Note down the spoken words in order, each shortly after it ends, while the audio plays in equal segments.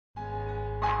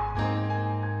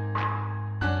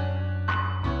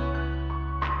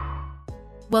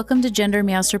Welcome to Gender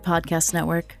Meowster Podcast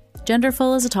Network.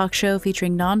 Genderful is a talk show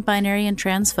featuring non-binary and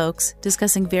trans folks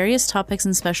discussing various topics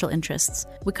and special interests.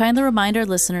 We kindly remind our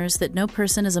listeners that no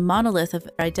person is a monolith of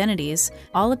identities.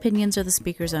 All opinions are the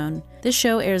speaker's own. This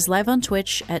show airs live on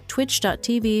Twitch at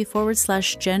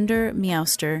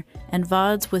twitch.tv/gendermeowster, and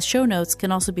VODs with show notes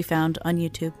can also be found on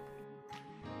YouTube.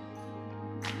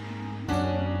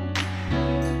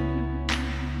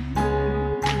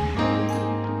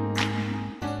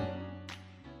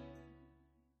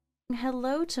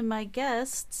 Hello to my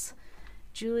guests,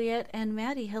 Juliet and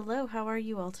Maddie. Hello, how are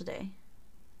you all today?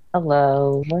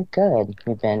 Hello, we're good.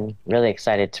 We've been really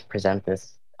excited to present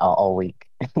this all week.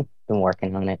 Been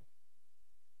working on it.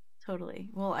 Totally.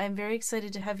 Well, I'm very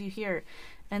excited to have you here.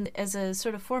 And as a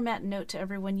sort of format note to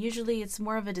everyone, usually it's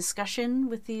more of a discussion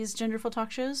with these Genderful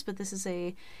talk shows, but this is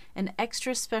an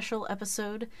extra special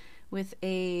episode with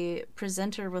a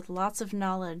presenter with lots of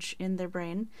knowledge in their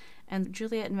brain. And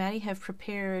Juliet and Maddie have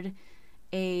prepared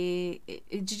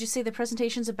did you say the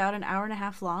presentation's about an hour and a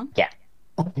half long? Yeah.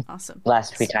 Awesome.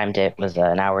 Last we timed it was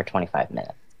an hour 25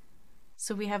 minutes.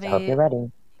 So we have hope you're ready.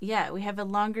 Yeah, we have a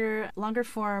longer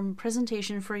form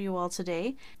presentation for you all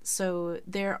today. So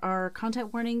there are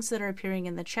content warnings that are appearing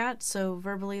in the chat. So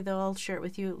verbally, they'll share it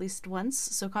with you at least once.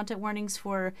 So content warnings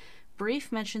for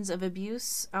brief mentions of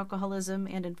abuse, alcoholism,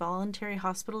 and involuntary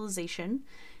hospitalization.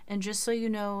 And just so you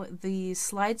know, the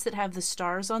slides that have the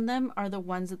stars on them are the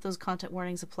ones that those content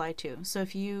warnings apply to. So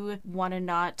if you want to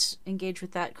not engage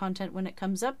with that content when it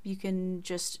comes up, you can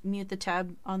just mute the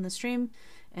tab on the stream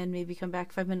and maybe come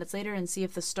back 5 minutes later and see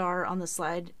if the star on the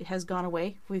slide has gone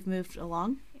away. We've moved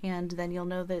along, and then you'll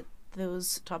know that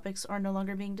those topics are no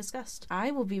longer being discussed.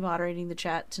 I will be moderating the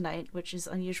chat tonight, which is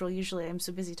unusual. Usually I'm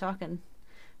so busy talking.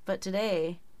 But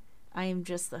today, I am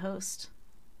just the host.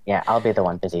 Yeah, I'll be the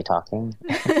one busy talking.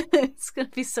 It's going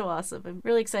to be so awesome. I'm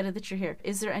really excited that you're here.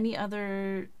 Is there any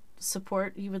other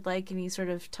support you would like? Any sort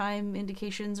of time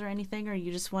indications or anything? Or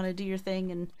you just want to do your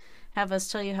thing and have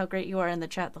us tell you how great you are in the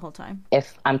chat the whole time?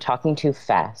 If I'm talking too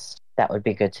fast, that would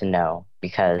be good to know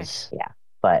because, okay. Yeah,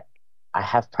 but I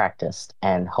have practiced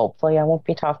and hopefully I won't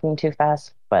be talking too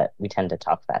fast, but we tend to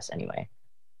talk fast anyway.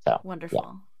 So wonderful.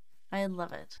 Yeah. I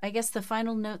love it. I guess the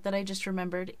final note that I just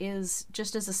remembered is,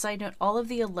 just as a side note, all of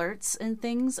the alerts and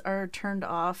things are turned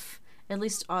off, at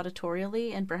least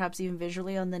auditorially and perhaps even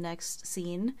visually on the next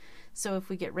scene. So if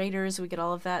we get raiders, we get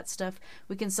all of that stuff.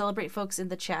 We can celebrate folks in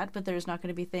the chat, but there's not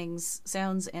going to be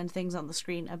sounds and things on the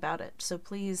screen about it. So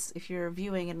please, if you're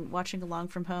viewing and watching along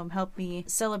from home, help me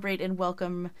celebrate and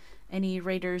welcome any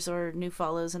raiders or new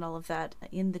follows and all of that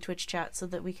in the Twitch chat so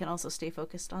that we can also stay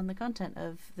focused on the content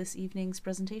of this evening's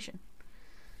presentation.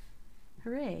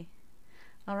 Hooray.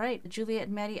 All right, Juliet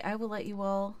and Maddie, I will let you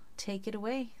all take it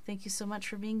away. Thank you so much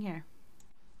for being here.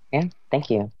 Yeah, thank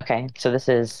you. Okay, so this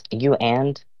is You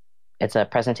and. It's a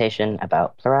presentation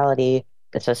about plurality,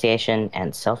 dissociation,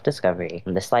 and self-discovery.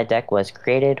 The slide deck was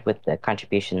created with the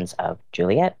contributions of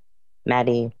Juliet,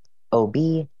 Maddie,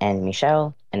 OB, and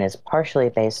Michelle, and is partially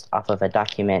based off of a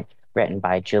document written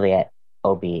by Juliet,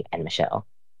 OB, and Michelle.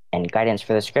 And guidance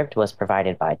for the script was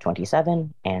provided by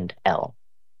 27 and L.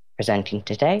 Presenting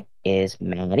today is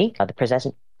Maddie.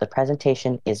 The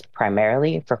presentation is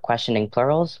primarily for questioning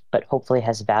plurals, but hopefully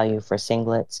has value for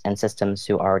singlets and systems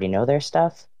who already know their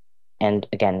stuff. And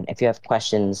again, if you have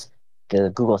questions,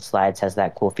 the Google Slides has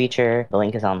that cool feature. The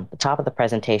link is on the top of the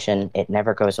presentation. It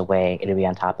never goes away. It'll be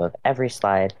on top of every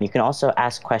slide. You can also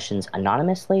ask questions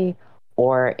anonymously,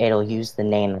 or it'll use the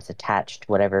name that's attached to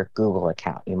whatever Google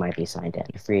account you might be signed in.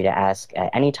 You're free to ask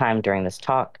at any time during this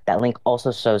talk. That link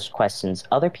also shows questions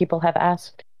other people have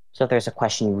asked. So if there's a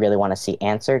question you really want to see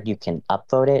answered, you can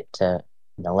upvote it to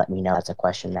let me know that's a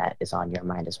question that is on your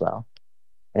mind as well.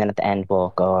 And then at the end,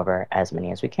 we'll go over as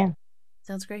many as we can.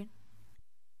 Sounds great.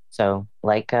 So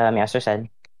like Meowster said,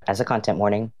 as a content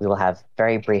warning, we will have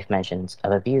very brief mentions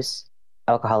of abuse,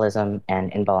 alcoholism,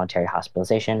 and involuntary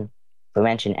hospitalization. If we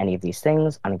mention any of these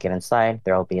things on a given slide,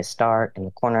 there will be a star in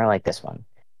the corner like this one.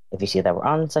 If you see that we're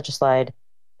on such a slide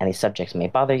and these subjects may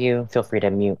bother you, feel free to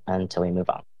mute until we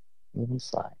move on. Moving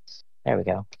slides. There we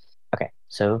go. Okay,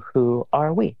 so who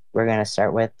are we? We're going to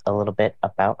start with a little bit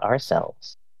about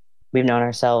ourselves. We've known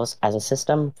ourselves as a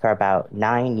system for about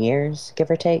 9 years, give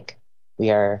or take. We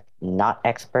are not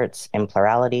experts in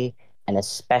plurality, and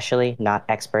especially not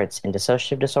experts in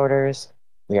dissociative disorders.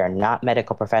 We are not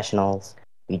medical professionals.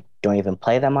 We don't even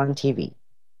play them on TV.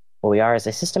 What we are is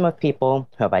a system of people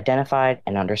who have identified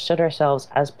and understood ourselves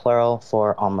as plural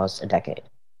for almost a decade.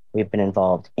 We've been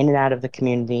involved in and out of the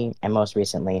community, and most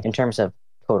recently, in terms of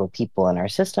total people in our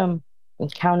system,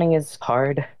 and counting is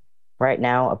hard. Right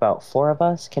now, about 4 of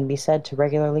us can be said to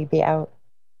regularly be out.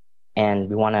 And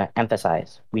we want to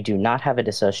emphasize, we do not have a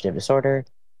dissociative disorder.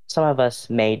 Some of us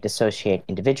may dissociate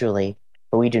individually,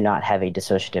 but we do not have a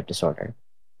dissociative disorder.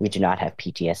 We do not have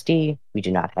PTSD, we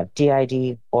do not have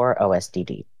DID or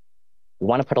OSDD. We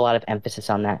want to put a lot of emphasis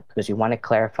on that because we want to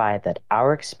clarify that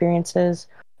our experiences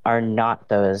are not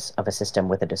those of a system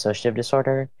with a dissociative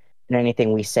disorder, and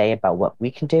anything we say about what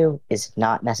we can do is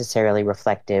not necessarily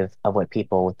reflective of what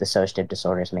people with dissociative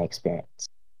disorders may experience.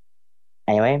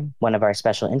 Anyway, one of our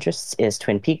special interests is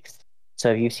Twin Peaks.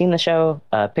 So if you've seen the show,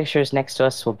 pictures next to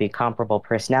us will be comparable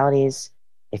personalities.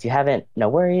 If you haven't, no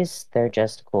worries, they're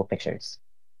just cool pictures.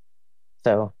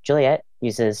 So Juliet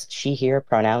uses she, here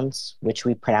pronouns, which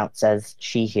we pronounce as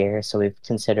she, here, so we've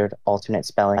considered alternate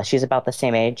spelling. She's about the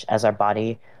same age as our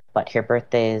body, but her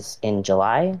birthday is in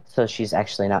July, so she's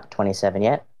actually not 27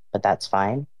 yet, but that's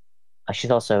fine.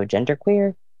 She's also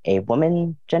genderqueer, a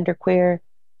woman genderqueer.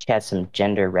 She has some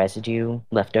gender residue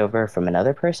left over from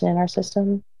another person in our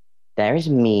system. There's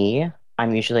me.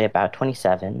 I'm usually about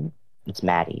 27. It's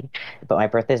Maddie. But my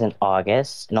birthday's in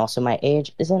August, and also my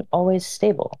age isn't always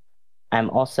stable. I'm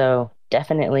also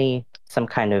definitely some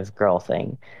kind of girl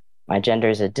thing. My gender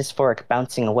is a dysphoric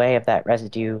bouncing away of that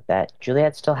residue that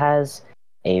Juliet still has,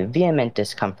 a vehement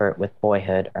discomfort with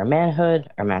boyhood or manhood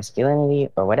or masculinity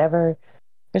or whatever.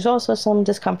 There's also some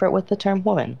discomfort with the term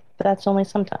woman, but that's only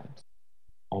sometimes.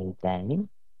 And then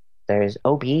there's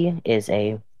OB is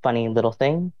a funny little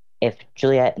thing. If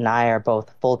Juliet and I are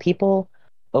both full people,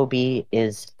 OB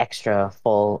is extra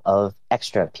full of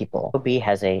extra people. OB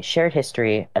has a shared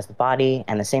history as the body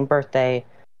and the same birthday,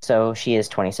 so she is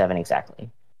 27 exactly.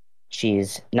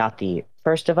 She's not the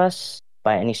first of us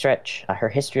by any stretch. Her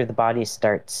history of the body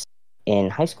starts in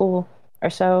high school or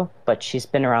so, but she's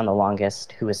been around the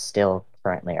longest, who is still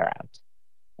currently around.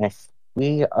 And if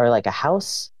we are like a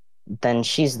house, then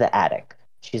she's the attic.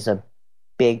 She's a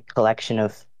big collection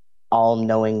of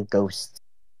all-knowing ghosts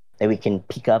that we can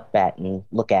peek up at and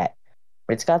look at.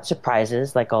 But it's got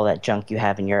surprises, like all that junk you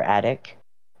have in your attic.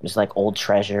 There's like old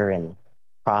treasure and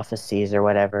prophecies or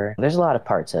whatever. There's a lot of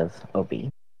parts of OB.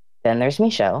 Then there's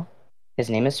Michel. His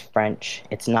name is French.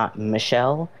 It's not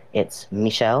Michel, it's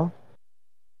Michel.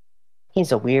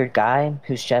 He's a weird guy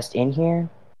who's just in here.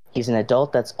 He's an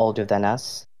adult that's older than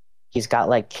us. He's got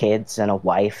like kids and a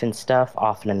wife and stuff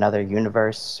off in another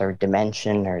universe or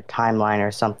dimension or timeline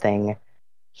or something.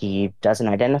 He doesn't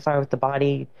identify with the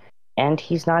body, and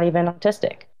he's not even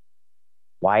autistic.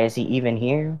 Why is he even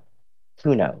here?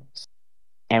 Who knows?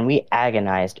 And we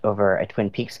agonized over a Twin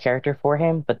Peaks character for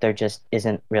him, but there just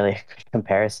isn't really a good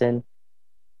comparison.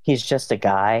 He's just a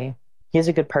guy. He's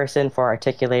a good person for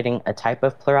articulating a type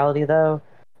of plurality, though,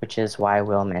 which is why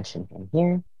we'll mention him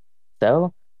here.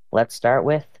 So let's start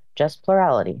with just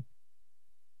plurality.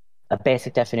 A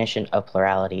basic definition of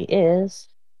plurality is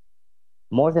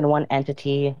more than one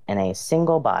entity in a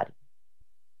single body.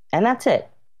 And that's it.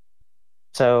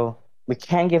 So we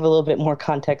can give a little bit more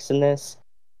context in this,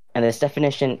 and this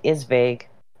definition is vague,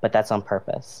 but that's on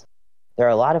purpose. There are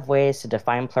a lot of ways to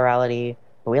define plurality,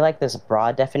 but we like this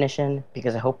broad definition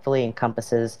because it hopefully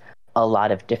encompasses a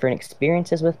lot of different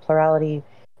experiences with plurality,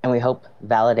 and we hope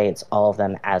validates all of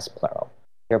them as plural.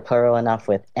 You're plural enough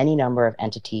with any number of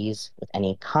entities, with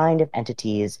any kind of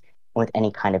entities, and with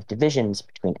any kind of divisions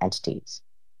between entities.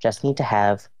 Just need to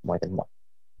have more than one.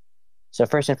 So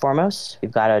first and foremost,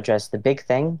 we've got to address the big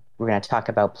thing. We're going to talk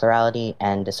about plurality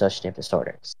and dissociative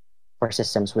disorders. For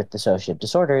systems with dissociative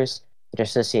disorders, the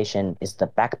dissociation is the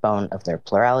backbone of their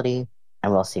plurality,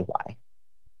 and we'll see why.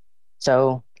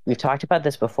 So we've talked about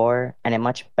this before and in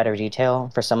much better detail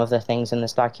for some of the things in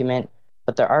this document,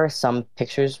 but there are some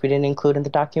pictures we didn't include in the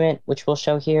document, which we'll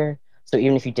show here. So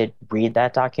even if you did read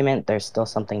that document, there's still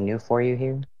something new for you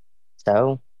here.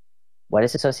 So what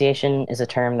is dissociation is a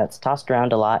term that's tossed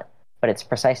around a lot, but its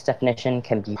precise definition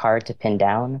can be hard to pin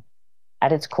down.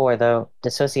 At its core, though,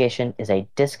 dissociation is a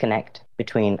disconnect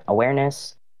between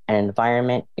awareness and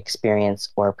environment, experience,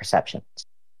 or perceptions.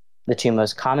 The two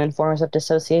most common forms of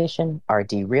dissociation are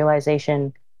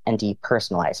derealization and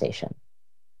depersonalization.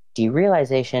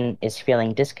 Derealization is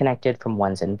feeling disconnected from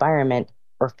one's environment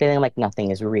or feeling like nothing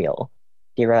is real.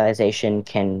 Derealization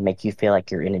can make you feel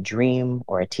like you're in a dream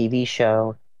or a TV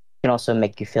show. It can also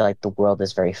make you feel like the world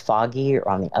is very foggy or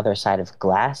on the other side of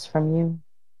glass from you.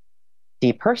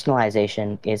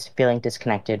 Depersonalization is feeling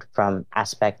disconnected from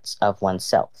aspects of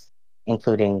oneself,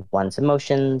 including one's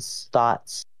emotions,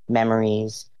 thoughts,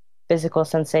 memories, physical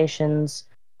sensations,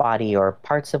 body or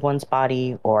parts of one's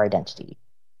body, or identity.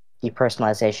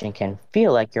 Depersonalization can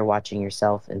feel like you're watching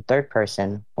yourself in third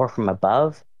person or from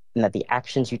above, and that the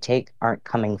actions you take aren't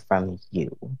coming from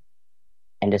you.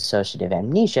 And dissociative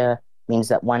amnesia means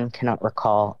that one cannot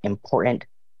recall important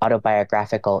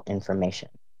autobiographical information.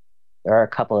 There are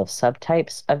a couple of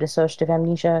subtypes of dissociative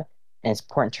amnesia, and it's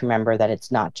important to remember that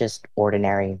it's not just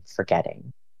ordinary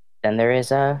forgetting. Then there is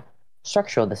a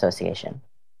structural dissociation.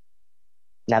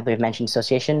 Now that we've mentioned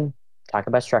dissociation, talk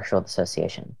about structural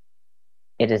dissociation.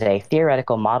 It is a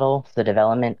theoretical model for the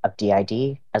development of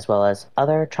DID as well as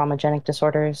other traumagenic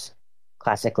disorders,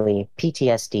 classically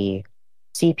PTSD,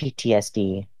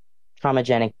 CPTSD,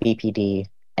 traumagenic BPD,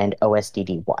 and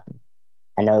OSDD1.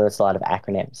 I know that's a lot of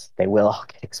acronyms. They will all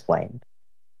get explained.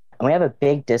 And we have a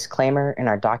big disclaimer in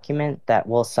our document that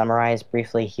we'll summarize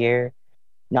briefly here.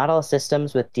 Not all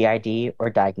systems with DID or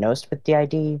diagnosed with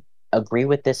DID agree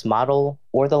with this model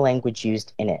or the language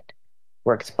used in it.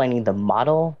 We're explaining the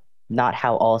model, not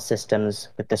how all systems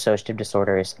with dissociative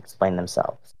disorders explain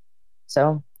themselves.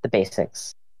 So, the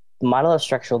basics. The model of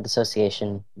structural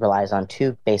dissociation relies on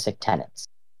two basic tenets.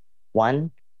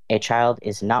 One, a child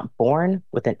is not born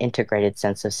with an integrated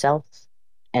sense of self,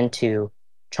 and two,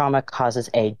 trauma causes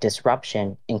a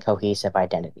disruption in cohesive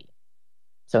identity.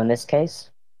 So in this case,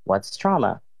 what's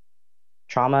trauma?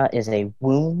 Trauma is a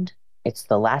wound. It's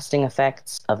the lasting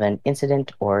effects of an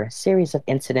incident or series of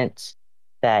incidents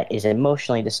that is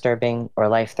emotionally disturbing or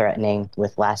life-threatening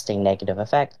with lasting negative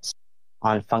effects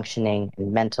on functioning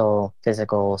and mental,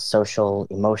 physical, social,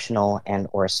 emotional, and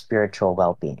or spiritual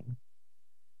well-being.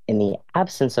 In the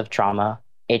absence of trauma,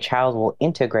 a child will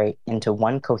integrate into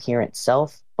one coherent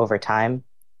self over time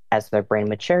as their brain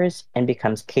matures and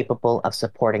becomes capable of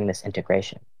supporting this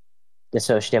integration.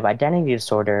 Dissociative identity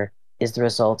disorder is the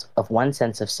result of one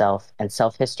sense of self and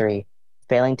self-history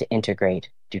failing to integrate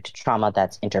due to trauma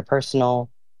that's interpersonal,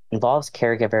 involves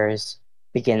caregivers,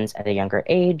 begins at a younger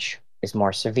age, is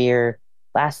more severe,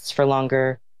 lasts for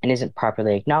longer, and isn't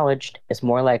properly acknowledged, is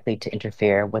more likely to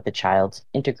interfere with the child's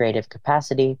integrative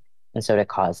capacity and so to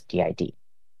cause DID.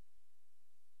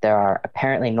 There are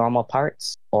apparently normal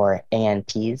parts, or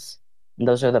ANPs, and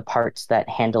those are the parts that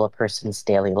handle a person's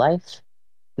daily life.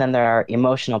 Then there are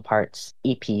emotional parts,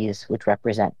 EPs, which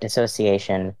represent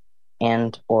dissociation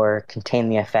and or contain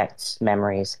the effects,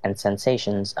 memories, and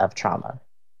sensations of trauma.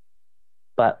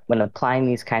 But when applying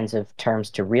these kinds of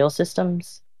terms to real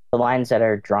systems, the lines that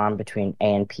are drawn between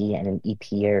ANP and an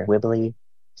EP are wibbly,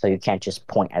 so you can't just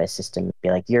point at a system and be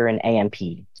like, you're an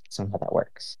ANP. That's not how that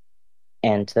works.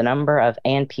 And the number of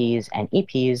ANPs and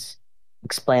EPs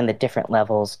explain the different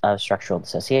levels of structural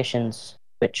dissociations,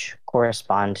 which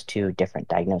correspond to different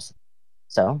diagnoses.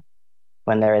 So,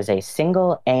 when there is a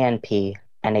single ANP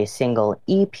and a single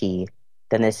EP,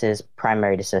 then this is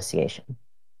primary dissociation.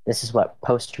 This is what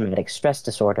post-traumatic stress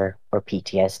disorder, or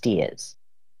PTSD, is.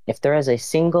 If there is a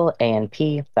single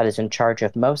ANP that is in charge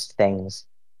of most things,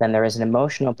 then there is an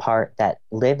emotional part that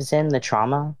lives in the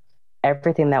trauma.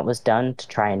 Everything that was done to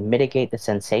try and mitigate the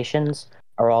sensations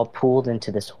are all pooled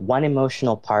into this one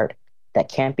emotional part that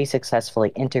can't be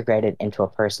successfully integrated into a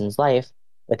person's life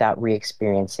without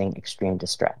re-experiencing extreme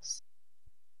distress.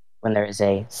 When there is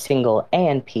a single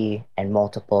ANP and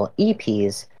multiple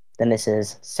EPs, then this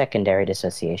is secondary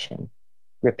dissociation.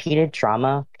 Repeated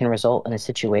trauma can result in a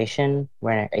situation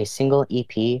where a single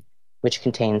EP, which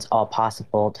contains all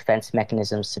possible defense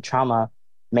mechanisms to trauma,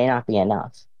 may not be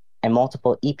enough, and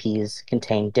multiple EPs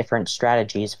contain different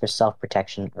strategies for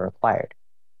self-protection are required.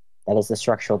 That is the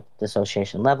structural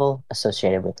dissociation level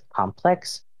associated with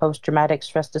complex post-traumatic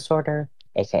stress disorder,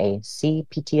 aka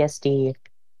CPTSD,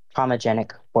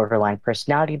 traumagenic borderline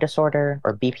personality disorder,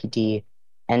 or BPD,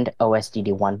 and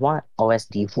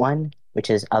OSD1, which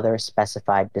is other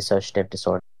specified dissociative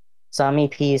disorder. Some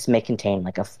EPs may contain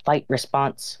like a fight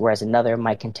response, whereas another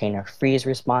might contain a freeze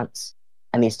response,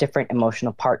 and these different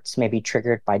emotional parts may be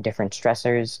triggered by different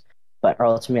stressors, but are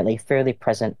ultimately fairly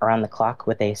present around the clock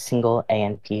with a single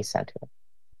ANP center.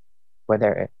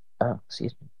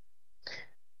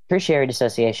 Tertiary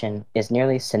dissociation is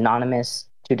nearly synonymous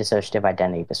to dissociative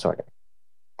identity disorder.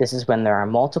 This is when there are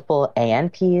multiple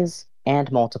ANPs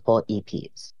and multiple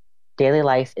EPs. Daily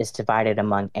life is divided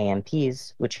among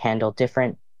ANPs, which handle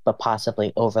different but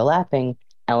possibly overlapping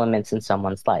elements in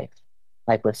someone's life.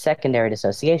 Like with secondary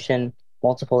dissociation,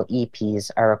 multiple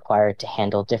EPs are required to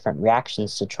handle different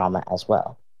reactions to trauma as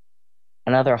well.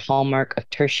 Another hallmark of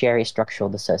tertiary structural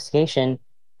dissociation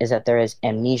is that there is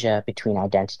amnesia between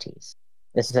identities.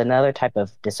 This is another type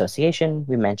of dissociation.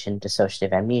 We mentioned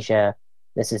dissociative amnesia.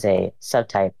 This is a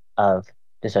subtype of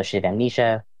dissociative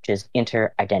amnesia, which is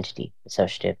inter-identity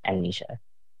dissociative amnesia.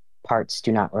 Parts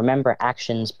do not remember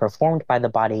actions performed by the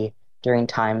body during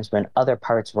times when other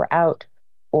parts were out,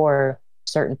 or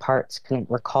certain parts can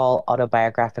recall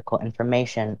autobiographical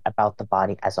information about the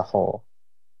body as a whole.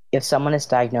 If someone is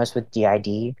diagnosed with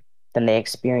DID, then they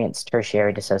experience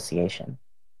tertiary dissociation.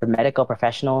 For medical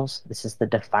professionals, this is the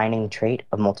defining trait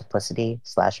of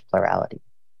multiplicity/plurality.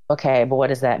 Okay, but what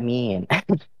does that mean?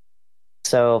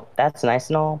 So that's nice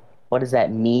and all. What does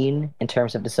that mean in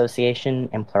terms of dissociation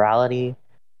and plurality?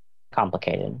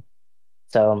 Complicated.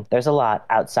 So there's a lot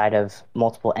outside of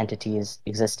multiple entities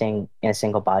existing in a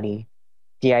single body.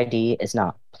 DID is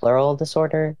not plural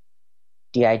disorder.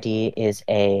 DID is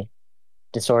a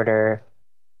disorder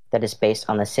that is based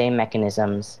on the same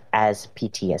mechanisms as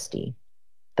PTSD.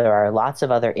 There are lots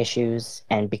of other issues,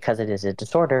 and because it is a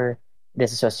disorder, it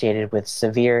is associated with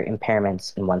severe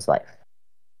impairments in one's life.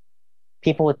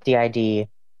 People with DID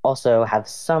also have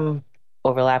some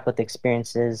overlap with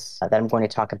experiences that I'm going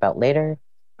to talk about later,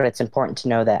 but it's important to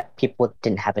know that people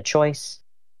didn't have a choice.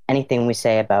 Anything we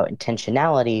say about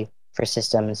intentionality for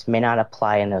systems may not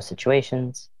apply in those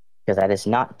situations, because that is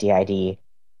not DID.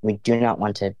 We do not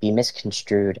want to be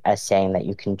misconstrued as saying that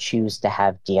you can choose to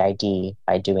have DID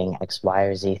by doing X, Y,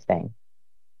 or Z thing.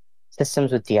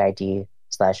 Systems with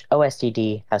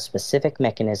DID/OSDD have specific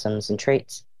mechanisms and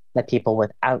traits that people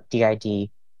without DID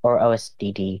or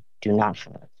OSDD do not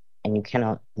have, and you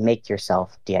cannot make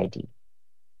yourself DID.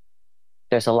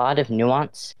 There's a lot of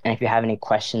nuance, and if you have any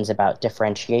questions about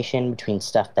differentiation between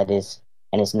stuff that is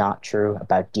and is not true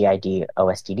about DID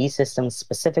OSDD systems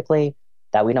specifically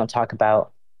that we don't talk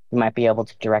about, we might be able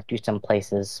to direct you some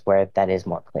places where that is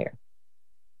more clear.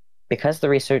 Because the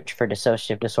research for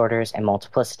dissociative disorders and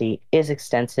multiplicity is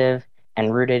extensive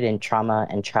and rooted in trauma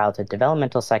and childhood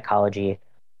developmental psychology,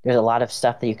 there's a lot of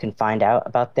stuff that you can find out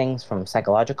about things from a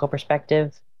psychological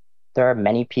perspective. There are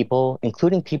many people,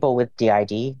 including people with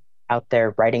DID, out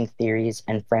there writing theories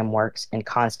and frameworks and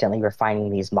constantly refining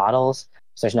these models.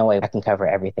 So there's no way I can cover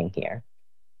everything here.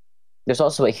 There's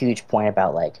also a huge point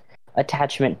about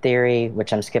attachment theory,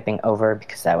 which I'm skipping over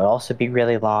because that would also be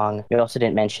really long. We also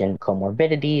didn't mention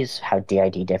comorbidities, how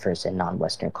DID differs in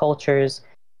non-Western cultures.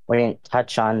 We didn't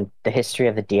touch on the history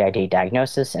of the DID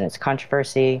diagnosis and its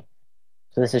controversy.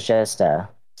 So this is just a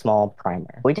small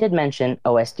primer. We did mention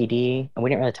OSDD, and we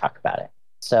didn't really talk about it.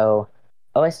 So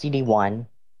OSDD1,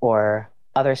 or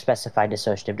Other Specified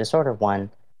Dissociative Disorder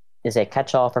 1, is a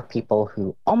catch-all for people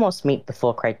who almost meet the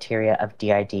full criteria of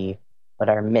DID, but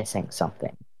are missing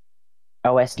something.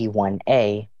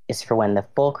 OSD1A is for when the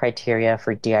full criteria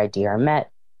for DID are met,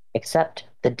 except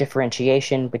the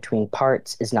differentiation between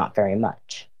parts is not very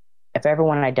much. If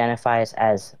everyone identifies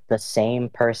as the same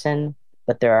person,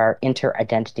 but there are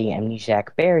inter-identity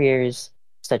amnesiac barriers,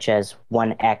 such as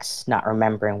one X not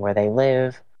remembering where they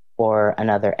live, or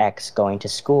another X going to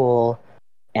school,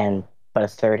 but a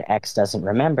third X doesn't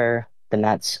remember, then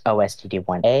that's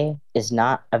OSDD1A, is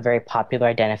not a very popular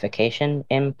identification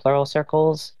in plural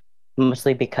circles,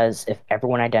 mostly because if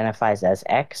everyone identifies as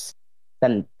X,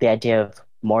 then the idea of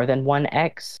more than one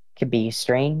X could be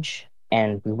strange,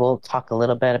 and we will talk a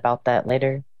little bit about that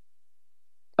later.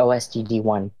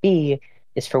 OSDD1B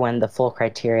is for when the full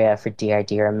criteria for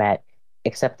DID are met,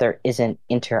 except there isn't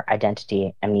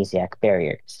inter-identity amnesiac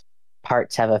barriers.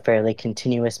 Parts have a fairly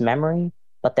continuous memory,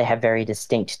 but they have very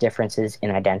distinct differences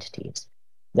in identities.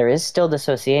 There is still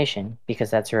dissociation, because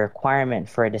that's a requirement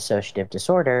for a dissociative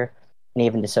disorder, and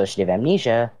even dissociative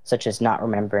amnesia, such as not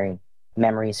remembering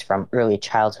memories from early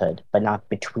childhood, but not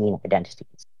between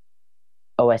identities.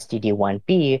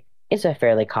 OSDD1B is a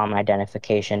fairly common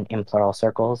identification in plural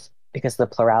circles, because the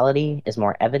plurality is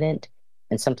more evident,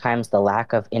 and sometimes the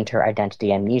lack of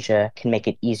inter-identity amnesia can make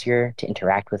it easier to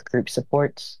interact with group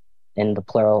supports in the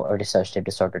plural or dissociative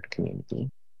disordered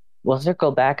community. We'll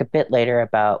circle back a bit later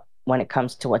about when it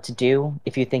comes to what to do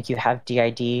if you think you have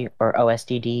DID or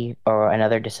OSDD or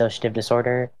another dissociative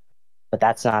disorder, but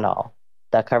that's not all.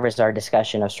 That covers our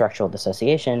discussion of structural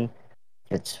dissociation.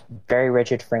 It's a very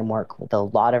rigid framework with a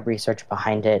lot of research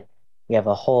behind it. We have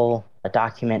a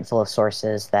document full of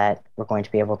sources that we're going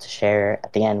to be able to share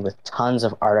at the end with tons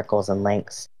of articles and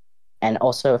links. And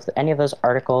also, if any of those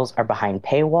articles are behind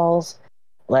paywalls,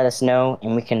 let us know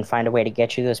and we can find a way to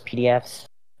get you those PDFs.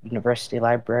 University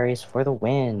libraries for the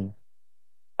win.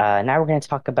 Now we're going to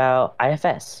talk about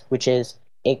IFS, which is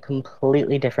a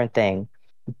completely different thing,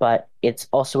 but it's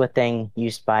also a thing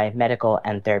used by medical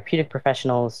and therapeutic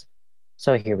professionals.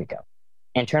 So here we go.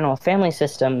 Internal family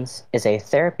systems is a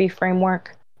therapy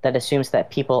framework that assumes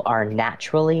that people are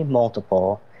naturally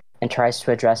multiple and tries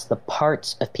to address the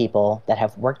parts of people that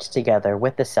have worked together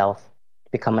with the self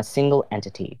to become a single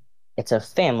entity. It's a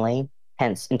family,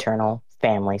 hence internal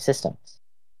family systems.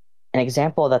 An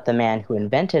example that the man who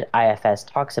invented IFS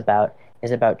talks about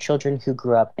is about children who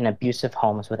grew up in abusive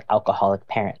homes with alcoholic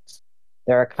parents.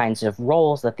 There are kinds of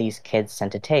roles that these kids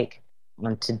tend to take.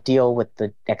 to deal with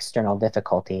the external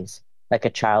difficulties, like a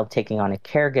child taking on a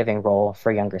caregiving role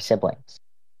for younger siblings.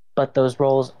 But those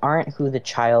roles aren't who the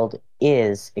child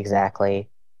is exactly,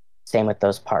 same with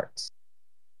those parts.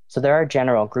 So there are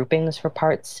general groupings for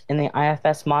parts in the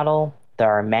IFS model.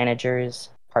 There are managers,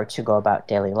 parts who go about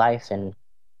daily life and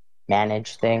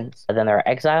manage things. And then there are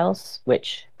exiles,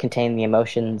 which contain the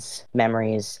emotions,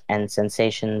 memories, and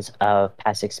sensations of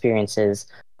past experiences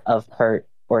of hurt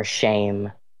or shame.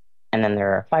 And then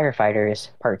there are firefighters,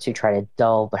 parts who try to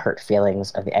dull the hurt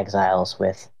feelings of the exiles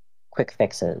with quick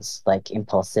fixes like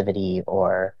impulsivity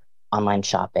or online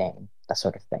shopping, that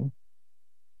sort of thing.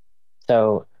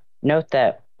 So note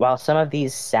that while some of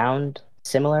these sound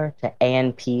similar to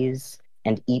ANPs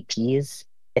and EPs,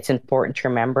 it's important to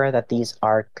remember that these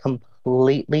are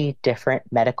completely different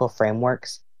medical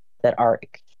frameworks that are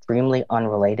extremely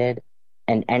unrelated,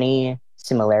 and any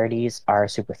similarities are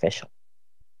superficial.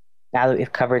 Now that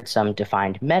we've covered some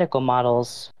defined medical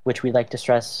models, which we like to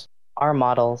stress are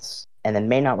models and then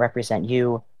may not represent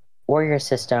you or your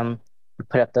system, we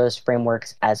put up those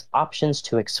frameworks as options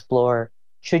to explore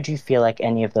should you feel like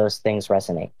any of those things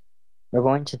resonate. We're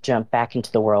going to jump back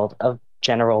into the world of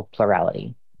general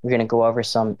plurality. We're going to go over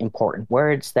some important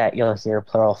words that you'll hear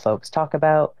plural folks talk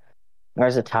about.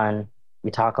 There's a ton.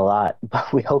 We talk a lot,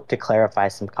 but we hope to clarify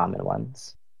some common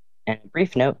ones. And a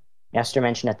brief note, Nestor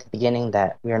mentioned at the beginning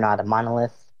that we are not a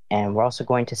monolith, and we're also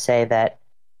going to say that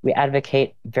we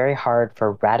advocate very hard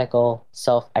for radical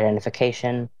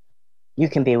self-identification. You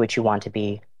can be what you want to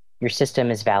be. Your system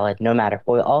is valid no matter.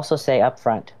 We'll also say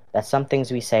upfront that some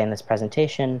things we say in this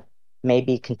presentation may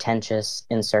be contentious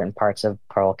in certain parts of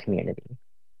plural community.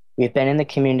 We've been in the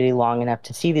community long enough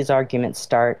to see these arguments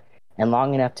start, and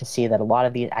long enough to see that a lot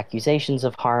of these accusations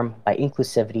of harm by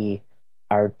inclusivity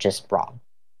are just wrong.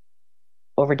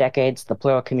 Over decades, the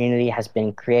plural community has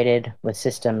been created with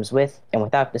systems with and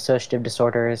without dissociative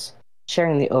disorders,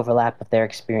 sharing the overlap of their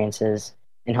experiences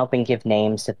and helping give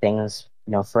names to things,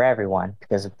 for everyone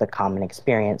because of the common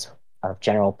experience of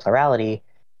general plurality,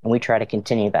 and we try to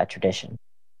continue that tradition.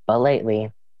 But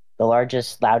lately, the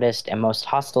largest, loudest, and most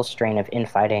hostile strain of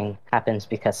infighting happens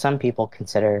because some people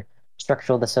consider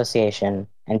structural dissociation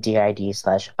and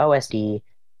DID/OSD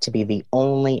to be the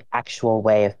only actual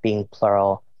way of being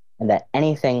plural, and that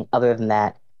anything other than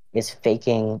that is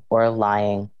faking or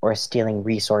lying or stealing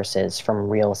resources from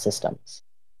real systems.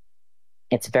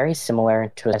 It's very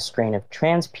similar to a strain of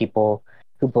trans people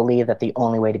who believe that the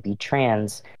only way to be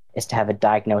trans is to have a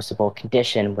diagnosable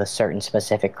condition with certain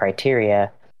specific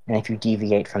criteria, and if you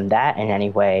deviate from that in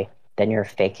any way, then you're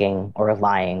faking or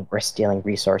lying or stealing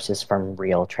resources from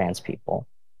real trans people.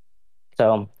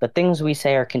 So the things we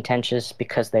say are contentious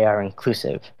because they are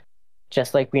inclusive.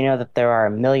 Just like we know that there are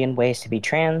a million ways to be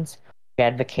trans, we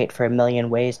advocate for a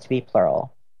million ways to be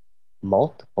plural.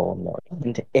 Multiple million.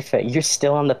 And if you're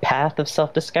still on the path of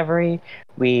self-discovery,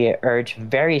 we urge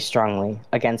very strongly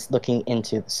against looking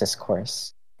into the cis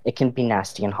course. It can be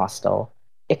nasty and hostile.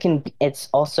 It's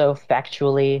also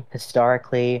factually,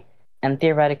 historically, and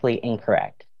theoretically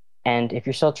incorrect. And if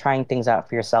you're still trying things out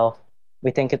for yourself,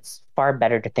 we think it's far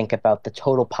better to think about the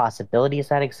total possibilities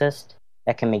that exist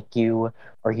that can make you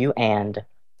or you and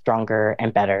stronger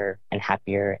and better and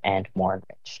happier and more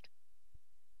enriched.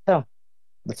 So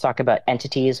let's talk about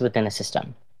entities within a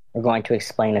system. We're going to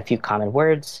explain a few common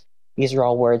words. These are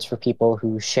all words for people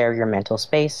who share your mental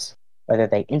space, whether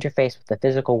they interface with the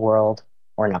physical world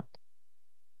or not.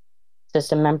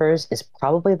 System members is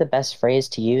probably the best phrase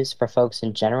to use for folks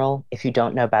in general if you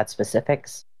don't know about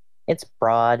specifics. It's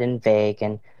broad and vague,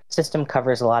 and system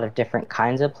covers a lot of different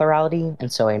kinds of plurality, and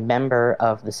so a member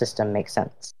of the system makes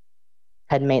sense.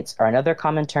 Headmates are another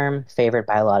common term favored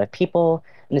by a lot of people,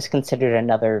 and is considered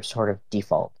another sort of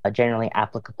default, generally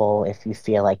applicable if you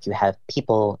feel like you have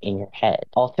people in your head.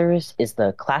 Authors is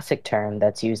the classic term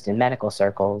that's used in medical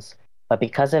circles, but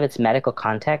because of its medical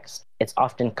context, it's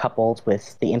often coupled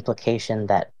with the implication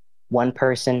that one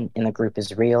person in the group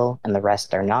is real and the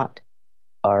rest are not,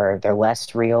 or they're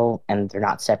less real and they're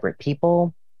not separate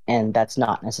people, and that's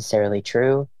not necessarily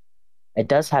true. It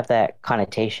does have that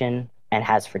connotation and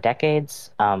has for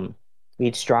decades.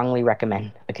 We'd strongly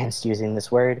recommend against using this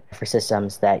word for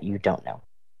systems that you don't know.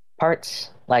 Parts,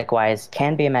 likewise,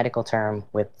 can be a medical term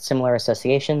with similar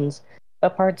associations,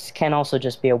 but parts can also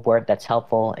just be a word that's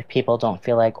helpful if people don't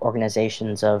feel like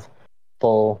organizations of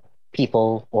full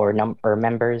people or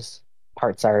members.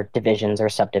 Parts are divisions or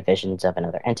subdivisions of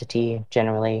another entity,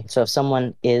 generally. So if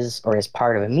someone is or is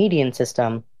part of a median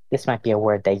system, this might be a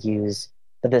word they use,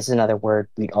 but this is another word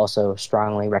we'd also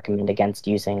strongly recommend against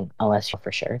using unless you're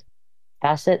for sure.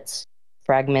 Facets,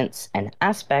 fragments, and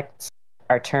aspects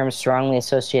are terms strongly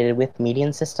associated with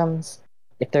median systems.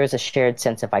 If there is a shared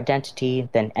sense of identity,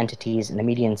 then entities in the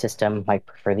median system might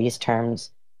prefer these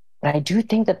terms. But I do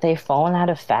think that they've fallen out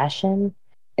of fashion.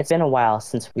 It's been a while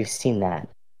since we've seen that.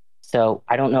 So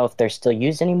I don't know if they're still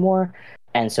used anymore.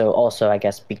 And so also, I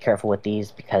guess, be careful with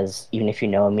these because even if you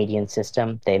know a median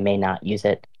system, they may not use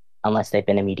it unless they've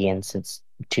been a median since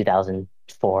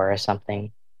 2004 or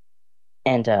something.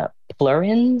 And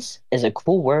plurins is a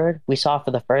cool word we saw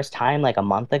for the first time like a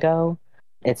month ago.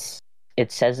 It's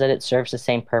it says that it serves the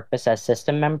same purpose as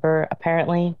system member,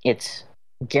 apparently. It's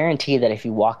guaranteed that if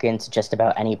you walk into just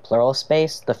about any plural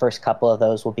space, the first couple of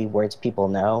those will be words people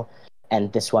know,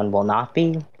 and this one will not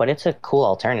be, but it's a cool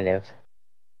alternative.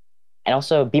 And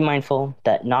also be mindful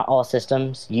that not all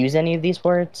systems use any of these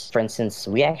words. For instance,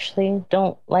 we actually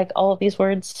don't like all of these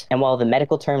words. And while the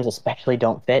medical terms especially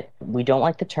don't fit, we don't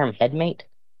like the term headmate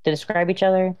to describe each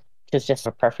other. It's just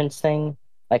a preference thing.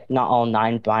 Like not all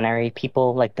non-binary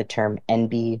people like the term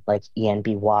NB, like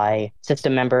ENBY.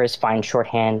 System members find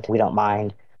shorthand, we don't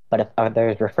mind. But if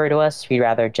others refer to us, we'd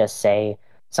rather just say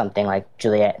something like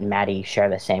Juliet and Maddie share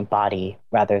the same body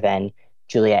rather than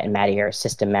Juliet and Maddie are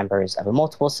system members of a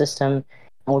multiple system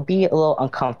and would be a little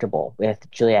uncomfortable with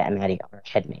Juliet and Maddie are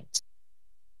headmates.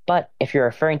 But if you're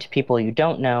referring to people you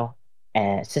don't know,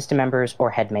 system members or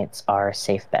headmates are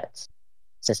safe bets.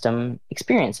 System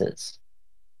experiences.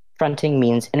 Fronting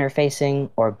means interfacing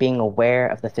or being aware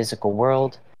of the physical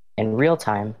world in real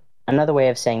time. Another way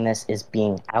of saying this is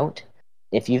being out.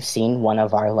 If you've seen one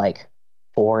of our like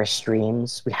 4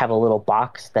 streams, we have a little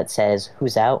box that says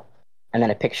who's out and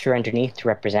then a picture underneath to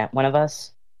represent one of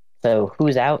us. So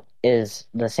who's out is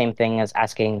the same thing as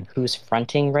asking who's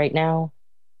fronting right now.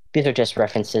 These are just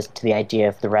references to the idea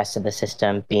of the rest of the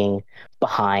system being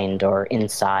behind or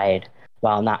inside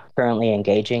while not currently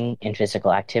engaging in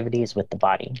physical activities with the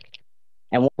body.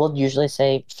 And we'll usually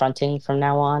say fronting from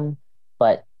now on,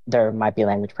 but there might be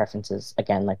language preferences.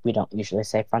 Again, like we don't usually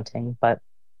say fronting, but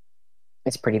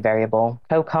it's pretty variable.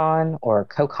 Co-con or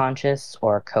co-conscious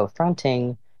or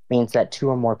co-fronting means that 2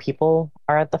 or more people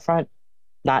are at the front.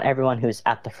 Not everyone who's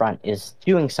at the front is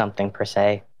doing something per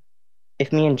se.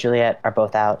 If me and Juliet are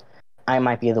both out, I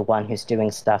might be the one who's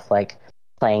doing stuff like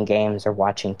playing games or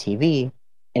watching TV,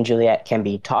 and Juliet can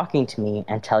be talking to me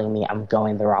and telling me I'm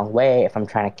going the wrong way if I'm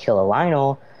trying to kill a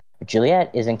Lionel. But Juliet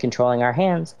isn't controlling our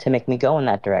hands to make me go in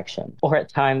that direction. Or at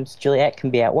times, Juliet can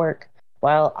be at work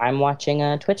while I'm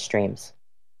watching Twitch streams.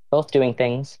 Both doing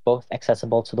things, both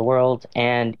accessible to the world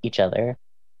and each other.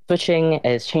 Switching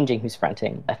is changing who's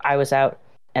fronting. If I was out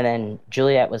and then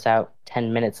Juliet was out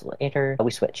 10 minutes later,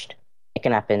 we switched. It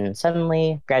can happen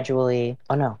suddenly, gradually.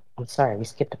 Oh no, I'm sorry, we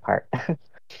skipped a part.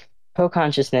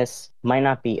 Co-consciousness might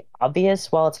not be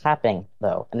obvious while it's happening,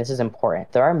 though, and this is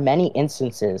important. There are many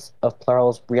instances of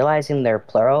plurals realizing they're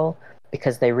plural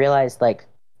because they realize, like,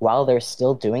 while they're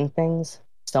still doing things,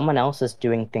 someone else is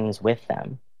doing things with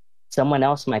them. Someone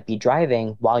else might be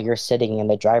driving while you're sitting in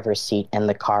the driver's seat and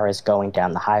the car is going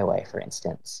down the highway, for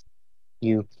instance.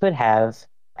 You could have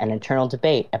an internal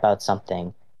debate about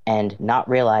something and not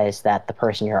realize that the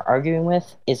person you're arguing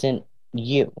with isn't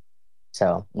you.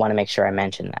 So, want to make sure I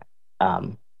mention that.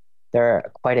 There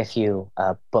are quite a few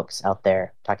books out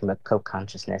there talking about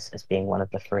co-consciousness as being one of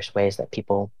the first ways that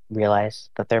people realize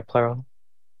that they're plural.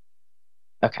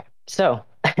 Okay, so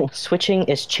switching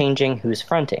is changing who's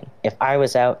fronting. If I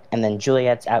was out and then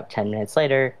Juliet's out 10 minutes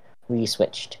later, we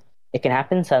switched. It can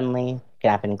happen suddenly, it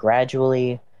can happen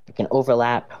gradually, it can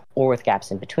overlap, or with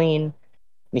gaps in between.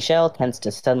 Michelle tends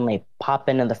to suddenly pop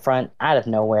into the front out of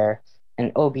nowhere,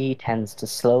 and OB tends to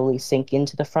slowly sink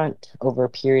into the front over a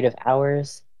period of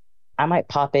hours. I might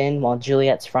pop in while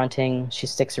Juliet's fronting. She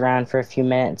sticks around for a few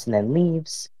minutes and then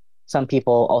leaves. Some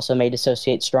people also may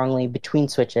dissociate strongly between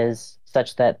switches,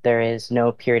 such that there is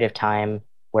no period of time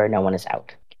where no one is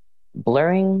out.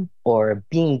 Blurring or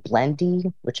being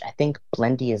blendy, which I think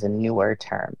blendy is a newer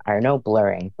term. I know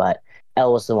blurring, but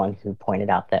Elle was the one who pointed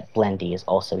out that blendy is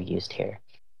also used here.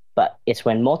 But it's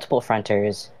when multiple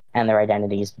fronters and their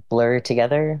identities blur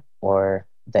together or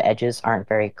the edges aren't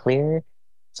very clear.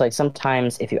 So like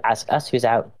sometimes if you ask us who's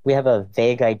out, we have a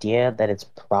vague idea that it's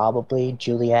probably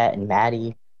Juliet and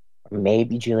Maddie, or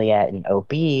maybe Juliet and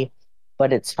OB,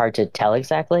 but it's hard to tell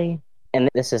exactly. And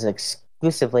this is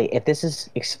if this is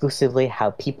exclusively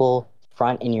how people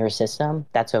front in your system,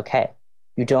 that's okay.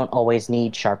 You don't always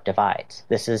need sharp divides.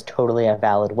 This is totally a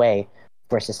valid way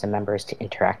for system members to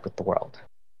interact with the world.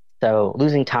 So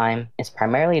losing time is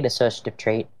primarily a dissociative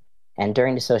trait, and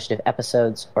during dissociative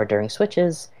episodes or during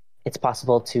switches, it's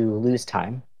possible to lose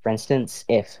time. For instance,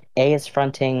 if A is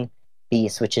fronting, B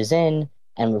switches in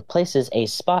and replaces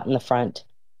A's spot in the front,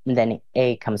 and then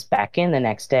A comes back in the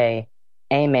next day,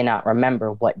 A may not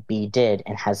remember what B did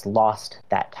and has lost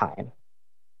that time.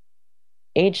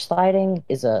 Age sliding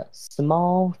is a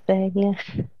small thing.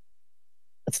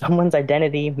 Someone's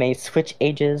identity may switch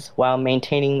ages while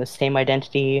maintaining the same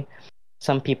identity.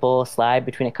 Some people slide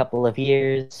between a couple of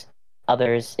years,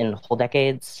 others in whole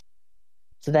decades.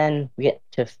 So then we get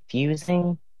to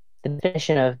fusing. The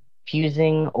definition of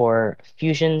fusing or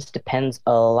fusions depends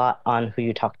a lot on who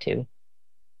you talk to.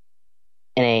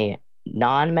 In a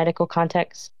non-medical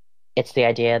context, it's the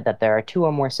idea that there are two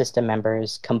or more system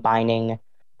members combining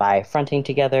by fronting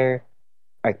together,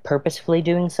 or purposefully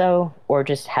doing so, or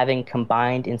just having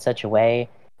combined in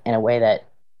a way that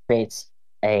creates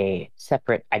a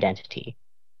separate identity.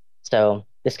 So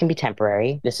this can be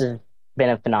temporary. This has been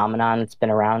a phenomenon that's been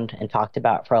around and talked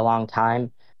about for a long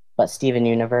time, but Steven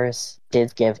Universe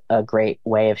did give a great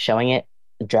way of showing it.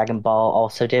 Dragon Ball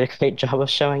also did a great job of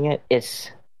showing it.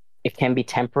 It can be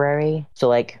temporary. So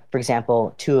like, for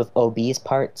example, two of OB's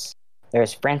parts,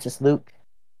 there's Francis Luke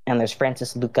and there's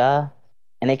Francis Luca,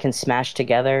 and they can smash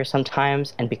together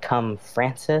sometimes and become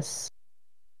Francis,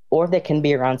 or they can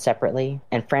be around separately,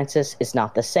 and Francis is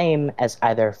not the same as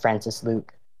either Francis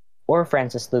Luke or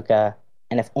Francis Luca,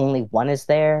 and if only one is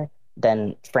there,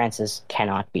 then Francis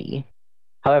cannot be.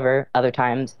 However, other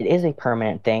times it is a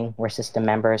permanent thing where system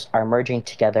members are merging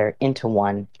together into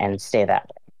one and stay that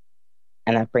way.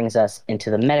 And that brings us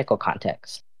into the medical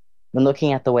context. When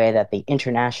looking at the way that the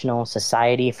International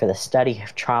Society for the Study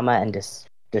of Trauma and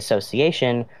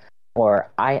Dissociation,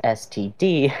 or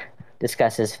ISTD,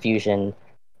 discusses fusion,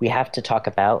 we have to talk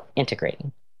about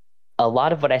integrating. A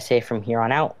lot of what I say from here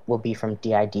on out will be from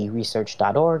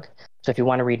didresearch.org, so if you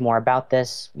want to read more about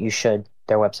this, you should.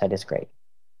 Their website is great.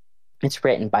 It's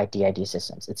written by DID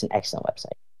Systems. It's an excellent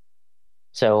website.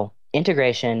 So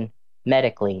integration,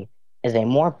 medically, is a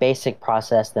more basic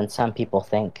process than some people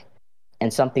think,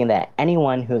 and something that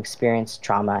anyone who experienced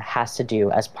trauma has to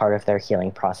do as part of their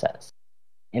healing process.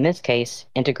 In this case,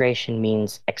 integration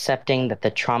means accepting that the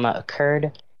trauma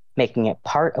occurred, making it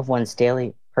part of one's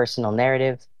daily personal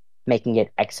narrative, making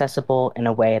it accessible in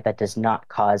a way that does not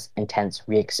cause intense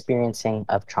re-experiencing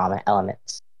of trauma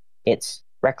elements. It's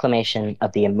reclamation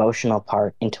of the emotional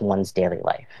part into one's daily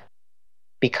life.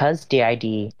 Because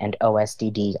DID and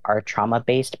OSDD are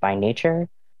trauma-based by nature,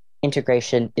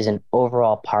 integration is an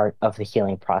overall part of the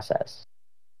healing process.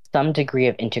 Some degree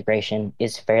of integration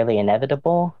is fairly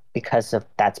inevitable because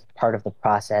that's part of the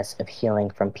process of healing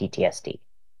from PTSD.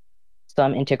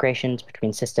 Some integrations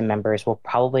between system members will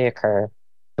probably occur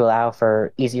to allow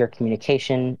for easier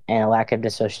communication and a lack of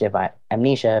dissociative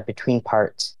amnesia between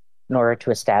parts in order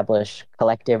to establish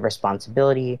collective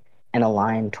responsibility and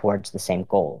align towards the same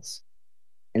goals.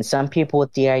 And some people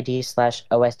with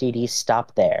DID/OSDD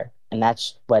stop there, and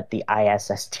that's what the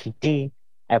ISSTD,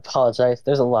 I apologize,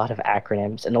 there's a lot of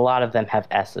acronyms, and a lot of them have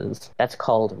S's. That's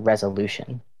called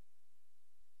resolution.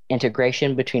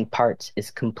 Integration between parts is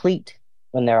complete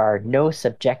when there are no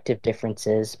subjective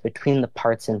differences between the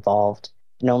parts involved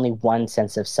and only one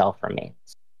sense of self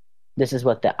remains. This is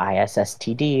what the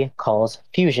ISSTD calls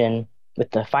fusion,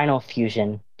 with the final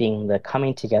fusion being the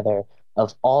coming together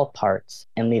of all parts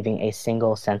and leaving a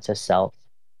single sense of self.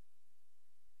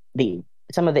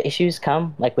 Some of the issues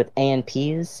come, like with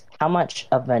ANPs, how much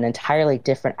of an entirely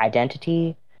different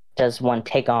identity does one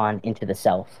take on into the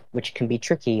self, which can be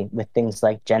tricky with things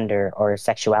like gender or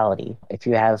sexuality. If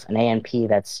you have an ANP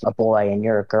that's a boy and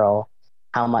you're a girl,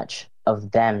 how much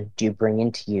of them do you bring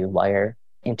into you while you're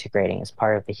integrating as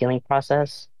part of the healing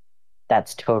process?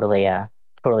 That's totally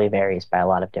varies by a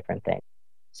lot of different things.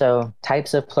 So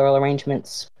types of plural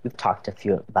arrangements, we've talked a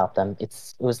few about them.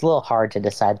 It was a little hard to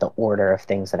decide the order of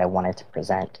things that I wanted to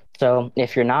present. So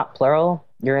if you're not plural,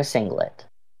 you're a singlet.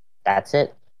 That's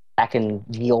it. Back in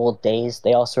the old days,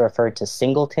 they also referred to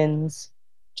singletons.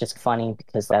 Just funny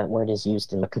because that word is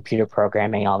used in the computer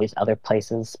programming, all these other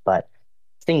places, but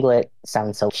singlet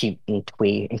sounds so cute and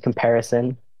twee in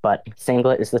comparison, but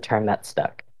singlet is the term that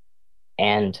stuck.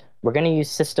 And we're going to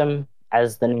use system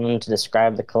as the name to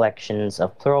describe the collections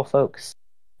of plural folks,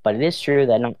 but it is true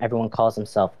that not everyone calls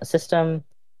himself a system,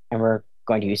 and we're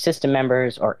going to use system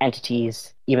members or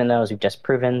entities, even though, as we've just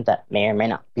proven, that may or may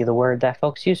not be the word that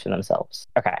folks use for themselves.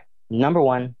 Okay, number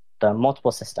one, the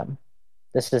multiple system.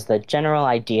 This is the general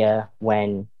idea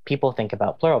when people think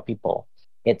about plural people.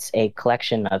 It's a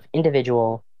collection of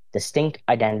individual, distinct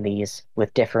identities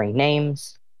with differing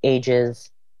names,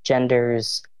 ages,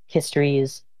 genders,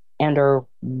 histories, and or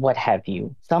what have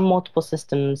you. Some multiple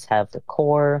systems have the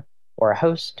core or a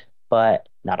host, but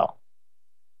not all.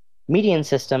 Median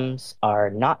systems are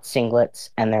not singlets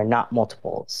and they're not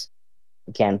multiples.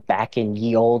 Again, back in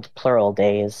ye old plural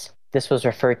days, this was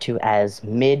referred to as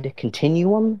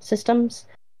mid-continuum systems,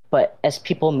 but as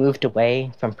people moved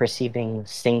away from perceiving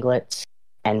singlets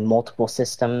and multiple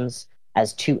systems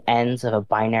as two ends of a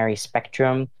binary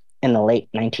spectrum in the late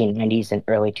 1990s and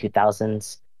early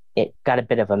 2000s, it got a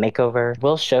bit of a makeover.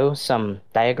 We'll show some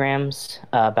diagrams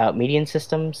about median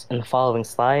systems in the following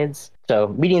slides. So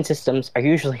median systems are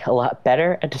usually a lot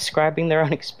better at describing their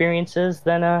own experiences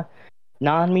than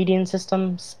non-median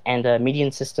systems, and a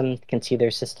median system can see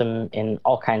their system in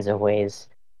all kinds of ways.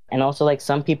 And also, like,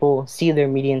 some people see their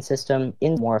median system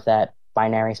in more of that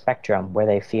binary spectrum where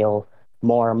they feel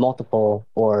more multiple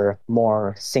or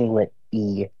more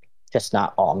singlet-y, just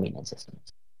not all median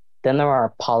systems. Then there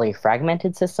are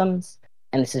polyfragmented systems,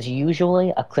 and this is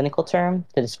usually a clinical term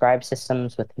to describe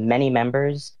systems with many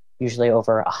members, usually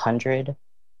over 100.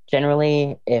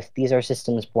 Generally, if these are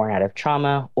systems born out of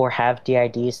trauma or have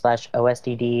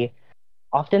DID/OSDD,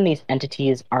 often these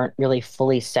entities aren't really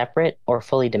fully separate or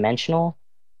fully dimensional.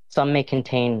 Some may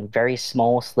contain very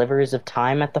small slivers of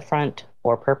time at the front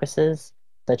or purposes,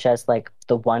 such as like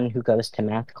the one who goes to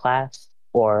math class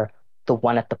or the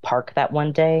one at the park that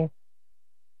one day,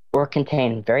 or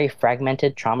contain very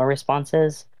fragmented trauma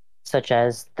responses, such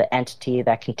as the entity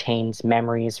that contains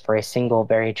memories for a single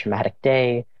very traumatic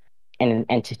day and an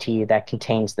entity that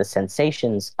contains the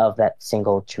sensations of that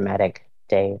single traumatic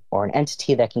day, or an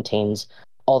entity that contains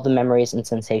all the memories and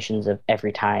sensations of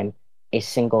every time a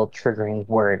single triggering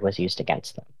word was used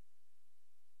against them.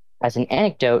 As an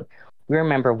anecdote, we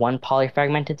remember one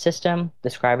polyfragmented system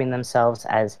describing themselves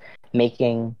as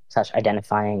making such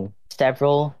identifying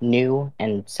several new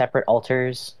and separate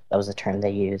alters, that was the term they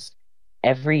used,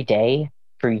 every day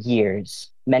for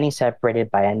years, many separated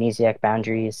by amnesiac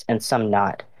boundaries and some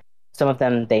not. Some of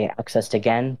them they accessed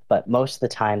again, but most of the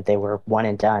time they were one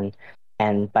and done.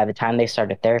 And by the time they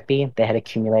started therapy, they had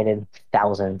accumulated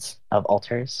thousands of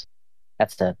alters.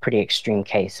 That's a pretty extreme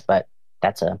case, but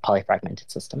that's a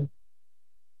polyfragmented system.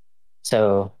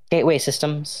 So gateway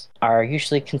systems are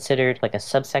usually considered like a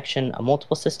subsection, a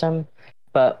multiple system,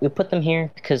 but we put them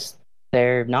here because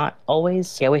they're not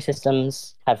always. Gateway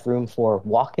systems have room for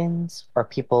walk-ins or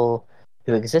people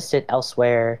who existed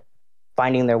elsewhere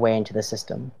finding their way into the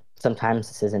system. Sometimes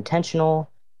this is intentional,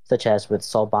 such as with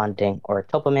soul bonding or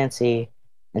topomancy,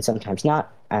 and sometimes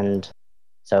not, and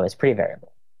so it's pretty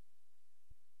variable.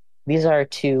 These are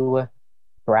two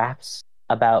graphs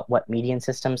about what median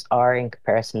systems are in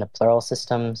comparison to plural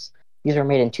systems. These were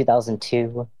made in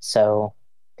 2002, so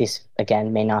these,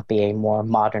 again, may not be a more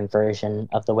modern version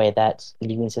of the way that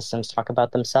median systems talk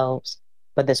about themselves,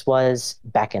 but this was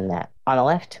back in that. On the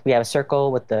left, we have a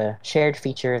circle with the shared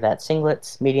feature that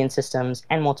singlets, median systems,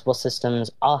 and multiple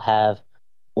systems all have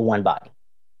one body.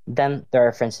 Then there are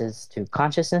references to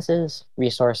consciousnesses,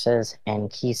 resources, and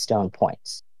keystone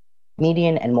points.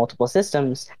 Median and multiple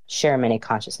systems share many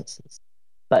consciousnesses,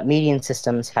 but median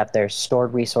systems have their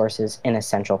stored resources in a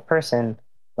central person,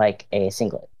 like a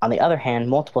singlet. On the other hand,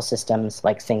 multiple systems,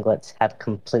 like singlets, have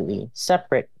completely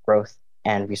separate growth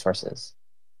and resources.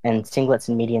 And singlets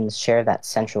and medians share that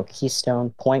central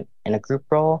keystone point in a group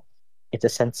role. It's a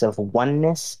sense of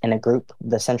oneness in a group,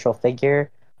 the central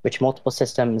figure, which multiple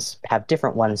systems have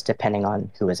different ones depending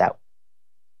on who is out.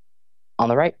 On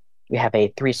the right, we have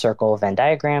a three-circle Venn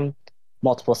diagram.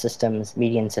 Multiple systems,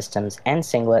 median systems, and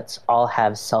singlets all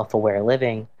have self-aware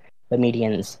living, but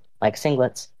medians, like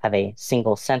singlets, have a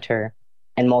single center,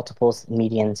 and multiples and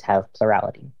medians have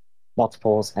plurality.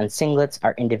 Multiples and singlets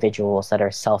are individuals that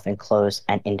are self-enclosed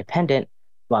and independent,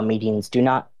 while medians do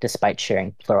not, despite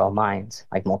sharing plural minds,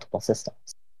 like multiple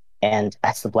systems. And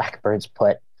as the Blackbirds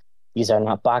put, these are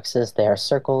not boxes, they are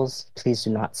circles. Please do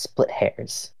not split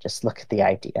hairs. Just look at the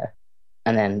idea.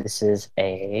 And then this is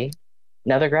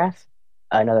another graph,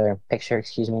 another picture,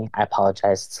 excuse me. I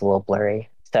apologize, it's a little blurry.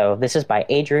 So this is by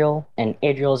Adriel, and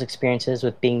Adriel's experiences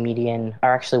with being median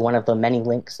are actually one of the many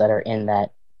links that are in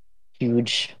that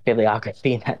huge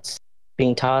bibliography that's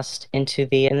being tossed in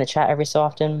the chat every so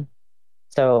often.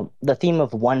 So the theme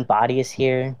of one body is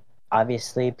here,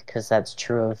 obviously, because that's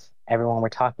true of everyone we're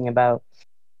talking about.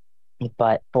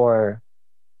 But for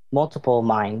multiple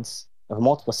minds, of a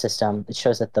multiple system, it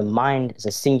shows that the mind is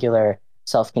a singular,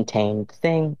 self-contained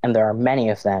thing, and there are many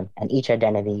of them, and each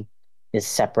identity is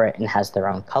separate and has their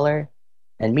own color.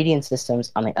 And median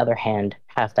systems, on the other hand,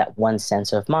 have that one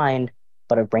sense of mind,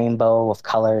 but a rainbow of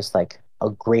colors, like a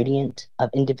gradient of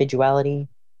individuality.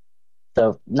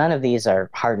 So none of these are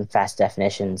hard and fast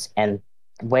definitions, and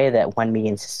the way that one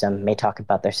median system may talk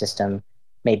about their system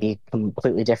may be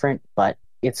completely different, but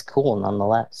it's cool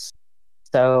nonetheless.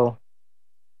 So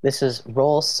this is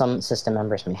roles some system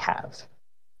members may have.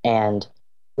 And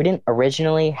We didn't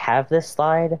originally have this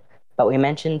slide, but we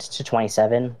mentioned to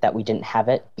 27 that we didn't have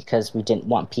it because we didn't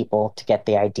want people to get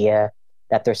the idea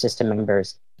that their system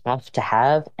members have to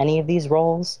have any of these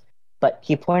roles. But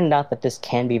he pointed out that this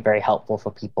can be very helpful for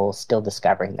people still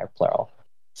discovering their plural.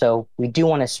 So we do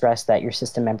want to stress that your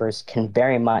system members can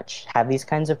very much have these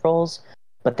kinds of roles,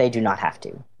 but they do not have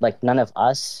to. Like, none of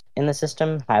us in the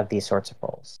system have these sorts of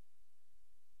roles.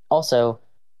 Also,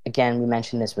 again, we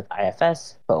mentioned this with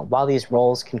IFS, but while these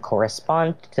roles can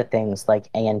correspond to things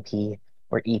like ANP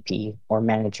or EP or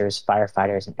managers,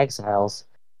 firefighters, and exiles,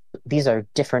 these are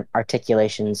different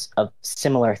articulations of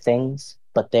similar things,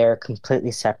 but they're completely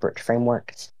separate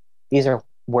frameworks. These are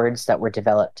words that were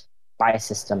developed by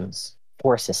systems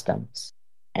for systems,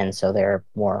 and so they're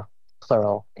more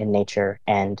plural in nature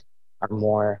and are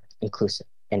more inclusive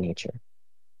in nature.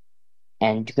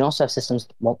 And you can also have systems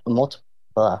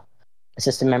a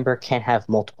system member can have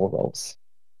multiple roles.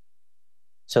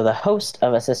 So the host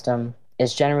of a system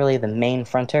is generally the main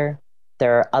fronter.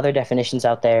 There are other definitions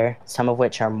out there, some of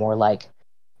which are more like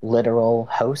literal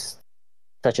hosts,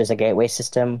 such as a gateway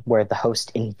system where the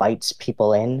host invites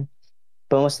people in.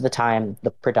 But most of the time,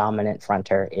 the predominant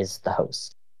fronter is the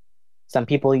host. Some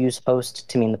people use host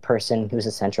to mean the person who's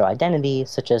a central identity,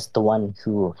 such as the one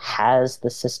who has the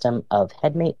system of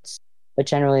headmates, but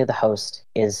generally the host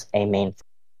is a main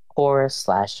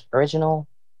core/original.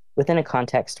 Within a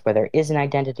context where there is an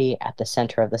identity at the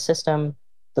center of the system,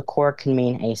 the core can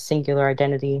mean a singular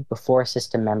identity before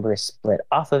system members split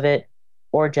off of it,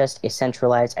 or just a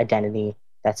centralized identity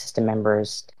that system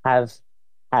members have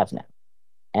now.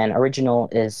 And original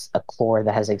is a core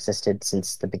that has existed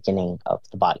since the beginning of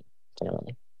the body,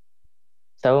 generally.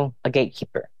 So a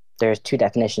gatekeeper. There's two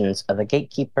definitions of a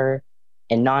gatekeeper.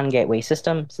 In non-gateway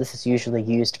systems, this is usually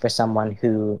used for someone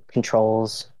who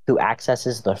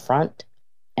accesses the front.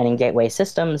 And in gateway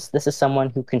systems, this is someone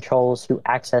who controls who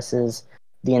accesses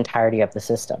the entirety of the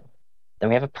system. Then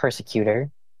we have a persecutor.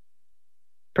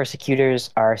 Persecutors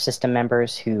are system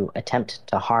members who attempt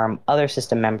to harm other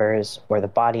system members or the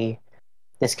body.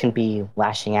 This can be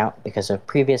lashing out because of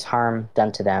previous harm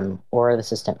done to them or the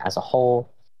system as a whole,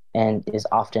 and is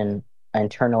often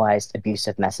internalized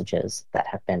abusive messages that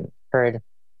have been heard,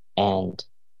 and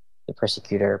the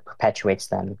persecutor perpetuates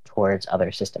them towards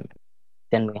other system members.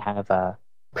 Then we have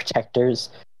protectors.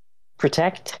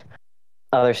 Protect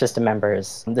other system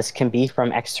members. This can be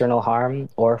from external harm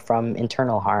or from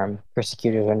internal harm,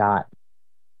 persecutors or not.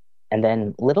 And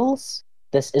then littles.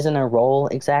 This isn't a role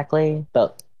exactly,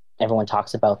 but everyone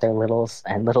talks about their littles,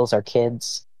 and littles are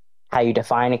kids. How you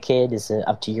define a kid is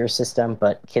up to your system,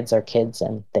 but kids are kids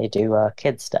and they do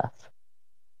kid stuff.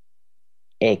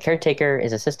 A caretaker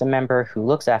is a system member who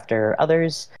looks after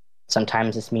others.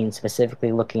 Sometimes this means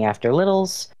specifically looking after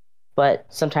littles, but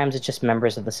sometimes it's just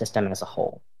members of the system as a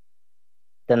whole.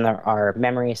 Then there are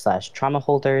memory/trauma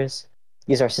holders.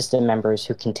 These are system members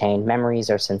who contain memories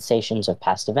or sensations of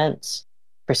past events.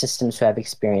 For systems who have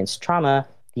experienced trauma,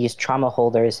 these trauma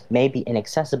holders may be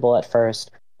inaccessible at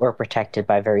first or protected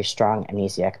by very strong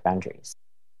amnesiac boundaries.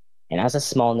 And as a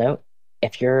small note,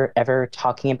 if you're ever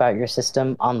talking about your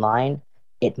system online,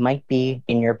 it might be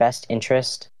in your best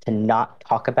interest to not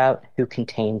talk about who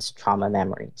contains trauma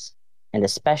memories, and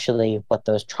especially what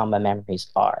those trauma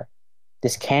memories are.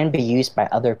 This can be used by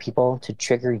other people to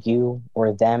trigger you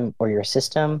or them or your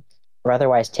system, or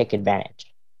otherwise take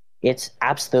advantage. It's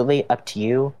absolutely up to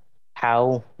you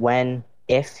how, when,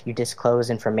 if you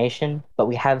disclose information, but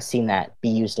we have seen that be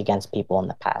used against people in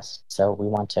the past. So we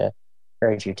want to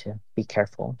urge you to be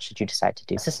careful should you decide to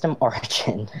do system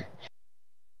origin.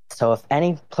 So if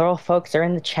any plural folks are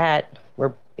in the chat,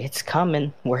 it's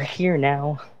coming. We're here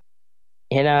now.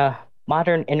 In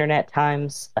modern internet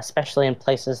times, especially in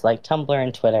places like Tumblr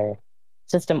and Twitter,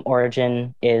 system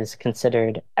origin is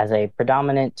considered as a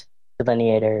predominant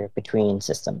delineator between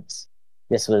systems.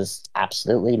 This was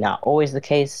absolutely not always the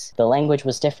case. The language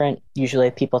was different.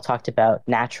 Usually people talked about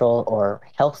natural or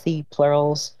healthy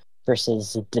plurals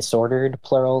versus disordered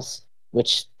plurals,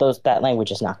 which that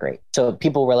language is not great. So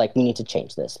people were like, we need to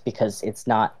change this because it's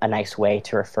not a nice way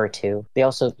to refer to. They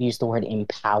also used the word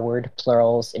empowered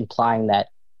plurals, implying that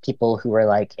people who were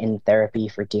like in therapy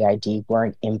for DID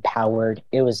weren't empowered.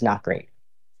 It was not great.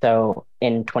 So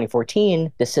in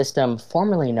 2014, the system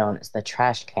formerly known as the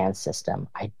trash can system,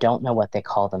 I don't know what they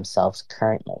call themselves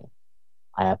currently.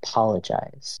 I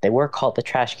apologize. They were called the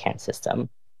trash can system,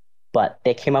 but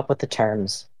they came up with the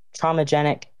terms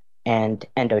traumagenic and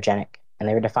endogenic, and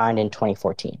they were defined in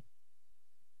 2014.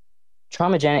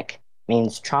 Traumagenic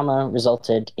means trauma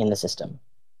resulted in the system.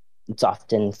 It's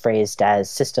often phrased as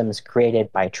systems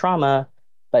created by trauma,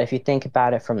 but if you think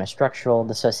about it from a structural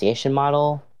dissociation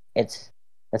model, It's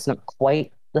that's not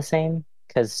quite the same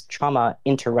because trauma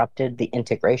interrupted the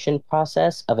integration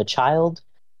process of a child.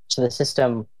 So the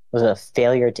system was a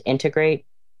failure to integrate,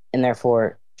 and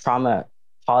therefore trauma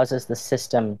causes the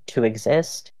system to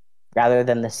exist rather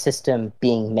than the system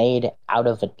being made out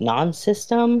of a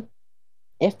non-system,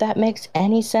 if that makes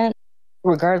any sense.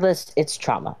 Regardless, it's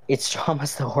trauma. It's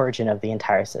trauma's the origin of the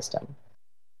entire system.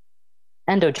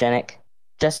 Endogenic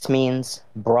just means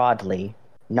broadly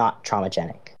not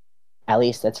traumagenic. At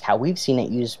least that's how we've seen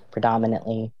it used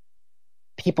predominantly.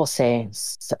 People say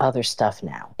other stuff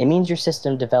now. It means your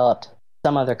system developed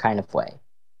some other kind of way.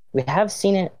 We have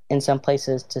seen it in some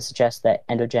places to suggest that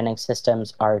endogenic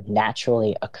systems are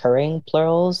naturally occurring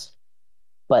plurals,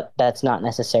 but that's not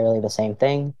necessarily the same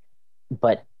thing,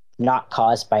 but not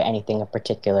caused by anything of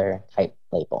particular type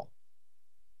label.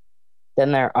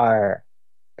 Then there are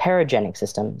paragenic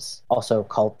systems, also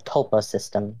called tulpa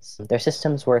systems. They're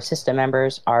systems where system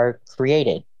members are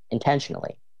created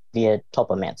intentionally via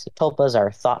tulpamancy. Tulpas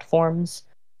are thought forms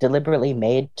deliberately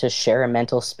made to share a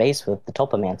mental space with the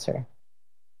tulpamancer.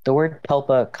 The word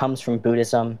tulpa comes from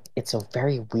Buddhism. It's a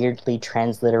very weirdly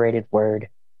transliterated word,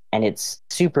 and it's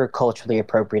super culturally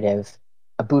appropriative.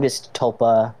 A Buddhist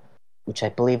tulpa, which I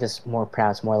believe is more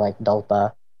pronounced more like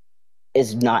dulpa,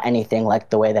 is not anything like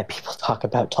the way that people talk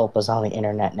about tulpas on the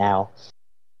internet now.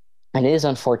 And it is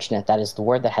unfortunate that is the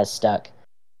word that has stuck,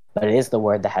 but it is the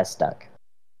word that has stuck.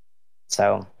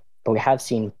 So, but we have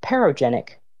seen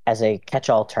paragenic as a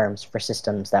catch-all terms for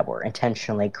systems that were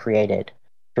intentionally created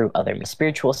through other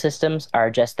spiritual systems are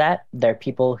just that. They're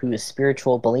people whose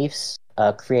spiritual beliefs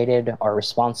created are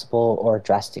responsible or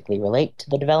drastically relate to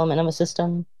the development of a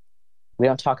system. We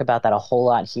don't talk about that a whole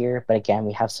lot here, but again,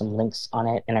 we have some links on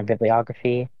it in our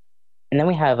bibliography. And then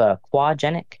we have a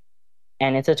quagenic,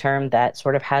 and it's a term that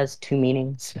sort of has two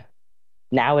meanings.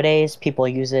 Nowadays, people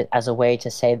use it as a way to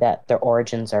say that their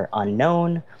origins are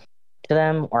unknown to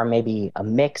them, or maybe a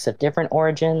mix of different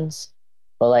origins.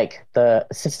 But like the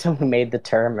system who made the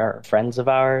term are friends of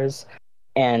ours,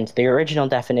 and the original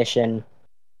definition,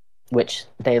 which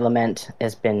they lament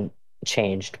has been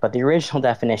changed, but the original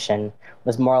definition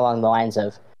was more along the lines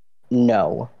of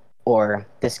no, or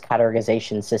this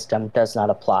categorization system does not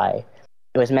apply.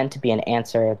 It was meant to be an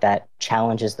answer that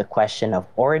challenges the question of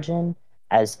origin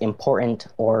as important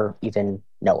or even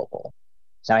knowable.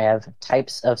 So I have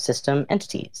types of system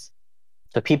entities.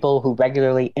 So people who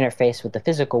regularly interface with the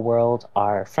physical world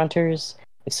are fronters.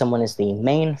 If someone is the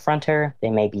main fronter,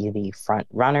 they may be the front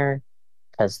runner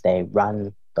because they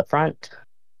run the front.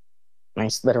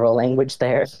 Nice literal language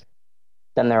there.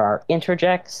 Then there are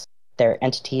interjects. They're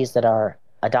entities that are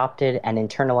adopted and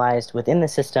internalized within the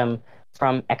system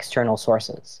from external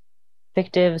sources.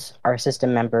 Fictives are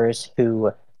system members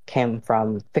who came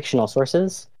from fictional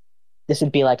sources. This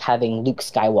would be like having Luke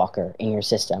Skywalker in your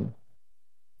system.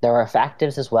 There are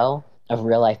factives as well of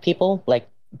real life people like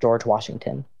George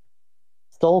Washington.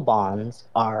 Soul bonds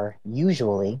are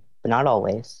usually, but not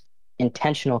always,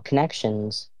 intentional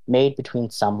connections made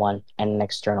between someone and an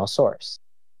external source.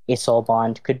 A soul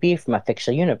bond could be from a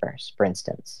fictional universe, for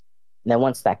instance. And then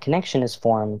once that connection is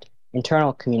formed,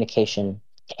 internal communication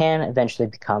can eventually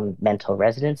become mental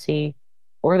residency,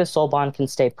 or the soul bond can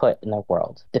stay put in their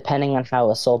world. Depending on how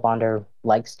a soul bonder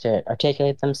likes to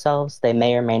articulate themselves, they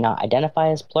may or may not identify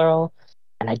as plural,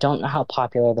 and I don't know how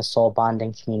popular the soul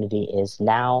bonding community is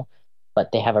now,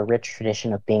 but they have a rich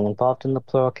tradition of being involved in the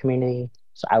plural community,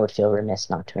 so I would feel remiss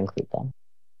not to include them.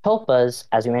 Tulpas,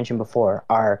 as we mentioned before,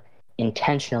 are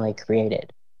intentionally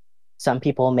created. Some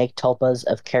people make tulpas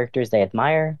of characters they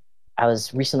admire. I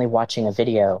was recently watching a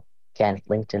video, again,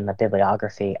 linked in the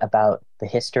bibliography, about the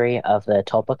history of the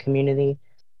tulpa community.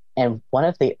 And one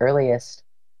of the earliest,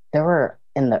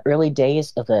 in the early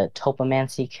days of the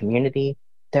tulpamancy community,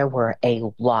 there were a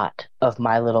lot of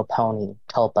My Little Pony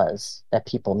tulpas that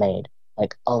people made,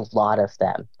 like a lot of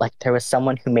them. Like there was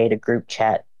someone who made a group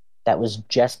chat that was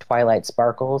just Twilight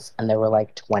Sparkles, and there were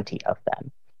like 20 of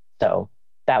them. So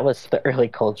that was the early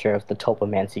culture of the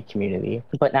tulpamancy community.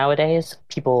 But nowadays,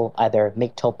 people either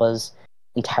make tulpas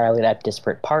entirely out of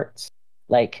disparate parts,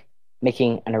 like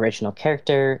making an original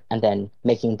character and then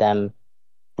making them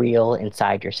real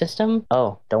inside your system.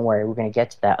 Oh, don't worry, we're going to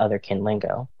get to that other kin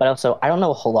lingo. But also, I don't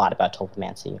know a whole lot about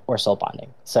tulpamancy or soul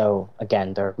bonding. So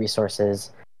again, there are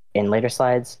resources in later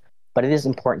slides, but it is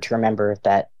important to remember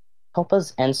that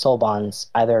tulpas and soul bonds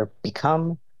either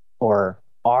become or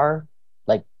are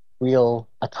like real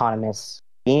autonomous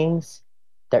beings.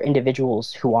 They're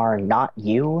individuals who are not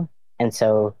you, and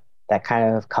so that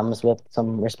kind of comes with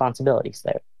some responsibilities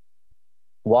there.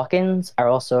 Walk-ins are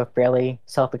also fairly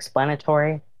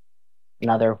self-explanatory.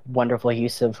 Another wonderful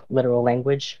use of literal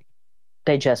language.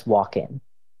 They just walk in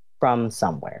from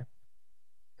somewhere.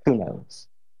 Who knows?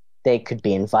 They could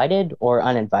be invited or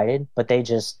uninvited, but they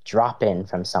just drop in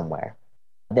from somewhere.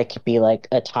 They could be like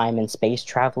a time and space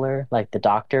traveler, like the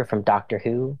Doctor from Doctor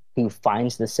who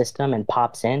finds the system and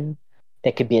pops in.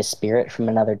 They could be a spirit from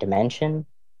another dimension.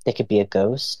 They could be a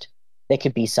ghost. They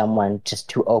could be someone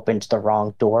just who opened the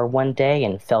wrong door one day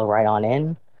and fell right on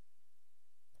in.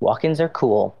 Walk-ins are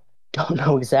cool. Don't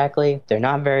know exactly.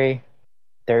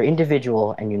 They're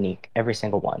individual and unique, every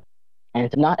single one.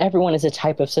 And not everyone is a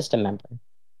type of system member.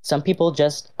 Some people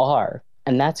just are,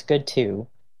 and that's good too.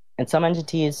 And some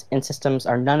entities and systems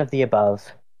are none of the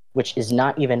above, which is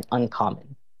not even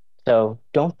uncommon. So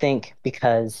don't think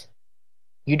because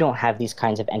you don't have these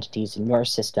kinds of entities in your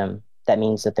system, that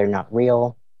means that they're not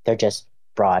real. They're just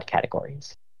broad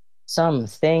categories. Some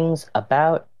things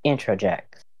about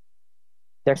introjects.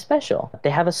 They're special. They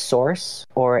have a source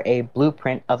or a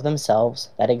blueprint of themselves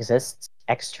that exists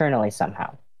externally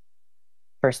somehow.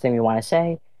 First thing we want to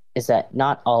say is that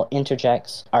not all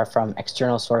introjects are from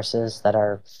external sources that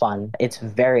are fun. It's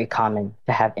very common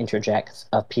to have introjects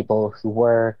of people who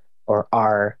were or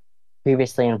are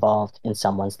previously involved in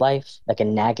someone's life, like a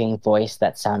nagging voice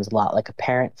that sounds a lot like a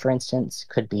parent, for instance,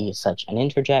 could be such an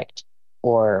introject,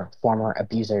 or former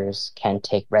abusers can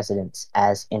take residence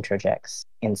as introjects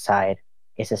inside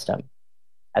a system.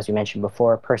 As we mentioned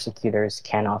before, persecutors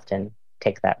can often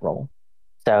take that role.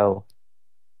 So,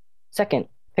 second,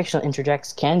 fictional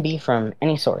introjects can be from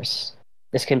any source.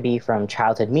 This can be from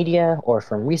childhood media or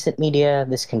from recent media.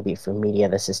 This can be from media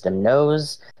the system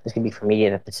knows. This can be from media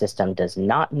that the system does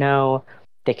not know.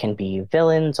 They can be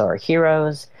villains or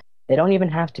heroes. They don't even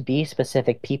have to be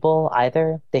specific people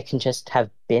either. They can just have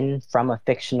been from a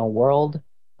fictional world,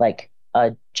 like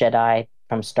a Jedi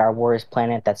from Star Wars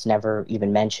planet that's never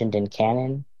even mentioned in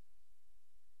canon.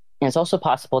 And it's also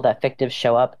possible that fictives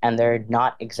show up and they're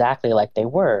not exactly like they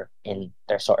were in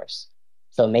their source.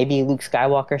 So maybe Luke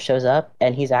Skywalker shows up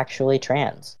and he's actually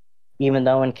trans, even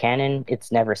though in canon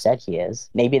it's never said he is.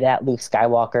 Maybe that Luke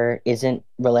Skywalker isn't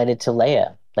related to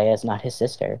Leia. Leia's not his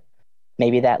sister.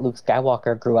 Maybe that Luke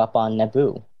Skywalker grew up on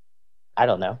Naboo. I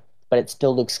don't know. But it's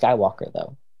still Luke Skywalker,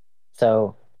 though.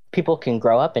 So people can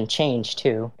grow up and change,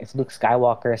 too. If Luke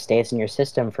Skywalker stays in your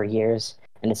system for years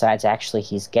and decides actually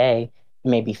he's gay,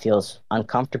 maybe feels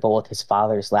uncomfortable with his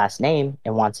father's last name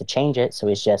and wants to change it so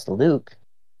he's just Luke,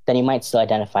 then he might still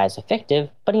identify as a fictive,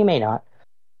 but he may not.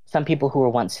 Some people who were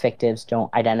once fictives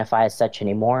don't identify as such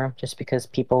anymore just because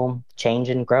people change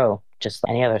and grow, just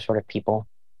like any other sort of people.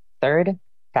 Third,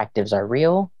 factives are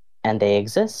real and they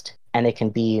exist and they can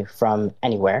be from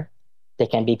anywhere. They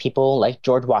can be people like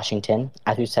George Washington,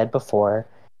 as we said before,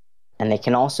 and they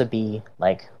can also be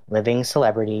like living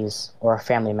celebrities or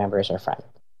family members or friends.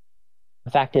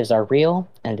 Factives are real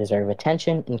and deserve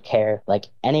attention and care like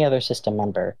any other system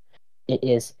member. It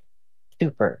is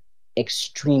super,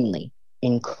 extremely,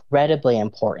 incredibly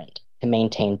important to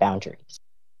maintain boundaries.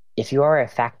 If you are a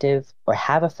factive or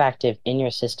have a factive in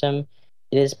your system,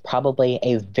 it is probably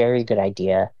a very good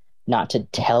idea not to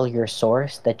tell your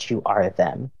source that you are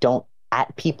them. Don't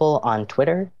at people on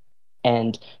Twitter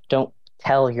and don't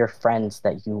tell your friends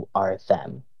that you are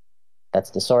them.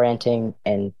 That's disorienting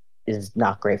and is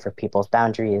not great for people's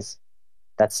boundaries.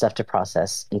 That's stuff to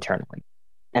process internally.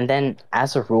 And then,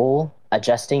 as a rule,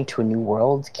 adjusting to a new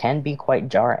world can be quite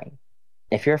jarring.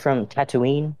 If you're from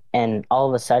Tatooine and all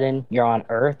of a sudden you're on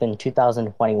Earth in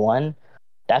 2021,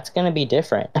 that's going to be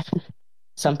different.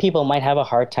 Some people might have a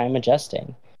hard time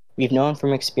adjusting. We've known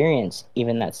from experience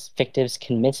even that fictives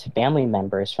can miss family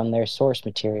members from their source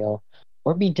material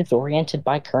or be disoriented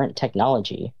by current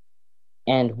technology.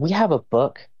 And we have a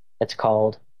book that's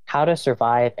called How to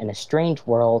Survive in a Strange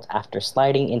World After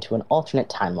Sliding into an Alternate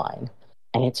Timeline.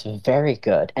 And it's very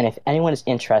good. And if anyone is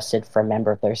interested for a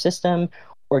member of their system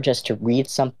or just to read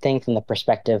something from the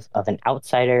perspective of an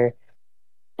outsider,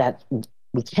 that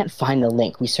we can't find the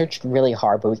link. We searched really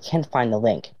hard, but we can't find the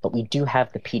link. But we do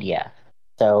have the PDF.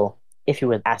 So if you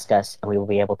would ask us, we will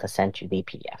be able to send you the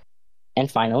PDF. And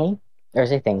finally,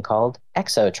 there's a thing called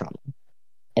exotrauma.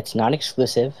 It's not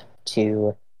exclusive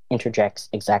to introjects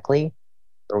exactly,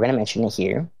 but we're going to mention it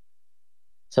here.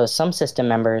 So some system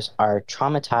members are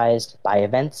traumatized by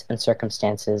events and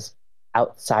circumstances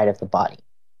outside of the body.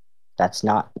 That's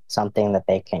not something that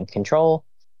they can control.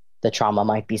 The trauma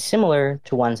might be similar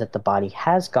to ones that the body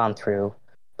has gone through,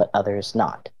 but others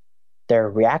not. Their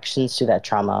reactions to that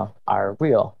trauma are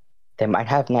real. They might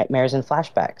have nightmares and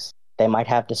flashbacks. They might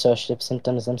have dissociative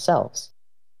symptoms themselves.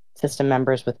 System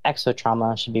members with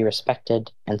exotrauma should be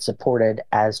respected and supported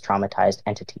as traumatized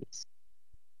entities.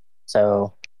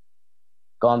 So,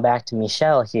 going back to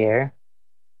Michelle here,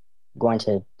 going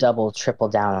to double, triple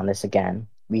down on this again.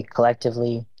 We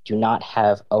collectively do not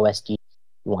have OSD.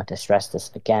 We want to stress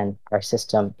this again. Our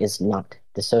system is not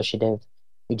dissociative.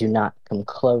 We do not come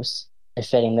close to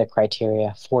fitting the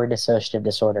criteria for dissociative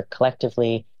disorder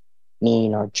collectively. Me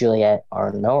nor Juliet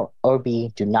or nor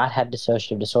Obi do not have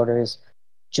dissociative disorders.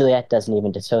 Juliet doesn't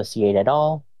even dissociate at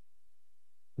all.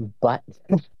 But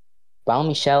while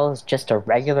Michel is just a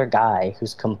regular guy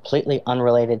who's completely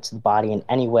unrelated to the body in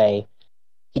any way,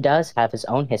 he does have his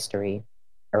own history,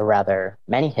 or rather,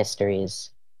 many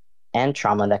histories, and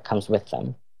trauma that comes with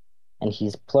them. And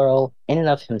he's plural in and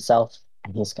of himself,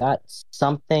 and he's got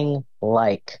something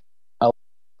like, oh,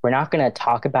 we're not going to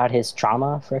talk about his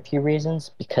trauma for a few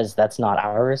reasons, because that's not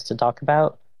ours to talk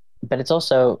about. But it's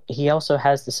also, he also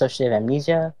has dissociative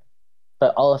amnesia,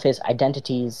 but all of his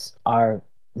identities are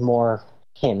more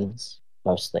hymns,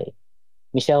 mostly.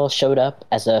 Michel showed up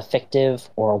as a fictive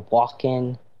or a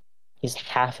walk-in. He's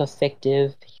half a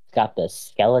fictive. He's got the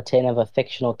skeleton of a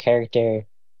fictional character.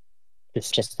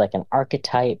 It's just like an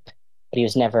archetype, but he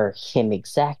was never him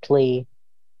exactly.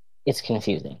 It's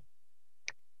confusing.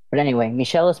 But anyway,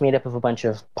 Michel is made up of a bunch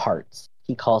of parts.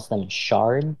 He calls them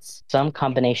shards. Some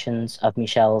combinations of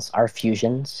Michels are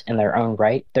fusions in their own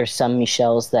right. There's some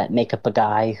Michels that make up a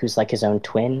guy who's like his own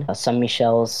twin. Some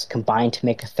Michels combine to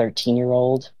make a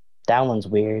 13-year-old. That one's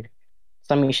weird.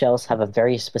 Some Michels have a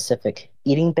very specific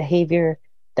eating behavior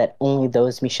that only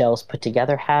those Michels put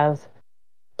together have,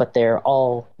 but they're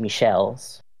all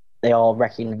Michels. They all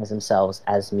recognize themselves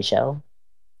as Michel.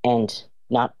 And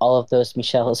not all of those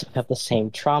Michels have the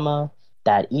same trauma.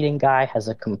 That eating guy has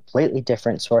a completely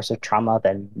different source of trauma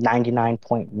than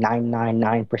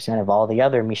 99.999% of all the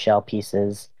other Michel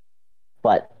pieces,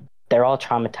 but they're all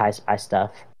traumatized by stuff,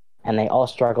 and they all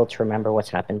struggle to remember what's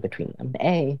happened between them.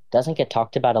 A doesn't get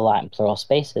talked about a lot in plural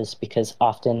spaces because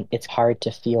often it's hard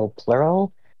to feel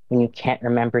plural when you can't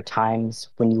remember times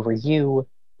when you were you,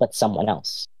 but someone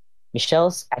else.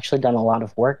 Michel's actually done a lot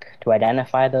of work to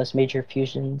identify those major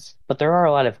fusions, but there are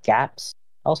a lot of gaps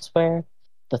elsewhere.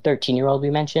 The 13-year-old we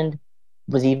mentioned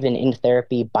was even in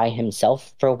therapy by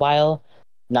himself for a while,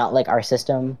 not like our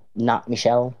system, not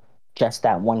Michel, just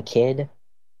that one kid.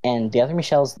 And the other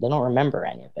Michels, they don't remember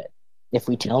any of it. If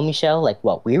we tell Michel like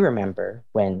what we remember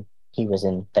when he was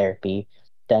in therapy,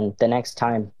 then the next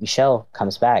time Michel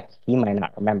comes back, he might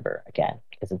not remember again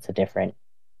because it's a different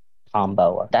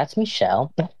combo. That's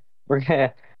Michel. We're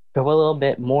gonna go a little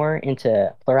bit more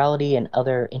into plurality and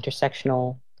other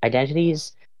intersectional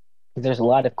identities. There's a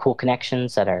lot of cool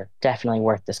connections that are definitely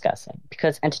worth discussing.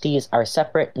 Because entities are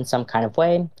separate in some kind of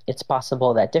way, it's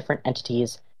possible that different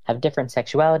entities have different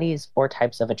sexualities or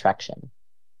types of attraction,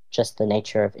 just the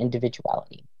nature of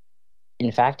individuality.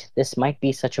 In fact, this might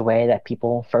be such a way that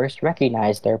people first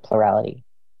recognize their plurality.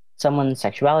 Someone's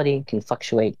sexuality can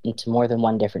fluctuate into more than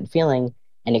one different feeling,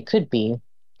 and it could be,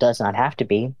 does not have to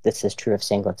be, this is true of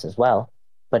singlets as well,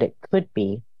 but it could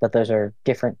be that those are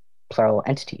different plural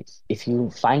entities. If you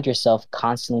find yourself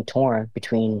constantly torn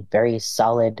between very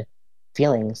solid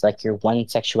feelings like your one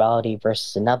sexuality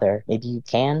versus another, maybe you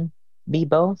can be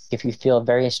both. If you feel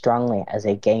very strongly as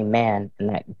a gay man and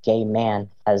that gay man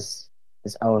has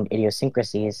his own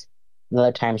idiosyncrasies, and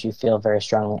other times you feel very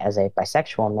strongly as a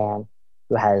bisexual man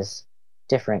who has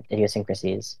different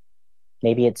idiosyncrasies.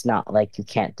 Maybe it's not like you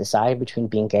can't decide between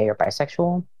being gay or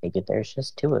bisexual. Maybe there's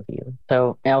just two of you.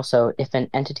 So, and also, if an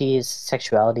entity's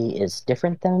sexuality is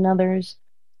different than another's,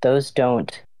 those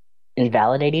don't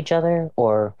invalidate each other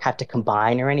or have to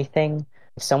combine or anything.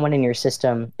 If someone in your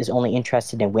system is only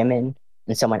interested in women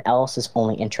and someone else is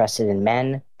only interested in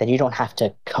men, then you don't have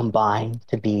to combine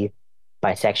to be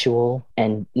bisexual,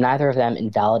 and neither of them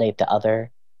invalidate the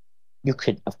other. You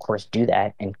could, of course, do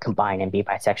that and combine and be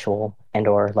bisexual, and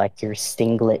or like your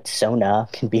singlet Sona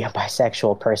can be a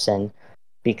bisexual person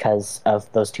because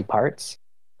of those two parts,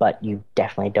 but you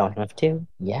definitely don't have to.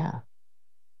 Yeah,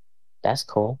 that's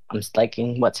cool. I'm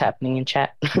liking what's happening in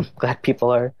chat. Glad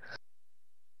people are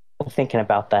thinking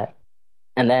about that.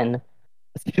 And then,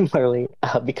 similarly,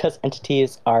 because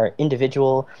entities are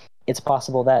individual, it's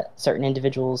possible that certain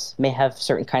individuals may have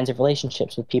certain kinds of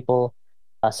relationships with people.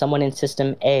 Someone in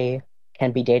System A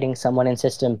can be dating someone in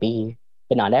System B,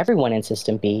 but not everyone in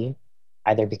System B,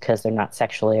 either because they're not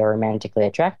sexually or romantically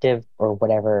attractive or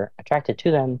whatever attracted to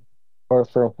them, or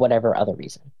for whatever other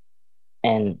reason.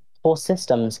 And whole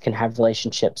systems can have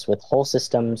relationships with whole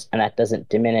systems, and that doesn't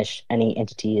diminish any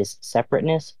entity's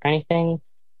separateness or anything.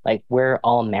 Like, we're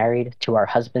all married to our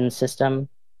husband's system,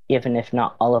 even if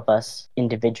not all of us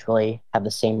individually have the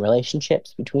same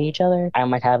relationships between each other. I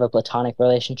might have a platonic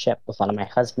relationship with one of my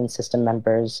husband's system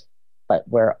members, but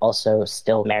we're also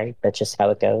still married. That's just how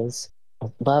it goes.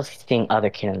 Love seeing other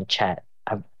kid in the chat.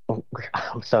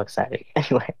 I'm so excited.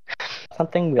 Anyway,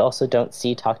 something we also don't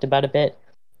see talked about a bit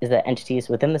is that entities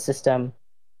within the system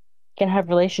can have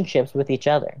relationships with each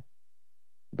other.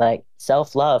 Like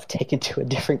self-love taken to a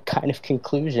different kind of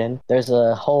conclusion. There's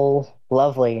a whole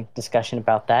lovely discussion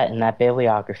about that in that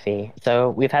bibliography. So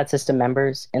we've had system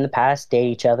members in the past date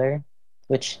each other,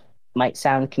 which might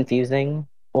sound confusing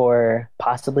or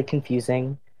possibly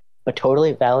confusing, but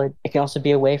totally valid. It can also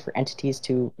be a way for entities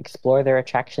to explore their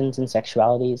attractions and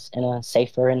sexualities in a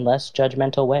safer and less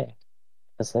judgmental way.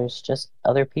 Because there's just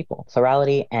other people.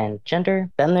 Plurality and gender,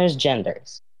 then there's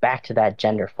genders. Back to that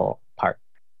genderful part.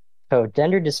 So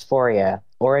gender dysphoria,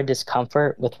 or a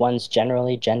discomfort with one's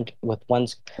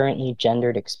currently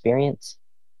gendered experience,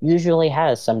 usually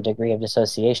has some degree of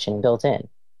dissociation built in,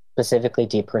 specifically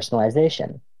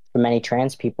depersonalization. For many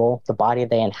trans people, the body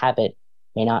they inhabit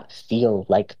may not feel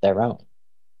like their own.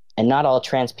 And not all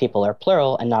trans people are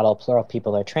plural, and not all plural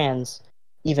people are trans,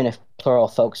 even if plural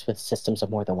folks with systems of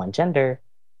more than one gender.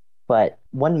 But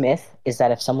one myth is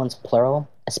that if someone's plural,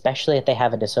 especially if they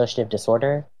have a dissociative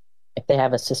disorder, if they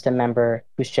have a system member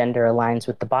whose gender aligns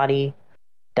with the body,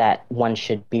 that one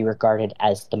should be regarded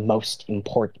as the most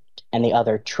important, and the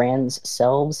other trans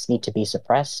selves need to be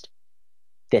suppressed.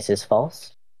 This is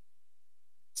false.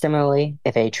 Similarly,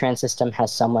 if a trans system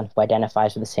has someone who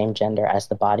identifies with the same gender as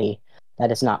the body,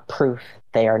 that is not proof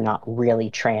they are not really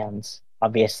trans.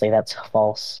 Obviously, that's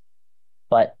false,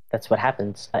 but that's what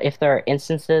happens. If there are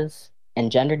differences, in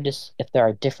gender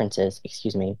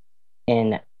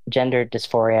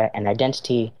dysphoria and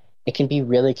identity, it can be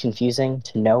really confusing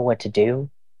to know what to do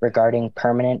regarding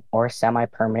permanent or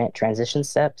semi-permanent transition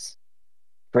steps.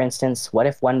 For instance, what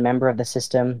if one member of the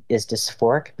system is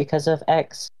dysphoric because of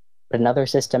X, but another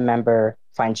system member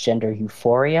finds gender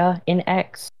euphoria in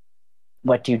X?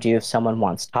 What do you do if someone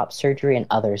wants top surgery and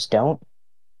others don't?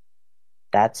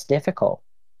 That's difficult,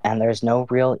 and there's no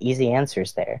real easy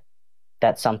answers there.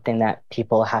 That's something that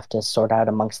people have to sort out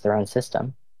amongst their own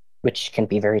system, which can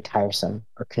be very tiresome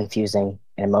or confusing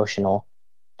and emotional.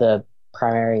 The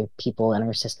primary people in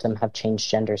our system have changed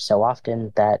gender so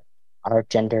often that our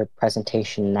gender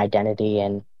presentation and identity,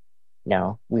 and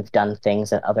we've done things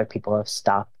that other people have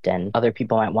stopped, and other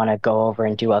people might want to go over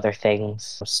and do other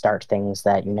things, start things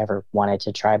that you never wanted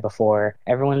to try before.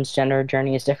 Everyone's gender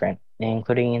journey is different,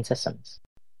 including in systems.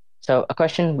 So a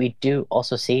question we do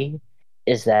also see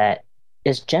is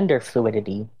gender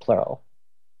fluidity plural?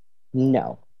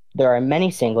 No. There are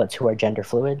many singlets who are gender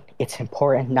fluid. It's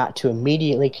important not to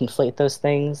immediately conflate those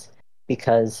things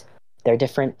because they're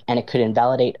different, and it could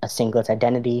invalidate a singlet's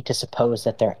identity to suppose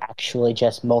that they're actually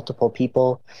just multiple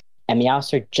people. And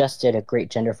Meowser just did a great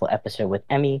genderful episode with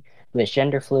Emmy, who is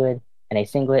gender fluid and a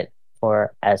singlet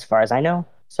for as far as I know.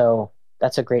 So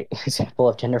that's a great example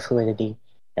of gender fluidity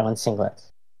in one singlet.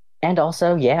 And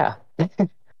also, yeah,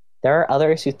 there are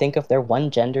others who think of their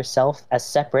one gender self as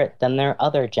separate than their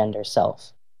other gender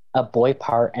self. A boy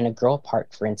part and a girl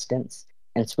part, for instance,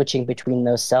 and switching between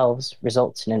those selves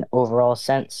results in an overall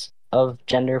sense of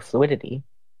gender fluidity.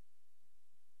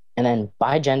 And then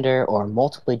bigender or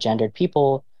multiply gendered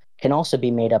people can also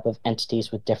be made up of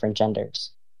entities with different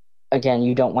genders. Again,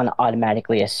 you don't want to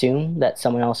automatically assume that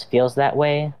someone else feels that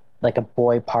way, like a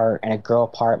boy part and a girl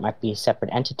part might be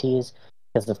separate entities,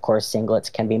 because of course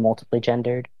singlets can be multiply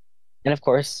gendered. And of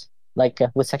course, like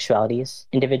with sexualities,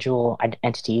 individual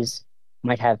entities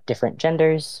might have different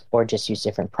genders or just use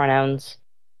different pronouns.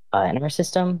 In our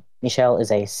system, Michelle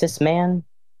is a cis man,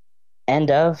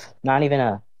 not even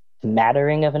a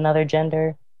mattering of another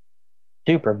gender.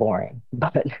 Super boring.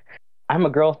 But I'm a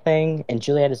girl thing, and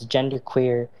Juliet is gender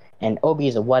queer, and Obi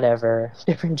is a whatever.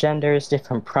 Different genders,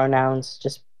 different pronouns,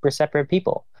 just we're separate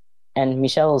people. And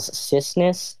Michelle's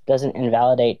cisness doesn't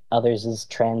invalidate others'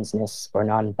 transness or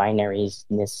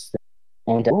non-binaryness.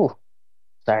 And,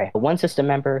 one system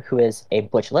member who is a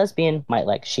butch lesbian might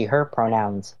like she, her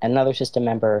pronouns. Another system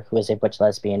member who is a butch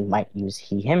lesbian might use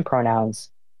he, him pronouns.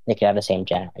 They could have the same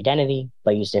gender identity,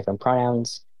 but use different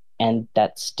pronouns. And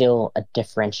that's still a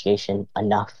differentiation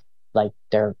enough. Like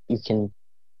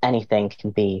anything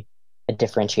can be a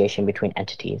differentiation between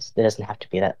entities. It doesn't have to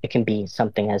be that. It can be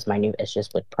something as minute as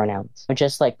just with pronouns. Or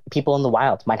just like people in the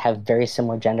wild might have very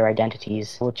similar gender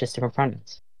identities with just different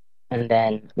pronouns. And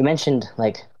then we mentioned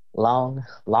like long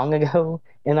ago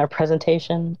in our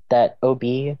presentation that OB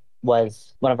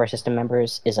was one of our system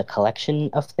members is a collection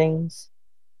of things.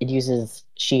 It uses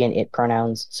she and it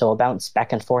pronouns, so I'll bounce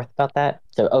back and forth about that.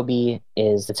 So OB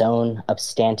is its own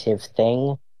substantive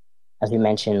thing. As we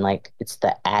mentioned, like it's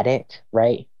the attic,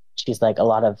 right? She's like a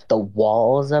lot of the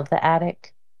walls of the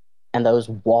attic, and those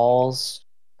walls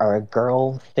are a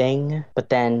girl thing, but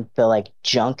then the like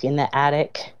junk in the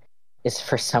attic is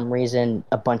for some reason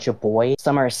a bunch of boys.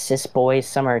 Some are cis boys,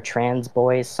 some are trans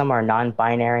boys, some are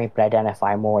non-binary but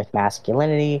identify more with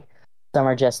masculinity. Some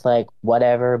are just like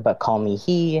whatever but call me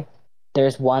he.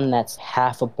 There's one that's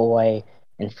half a boy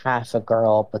and half a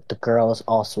girl, but the girl is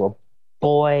also a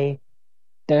boy.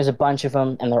 There's a bunch of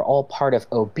them and they're all part of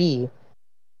OB,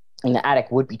 and the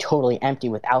attic would be totally empty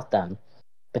without them.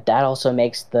 But that also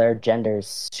makes their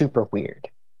genders super weird.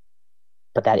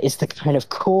 But that is the kind of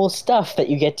cool stuff that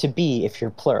you get to be if you're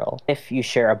plural. If you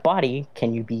share a body,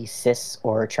 can you be cis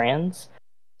or trans?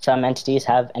 Some entities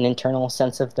have an internal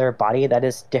sense of their body that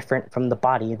is different from the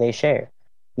body they share.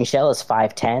 Michelle is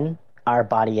 5'10", our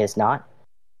body is not.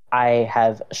 I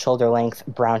have shoulder length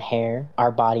brown hair,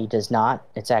 our body does not.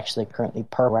 It's actually currently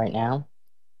purple right now.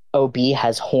 OB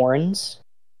has horns,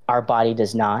 our body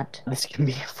does not. This can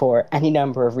be for any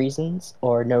number of reasons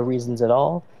or no reasons at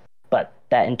all, but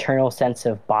that internal sense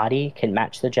of body can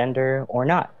match the gender or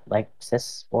not, like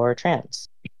cis or trans.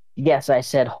 Yes, I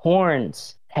said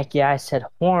horns. Heck yeah, I said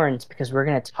horns because we're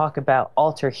going to talk about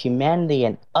alter humanity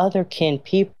and otherkin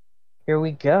people. Here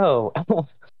we go.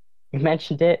 You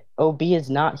mentioned it. OB is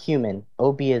not human.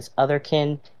 OB is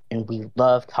otherkin, and we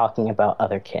love talking about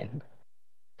otherkin.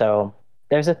 So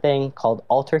there's a thing called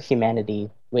alter humanity,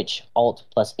 which alt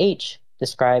plus H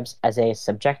describes as a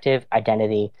subjective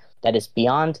identity that is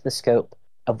beyond the scope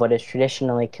of what is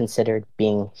traditionally considered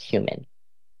being human.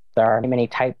 There are many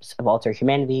types of alter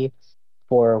humanity.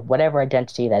 For whatever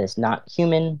identity that is not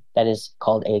human, that is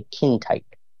called a kin type.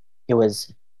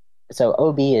 So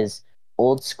OB is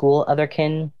old school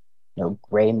otherkin, no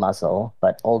gray muzzle,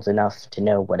 but old enough to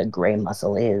know what a gray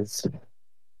muzzle is.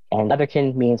 And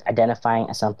otherkin means identifying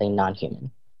as something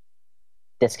non-human.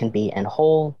 This can be in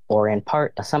whole or in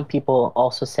part. Some people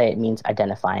also say it means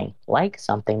identifying like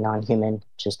something non-human,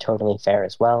 which is totally fair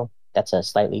as well. That's a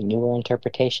slightly newer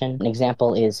interpretation. An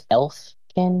example is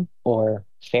elfkin or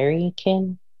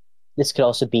fairykin. This could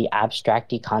also be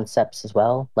abstracty concepts as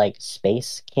well, like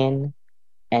spacekin.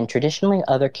 And traditionally,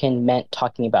 otherkin meant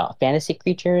talking about fantasy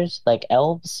creatures like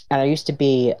elves. And there used to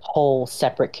be whole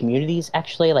separate communities,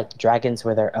 actually, like the dragons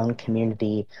were their own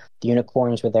community, the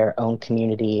unicorns were their own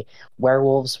community,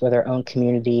 werewolves were their own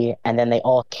community, and then they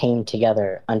all came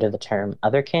together under the term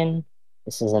otherkin.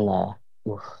 This is in the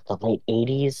late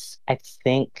 80s, I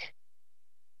think,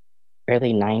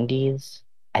 early 90s.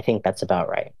 I think that's about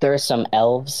right. There are some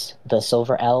elves, the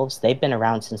Silver Elves. They've been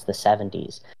around since the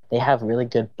 70s. They have really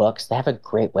good books. They have a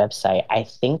great website. I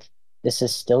think this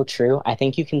is still true. I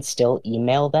think you can still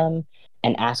email them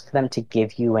and ask them to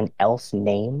give you an elf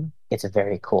name. It's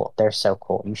very cool. They're so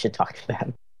cool. You should talk to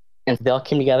them. And they all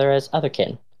came together as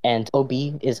otherkin. And OB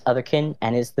is otherkin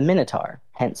and is the Minotaur,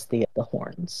 hence the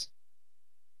horns.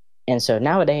 And so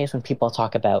nowadays, when people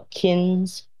talk about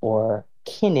kins or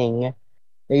kinning,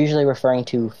 they're usually referring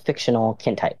to fictional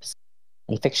kin types.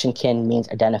 And fiction kin means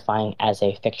identifying as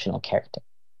a fictional character.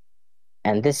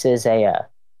 And this is a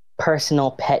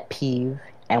personal pet peeve,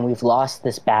 and we've lost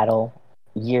this battle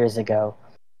years ago.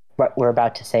 What we're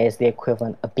about to say is the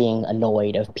equivalent of being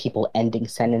annoyed of people ending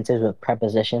sentences with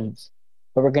prepositions.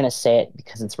 But we're going to say it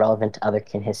because it's relevant to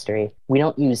otherkin history. We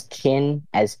don't use kin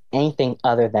as anything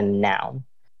other than a noun.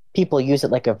 People use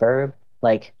it like a verb,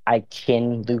 like I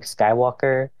kin Luke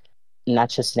Skywalker, and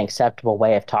that's just an acceptable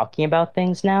way of talking about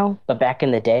things now. But back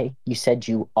in the day, you said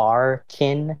you are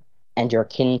kin, and your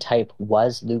kin type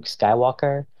was Luke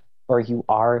Skywalker, or you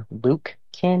are Luke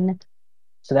kin.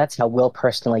 So that's how we'll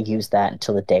personally use that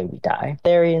until the day we die.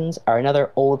 Therians are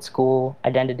another old school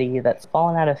identity that's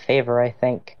fallen out of favor, I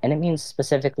think, and it means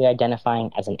specifically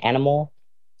identifying as an animal.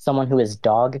 Someone who is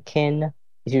dog kin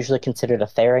is usually considered a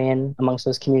Therian amongst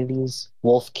those communities.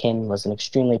 Wolfkin was an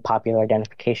extremely popular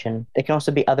identification. It can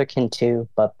also be otherkin too,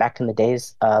 but back in the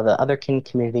days, the otherkin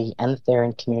community and the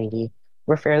Therian community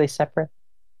were fairly separate,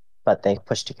 but they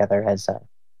pushed together as,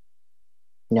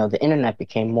 the internet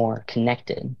became more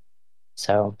connected.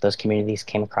 So those communities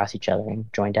came across each other and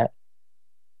joined up.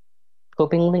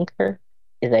 Coping Linker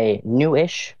is a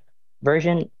newish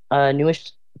version,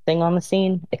 newish thing on the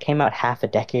scene. It came out half a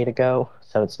decade ago,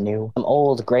 so it's new. Some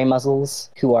old gray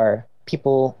muzzles who are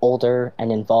people older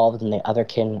and involved in the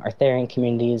otherkin Arthurian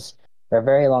communities for a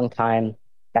very long time,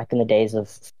 back in the days of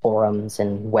forums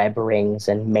and web rings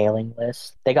and mailing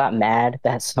lists. They got mad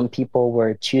that some people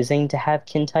were choosing to have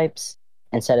kin types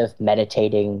instead of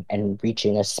meditating and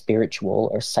reaching a spiritual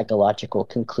or psychological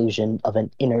conclusion of an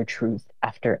inner truth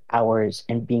after hours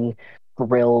and being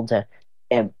grilled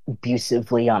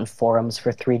abusively on forums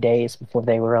for 3 days before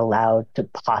they were allowed to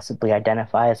possibly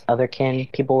identify as otherkin.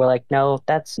 People were like, no,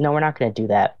 we're not going to do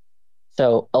that.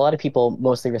 So a lot of people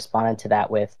mostly responded to that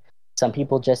with some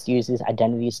people just use these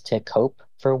identities to cope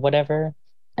for whatever,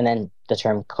 and then the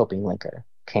term coping linker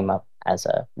came up as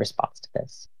a response to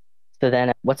this. So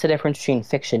then what's the difference between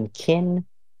fiction kin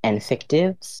and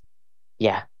fictives?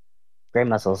 Yeah, gray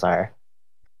muzzles are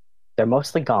they're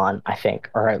mostly gone, I think,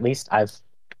 or at least I've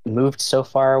moved so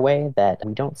far away that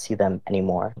we don't see them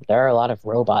anymore. There are a lot of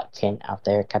robot kin out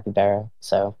there, capybara,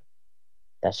 so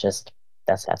that's just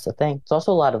that's the thing. There's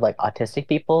also a lot of like autistic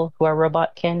people who are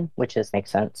robot kin, which is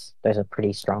makes sense. There's a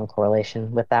pretty strong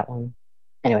correlation with that one.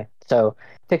 Anyway, so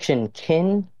fiction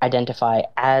kin identify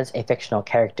as a fictional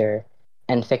character,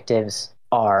 and fictives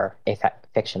are a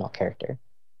fictional character.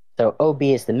 So OB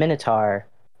is the Minotaur,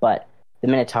 but the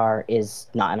Minotaur is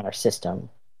not in our system.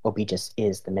 OB just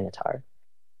is the Minotaur.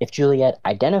 If Juliet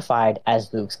identified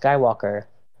as Luke Skywalker,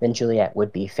 then Juliet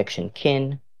would be fiction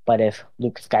kin, but if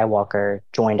Luke Skywalker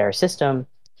joined our system,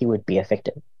 he would be a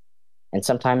fictive. And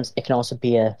sometimes it can also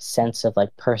be a sense of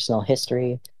like personal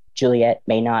history. Juliet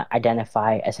may not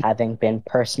identify as having been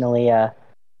personally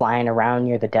flying around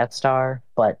near the Death Star,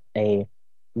 but a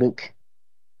Luke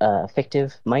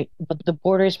fictive might. But the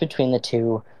borders between the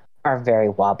two are very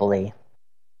wobbly.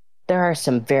 There are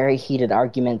some very heated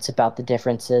arguments about the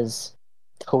differences,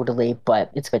 totally, but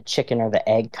it's a chicken or the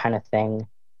egg kind of thing,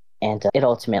 and it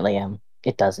ultimately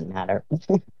it doesn't matter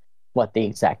what the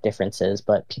exact difference is,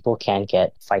 but people can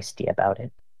get feisty about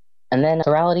it. And then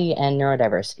plurality and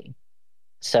neurodiversity.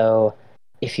 So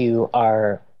if you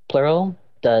are plural,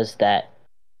 does that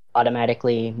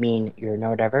automatically mean you're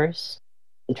neurodiverse?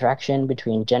 Interaction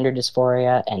between gender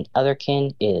dysphoria and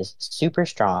otherkin is super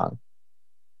strong.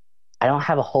 I don't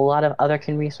have a whole lot of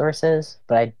otherkin resources,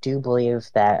 but I do believe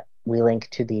that we link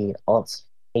to the Alts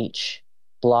H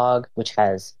blog, which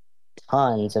has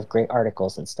tons of great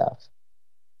articles and stuff.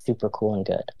 Super cool and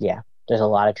good. Yeah, there's a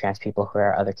lot of trans people who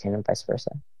are otherkin and vice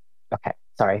versa. Okay,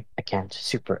 sorry, again,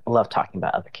 super love talking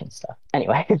about otherkin stuff.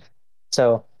 Anyway,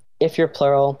 so if you're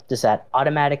plural, does that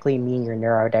automatically mean you're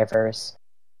neurodiverse?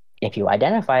 If you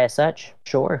identify as such,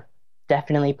 sure.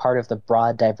 Definitely part of the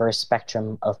broad, diverse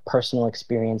spectrum of personal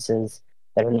experiences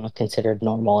that are not considered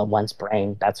normal in one's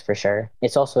brain, that's for sure.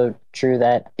 It's also true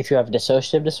that if you have a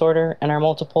dissociative disorder and are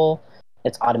multiple,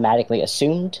 it's automatically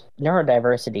assumed.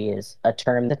 Neurodiversity is a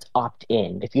term that's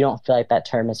opt-in. If you don't feel like that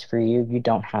term is for you, you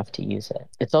don't have to use it.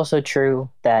 It's also true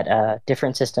that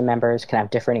different system members can have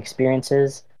different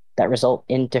experiences that result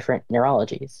in different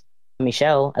neurologies.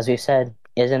 Michelle, as we've said,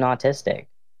 isn't autistic.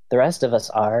 The rest of us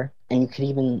are, and you could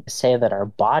even say that our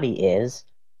body is,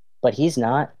 but he's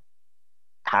not.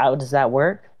 How does that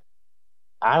work?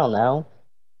 I don't know.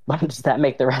 Does that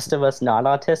make the rest of us not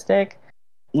autistic?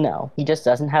 No, he just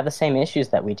doesn't have the same issues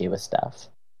that we do with stuff.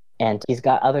 And he's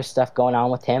got other stuff going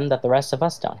on with him that the rest of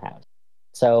us don't have.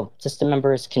 So system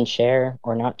members can share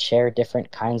or not share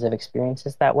different kinds of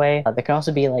experiences that way. There can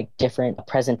also be like different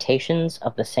presentations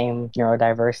of the same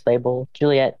neurodiverse label.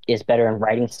 Juliet is better in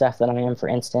writing stuff than I am, for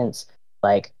instance.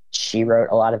 Like she wrote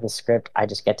a lot of the script, I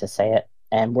just get to say it.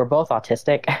 And we're both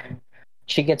autistic.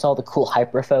 She gets all the cool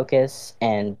hyper focus,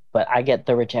 but I get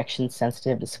the rejection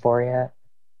sensitive dysphoria.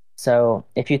 So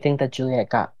if you think that Juliet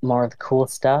got more of the cool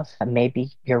stuff,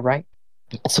 maybe you're right.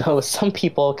 So some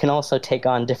people can also take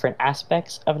on different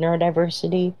aspects of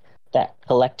neurodiversity that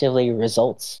collectively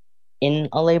results in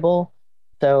a label.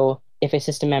 So if a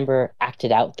system member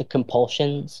acted out the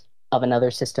compulsions of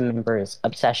another system member's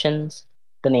obsessions,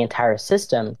 then the entire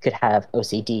system could have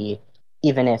OCD,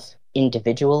 even if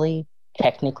individually,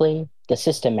 technically, the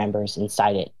system members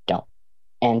inside it don't.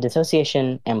 And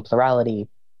dissociation and plurality,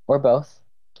 or both,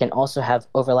 can also have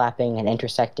overlapping and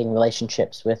intersecting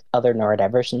relationships with other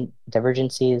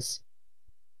neurodivergencies.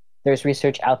 There's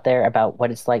research out there about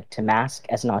what it's like to mask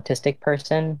as an autistic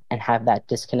person and have that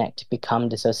disconnect become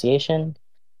dissociation.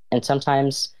 And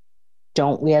sometimes,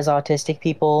 don't we as autistic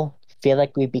people feel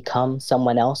like we become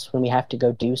someone else when we have to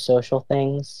go do social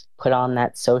things, put on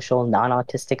that social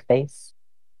non-autistic face?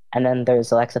 And then there's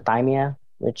alexithymia,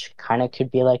 which kind of could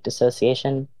be like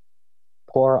dissociation,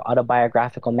 poor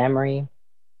autobiographical memory,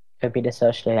 could be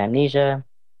dissociative amnesia,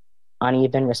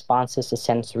 uneven responses to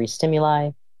sensory stimuli.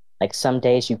 Like some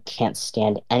days you can't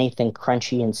stand anything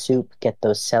crunchy in soup, get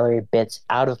those celery bits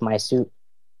out of my soup.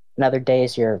 And other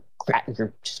days you're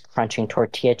just crunching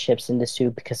tortilla chips into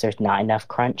soup because there's not enough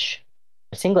crunch.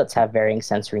 Singlets have varying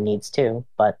sensory needs too,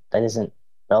 but that isn't,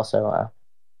 but also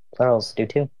plurals do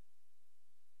too.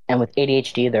 And with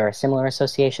ADHD, there are similar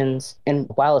associations. And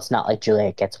while it's not like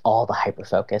Juliet gets all the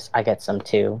hyperfocus, I get some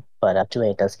too, but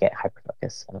Juliet does get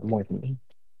hyperfocus more than me.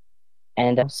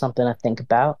 And something to think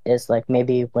about is like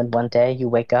maybe when one day you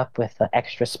wake up with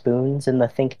extra spoons in the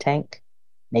think tank,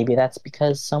 Maybe that's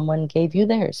because someone gave you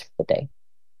theirs for the day.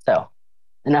 So,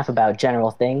 enough about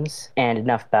general things and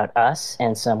enough about us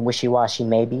and some wishy washy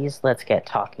maybes. Let's get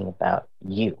talking about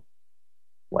you,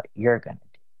 what you're going to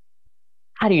do.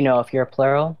 How do you know if you're a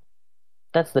plural?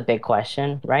 That's the big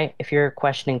question, right? If you're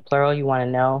questioning plural, you want to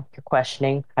know, you're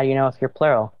questioning, how do you know if you're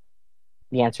plural?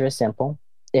 The answer is simple.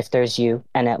 If there's you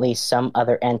and at least some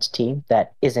other entity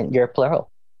that isn't your plural.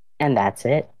 And that's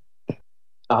it.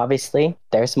 Obviously,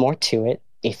 there's more to it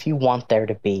if you want there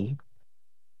to be.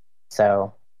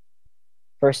 So,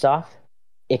 first off,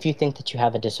 if you think that you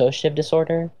have a dissociative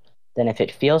disorder, then if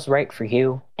it feels right for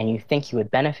you and you think you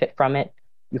would benefit from it,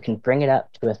 you can bring it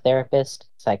up to a therapist,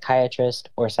 psychiatrist,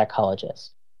 or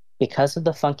psychologist. Because of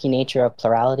the funky nature of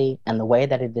plurality and the way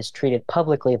that it is treated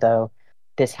publicly, though,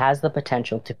 this has the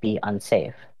potential to be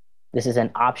unsafe. This is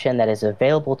an option that is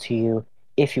available to you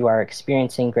if you are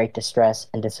experiencing great distress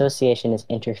and dissociation is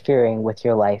interfering with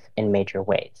your life in major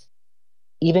ways.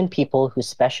 Even people who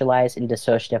specialize in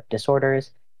dissociative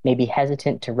disorders may be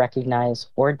hesitant to recognize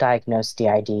or diagnose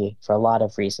DID for a lot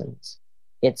of reasons.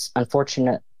 Its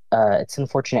unfortunate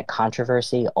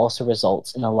controversy also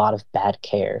results in a lot of bad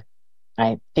care.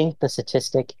 I think the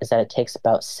statistic is that it takes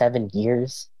about 7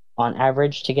 years on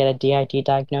average to get a DID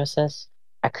diagnosis.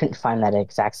 I couldn't find that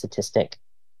exact statistic,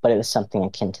 but it was something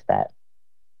akin to that.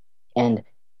 And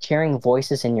hearing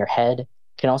voices in your head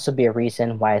can also be a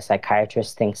reason why a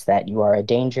psychiatrist thinks that you are a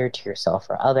danger to yourself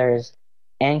or others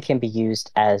and can be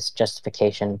used as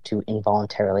justification to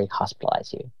involuntarily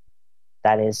hospitalize you.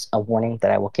 That is a warning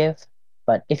that I will give.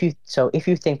 But if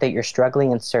you think that you're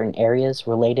struggling in certain areas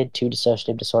related to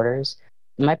dissociative disorders,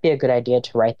 it might be a good idea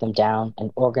to write them down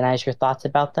and organize your thoughts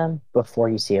about them before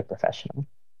you see a professional.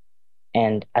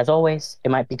 And as always,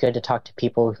 it might be good to talk to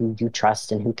people who you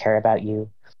trust and who care about you.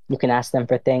 You can ask them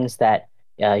for things that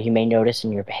you may notice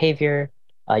in your behavior.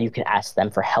 You can ask them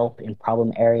for help in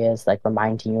problem areas like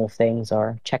reminding you of things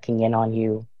or checking in on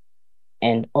you.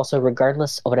 And also,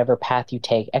 regardless of whatever path you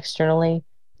take externally,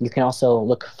 you can also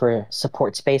look for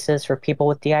support spaces for people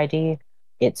with DID.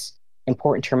 It's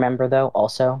important to remember, though,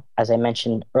 also, as I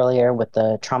mentioned earlier with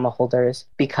the trauma holders,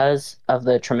 because of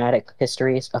the traumatic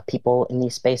histories of people in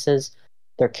these spaces,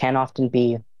 there can often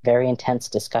be very intense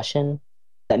discussion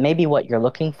that may be what you're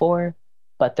looking for,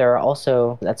 but there are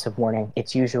also, that's a warning,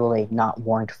 it's usually not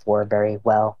warned for very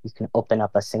well. You can open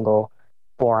up a single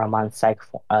forum on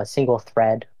a single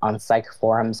thread on psych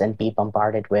forums and be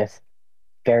bombarded with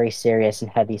very serious and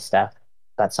heavy stuff.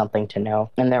 That's something to know.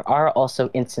 And there are also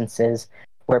instances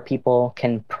where people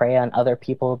can prey on other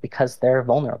people because they're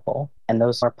vulnerable, and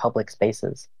those are public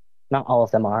spaces. Not all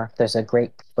of them are. There's a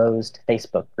great closed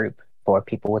Facebook group for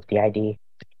people with DID.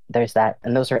 There's that,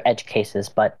 and those are edge cases,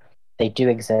 but they do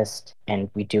exist, and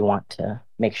we do want to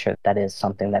make sure that is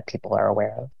something that people are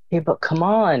aware of. Hey, but come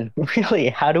on, really,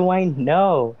 how do I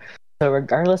know? So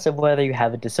regardless of whether you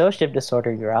have a dissociative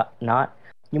disorder or not,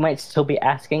 you might still be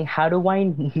asking, how do I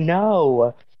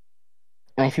know?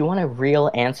 And if you want a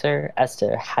real answer as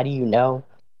to how do you know,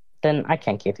 then I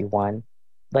can't give you one.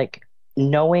 Like,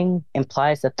 knowing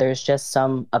implies that there's just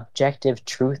some objective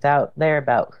truth out there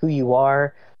about who you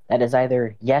are that is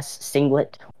either yes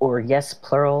singlet or yes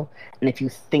plural, and if you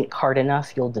think hard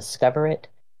enough, you'll discover it.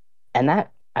 And that,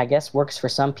 I guess, works for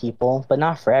some people, but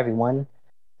not for everyone.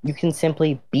 You can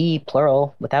simply be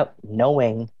plural without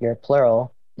knowing you're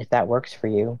plural, if that works for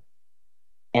you.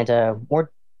 And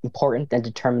more important than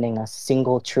determining a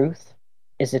single truth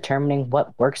is determining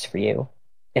what works for you.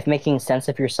 If making sense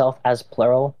of yourself as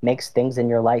plural makes things in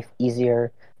your life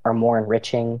easier or more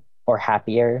enriching or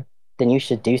happier, then you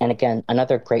should do. And again,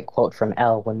 another great quote from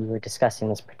Elle when we were discussing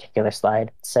this particular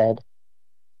slide said,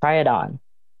 "Try it on.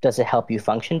 Does it help you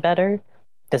function better?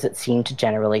 Does it seem to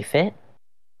generally fit?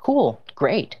 Cool,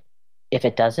 great. If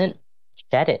it doesn't,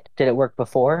 shed it. Did it work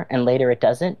before and later it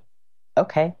doesn't?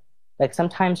 Okay." Like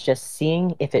sometimes just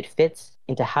seeing if it fits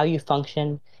into how you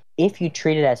function, if you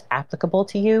treat it as applicable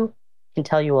to you, can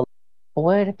tell you a lot.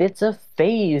 What if it's a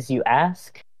phase, you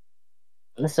ask?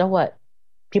 So what?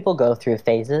 People go through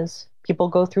phases. People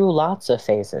go through lots of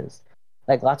phases.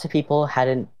 Like lots of people had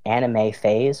an anime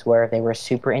phase where they were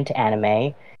super into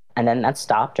anime, and then that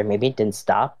stopped, or maybe it didn't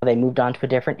stop. They moved on to a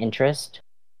different interest.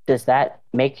 Does that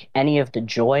make any of the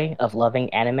joy of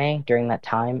loving anime during that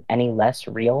time any less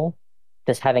real?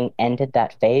 Does having ended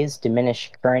that phase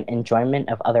diminish current enjoyment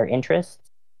of other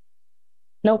interests?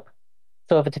 Nope.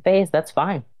 So if it's a phase, that's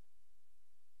fine.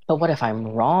 But what if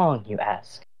I'm wrong, you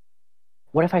ask?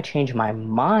 What if I change my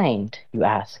mind, you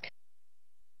ask?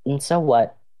 And so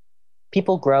what?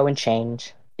 People grow and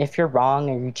change. If you're wrong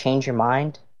or you change your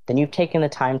mind, then you've taken the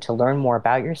time to learn more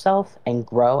about yourself and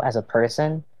grow as a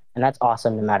person, And that's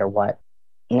awesome no matter what.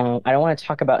 Now, I don't want to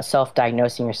talk about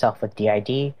self-diagnosing yourself with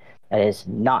DID. That is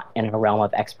not in a realm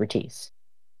of expertise.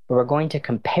 But we're going to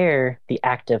compare the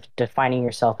act of defining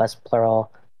yourself as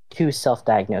plural to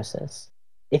self-diagnosis.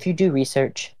 If you do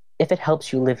research, if it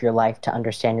helps you live your life to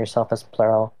understand yourself as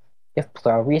plural, if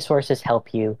plural resources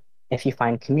help you, if you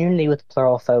find community with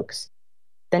plural folks,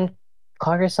 then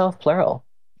call yourself plural.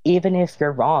 Even if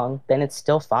you're wrong, then it's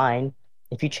still fine.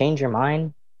 If you change your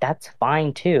mind, that's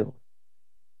fine too.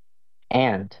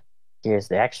 And here's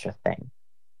the extra thing.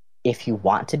 If you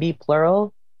want to be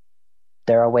plural,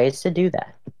 there are ways to do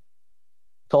that.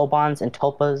 Tolbans and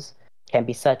tulpas can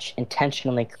be such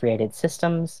intentionally created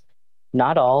systems.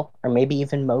 Not all, or maybe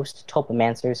even most,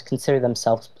 tulpamancers consider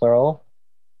themselves plural,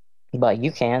 but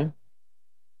you can.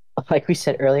 Like we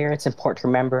said earlier, it's important to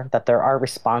remember that there are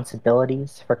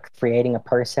responsibilities for creating a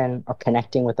person or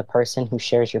connecting with a person who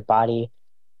shares your body.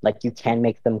 Like you can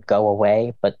make them go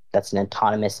away, but that's an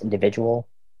autonomous individual.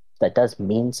 That does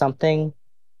mean something.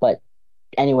 But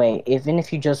anyway, even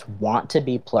if you just want to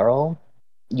be plural,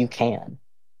 you can.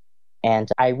 And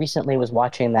I recently was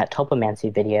watching that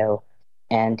Topomancy video,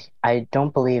 and I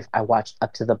don't believe I watched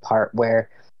up to the part where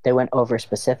they went over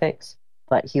specifics,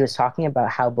 but he was talking about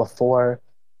how before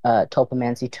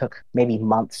Topomancy took maybe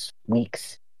months,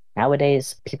 weeks.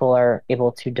 Nowadays, people are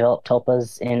able to develop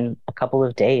tulpas in a couple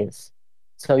of days.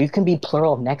 So you can be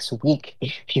plural next week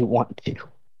if you want to.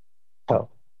 So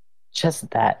just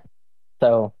that.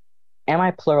 So am I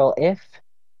plural if?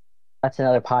 That's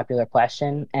another popular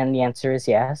question, and the answer is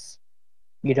yes.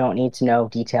 You don't need to know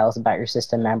details about your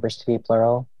system members to be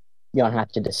plural. You don't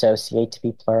have to dissociate to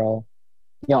be plural.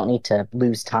 You don't need to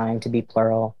lose time to be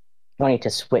plural. You don't need to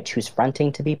switch who's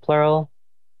fronting to be plural.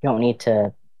 You don't need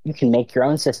to, you can make your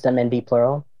own system and be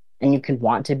plural. And you can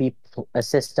want to be a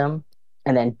system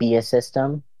and then be a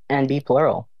system and be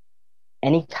plural.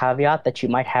 Any caveat that you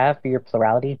might have for your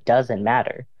plurality doesn't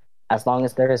matter. As long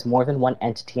as there is more than one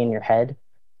entity in your head,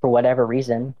 for whatever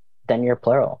reason, then you're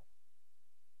plural.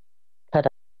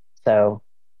 So,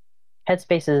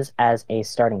 headspaces as a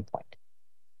starting point.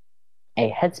 A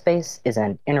headspace is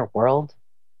an inner world.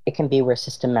 It can be where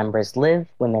system members live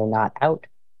when they're not out.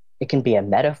 It can be a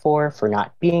metaphor for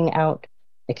not being out.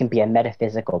 It can be a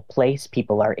metaphysical place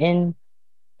people are in.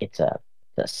 It's a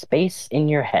space in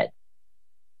your head.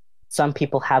 Some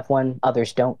people have one,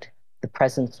 others don't. The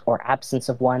presence or absence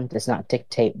of one does not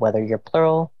dictate whether you're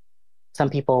plural.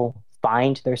 Some people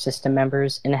find their system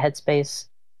members in a headspace.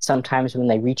 Sometimes when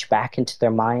they reach back into their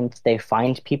mind, they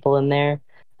find people in there,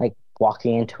 like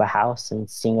walking into a house and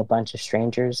seeing a bunch of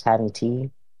strangers having tea.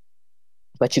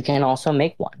 But you can also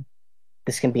make one.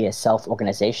 This can be a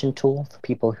self-organization tool for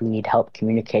people who need help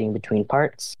communicating between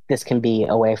parts. This can be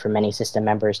a way for many system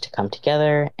members to come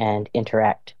together and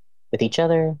interact with each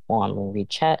other on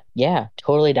WeChat. Yeah,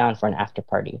 totally down for an after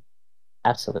party.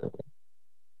 Absolutely.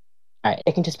 All right,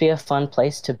 it can just be a fun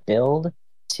place to build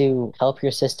to help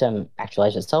your system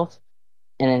actualize itself.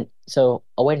 And so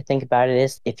a way to think about it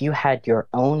is if you had your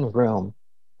own room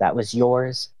that was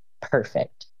yours,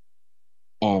 perfect.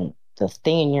 And the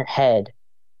thing in your head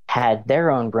had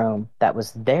their own room that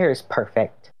was theirs,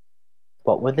 perfect.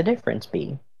 What would the difference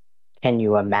be? Can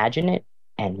you imagine it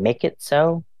and make it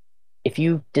so? If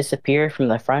you disappear from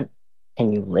the front,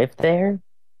 can you live there?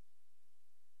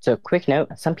 So quick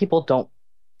note, some people don't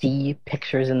see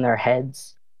pictures in their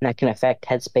heads, and that can affect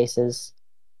headspaces.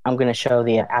 I'm going to show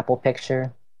the Apple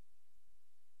picture.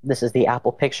 This is the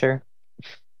Apple picture.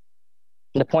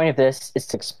 The point of this is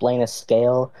to explain a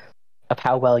scale of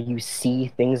how well you see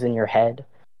things in your head.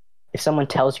 If someone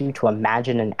tells you to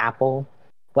imagine an apple,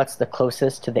 what's the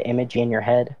closest to the image in your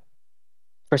head?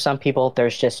 For some people,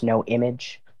 there's just no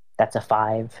image. That's a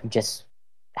 5. You just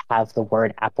have the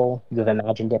word apple. You've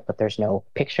imagined it, but there's no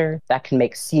picture. That can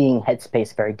make seeing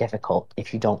headspace very difficult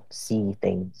if you don't see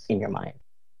things in your mind.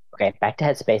 Okay, back to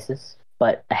headspaces.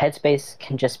 But a headspace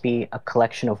can just be a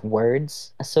collection of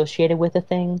words associated with a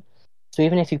thing. So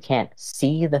even if you can't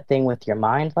see the thing with your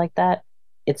mind like that,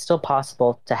 it's still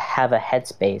possible to have a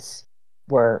headspace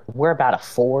where we're about a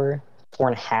 4,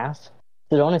 4.5.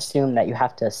 So don't assume that you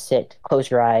have to sit,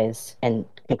 close your eyes, and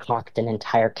concoct an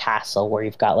entire castle where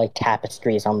you've got like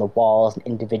tapestries on the walls and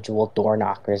individual door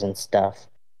knockers and stuff.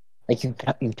 Like you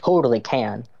totally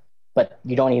can, but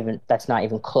you don't even, that's not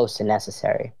even close to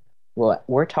necessary. What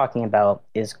we're talking about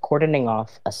is cordoning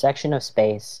off a section of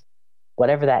space,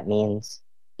 whatever that means,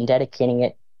 and dedicating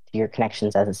it to your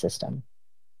connections as a system.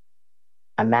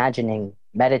 Imagining,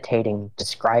 meditating,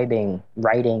 describing,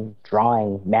 writing,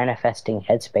 drawing, manifesting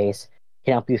headspace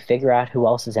can help you figure out who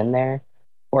else is in there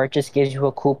or it just gives you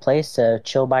a cool place to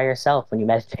chill by yourself when you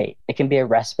meditate. It can be a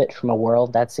respite from a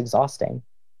world that's exhausting.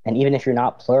 And even if you're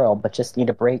not plural, but just need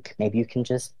a break, maybe you can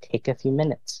just take a few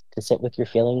minutes to sit with your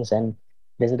feelings and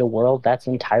visit a world that's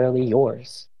entirely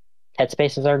yours.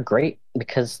 Headspaces are great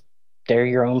because they're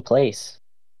your own place,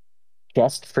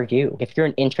 just for you. If you're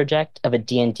an introject of a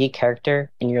D&D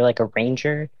character and you're like a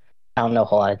ranger, I don't know a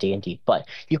whole lot of D&D, but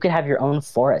you could have your own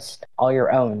forest, all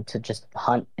your own, to just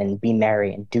hunt and be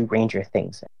merry and do ranger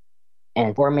things.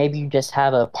 And or maybe you just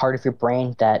have a part of your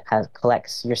brain that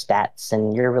collects your stats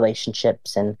and your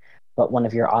relationships and what one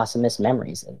of your awesomest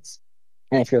memories is.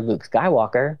 And if you're Luke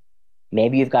Skywalker,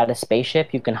 maybe you've got a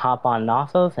spaceship you can hop on and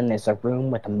off of, and there's a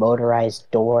room with a motorized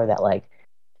door that like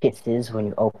hisses when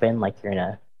you open, like you're in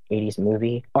a 80s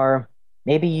movie. Or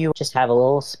maybe you just have a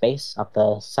little space up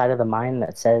the side of the mine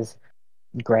that says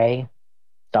gray,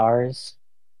 stars,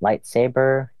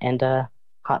 lightsaber, and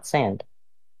hot sand.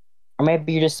 Or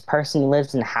maybe you're just a person who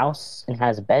lives in a house and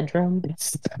has a bedroom.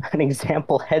 It's an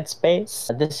example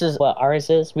headspace. This is what ours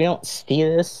is. We don't see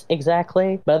this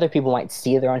exactly, but other people might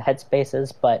see their own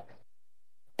headspaces, but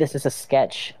this is a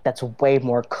sketch that's way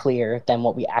more clear than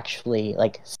what we actually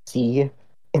like see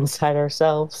inside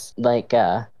ourselves. Like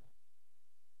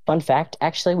fun fact,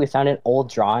 actually we found an old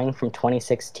drawing from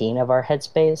 2016 of our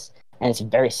headspace, and it's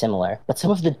very similar, but some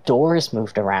of the doors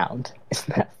moved around.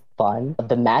 Isn't that fun?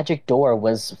 The magic door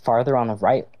was farther on the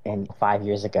right and 5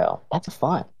 years ago. That's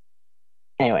fun.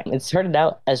 Anyway, it started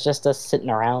out as just us sitting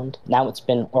around. Now it's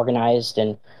been organized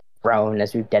and grown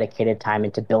as we've dedicated time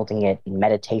into building it, and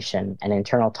meditation and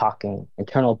internal talking,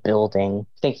 internal building,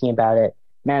 thinking about it,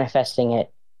 manifesting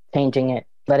it, changing it,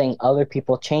 letting other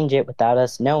people change it without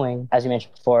us knowing. As we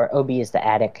mentioned before, OB is the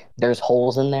attic. There's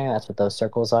holes in there. That's what those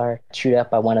circles are. Chewed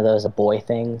up by one of those boy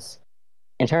things.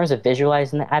 In terms of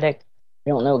visualizing the attic,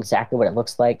 we don't know exactly what it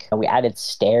looks like. We added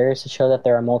stairs to show that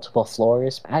there are multiple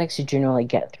floors. Attics you generally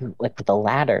get through like with a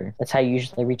ladder. That's how you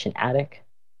usually reach an attic.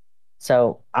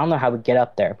 So I don't know how we get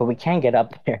up there, but we can get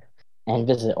up there and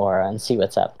visit Aura and see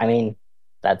what's up. I mean,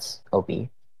 that's OB.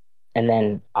 And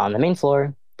then on the main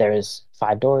floor, there's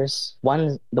 5 doors.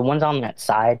 The ones on that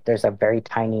side, there's a very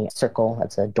tiny circle.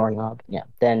 That's a doorknob. Yeah.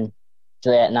 Then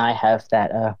Juliet and I have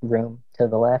that room to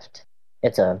the left.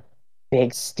 It's a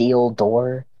big steel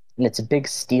door. And it's a big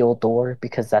steel door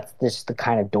because that's just the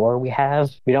kind of door we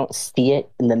have. We don't see it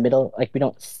in the middle. Like, we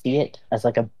don't see it as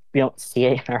like we don't see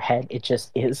it in our head. It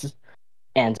just is.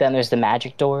 And then there's the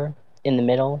magic door in the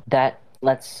middle that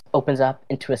opens up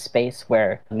into a space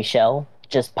where Michelle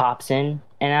just pops in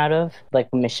and out of.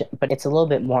 Like Michelle, but it's a little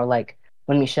bit more like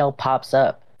when Michelle pops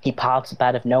up, he pops up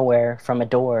out of nowhere from a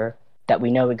door that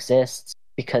we know exists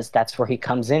because that's where he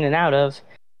comes in and out of,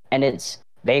 and it's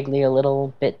vaguely a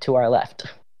little bit to our left.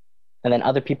 And then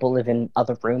other people live in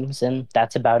other rooms, and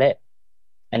that's about it.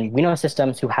 And we know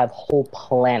systems who have whole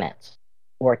planets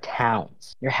or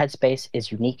towns. Your headspace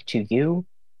is unique to you,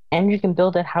 and you can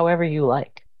build it however you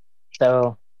like.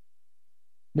 So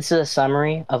this is a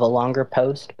summary of a longer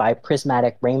post by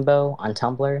Prismatic Rainbow on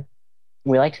Tumblr.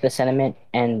 We liked the sentiment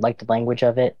and liked the language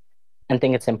of it, and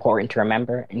think it's important to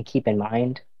remember and keep in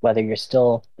mind, whether you're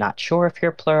still not sure if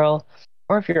you're plural,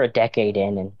 or if you're a decade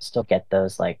in and still get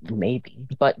those like maybe.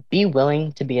 But be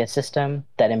willing to be a system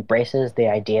that embraces the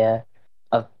idea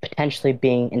of potentially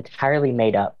being entirely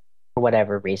made up for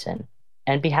whatever reason,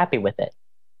 and be happy with it,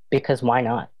 because why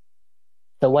not?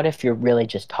 So what if you're really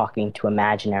just talking to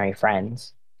imaginary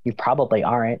friends? You probably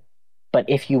aren't, but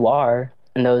if you are,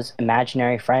 and those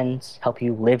imaginary friends help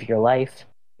you live your life,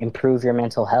 improve your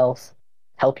mental health,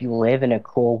 help you live in a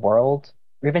cool world,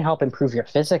 or even help improve your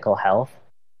physical health,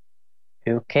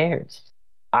 who cares?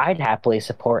 I'd happily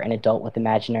support an adult with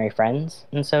imaginary friends,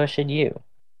 and so should you.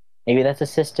 Maybe that's a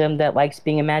system that likes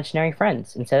being imaginary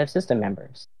friends instead of system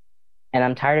members. And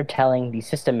I'm tired of telling these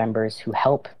system members who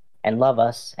help and love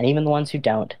us, and even the ones who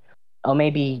don't, oh,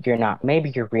 maybe you're not,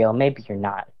 maybe you're real, maybe you're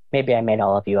not, maybe I made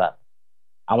all of you up.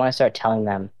 I want to start telling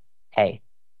them, hey,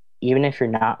 even if you're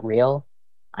not real,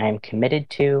 I am committed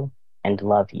to and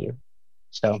love you.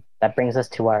 So that brings us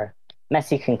to our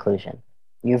messy conclusion.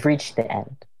 You've reached the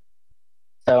end.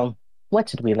 So what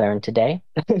did we learn today?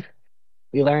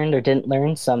 We learned or didn't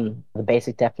learn the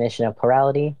basic definition of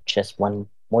plurality, just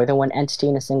more than one entity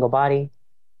in a single body.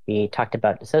 We talked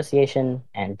about dissociation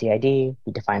and DID.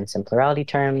 We defined some plurality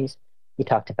terms. We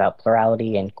talked about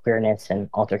plurality and queerness and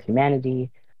altered humanity.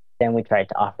 Then we tried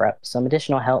to offer up some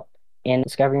additional help in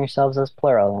discovering yourselves as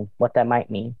plural and what that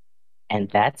might mean. And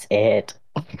that's it.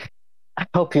 I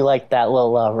hope you liked that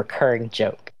little recurring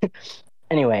joke.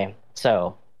 Anyway,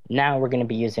 so now we're going to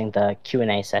be using the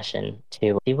Q&A session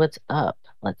to see what's up.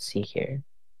 Let's see here.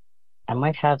 I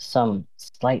might have some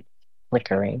slight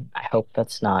flickering. I hope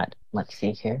that's not. Let's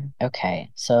see here.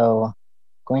 Okay, so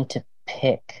going to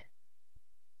pick.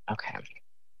 Okay,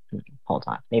 hold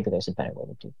on. Maybe there's a better way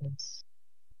to do this.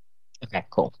 Okay,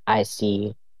 cool. I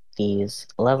see these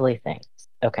lovely things.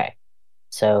 Okay,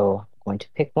 so I'm going to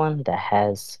pick one that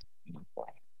has. Oh boy,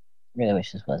 I really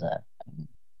wish this was a.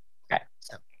 Okay,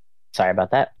 so sorry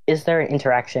about that. Is there an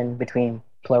interaction between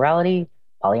plurality,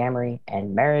 polyamory,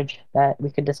 and marriage that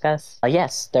we could discuss?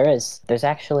 Yes, there is. There's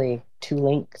actually two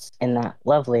links in that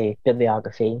lovely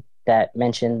bibliography that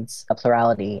mentions a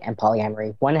plurality and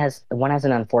polyamory. One has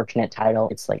an unfortunate title.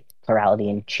 It's like plurality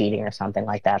and cheating or something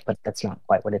like that, but that's not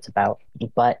quite what it's about.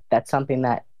 But that's something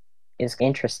that is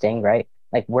interesting, right?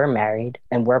 Like we're married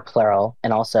and we're plural,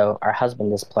 and also our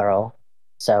husband is plural.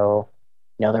 So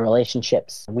the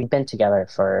relationships, we've been together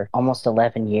for almost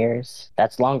 11 years.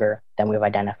 That's longer than we've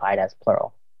identified as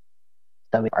plural.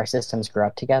 So our systems grew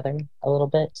up together a little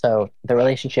bit. So the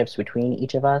relationships between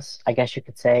each of us, I guess you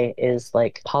could say, is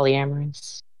like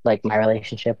polyamorous. Like my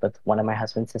relationship with one of my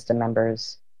husband's system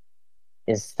members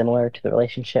is similar to the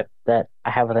relationship that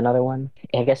I have with another one.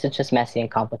 I guess it's just messy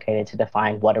and complicated to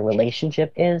define what a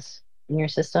relationship is in your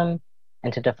system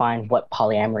and to define what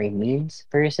polyamory means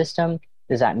for your system.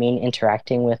 Does that mean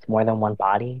interacting with more than one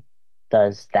body?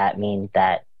 Does that mean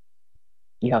that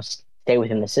stay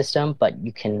within the system, but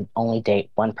you can only date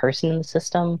one person in the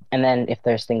system? And then if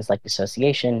there's things like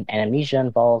dissociation and amnesia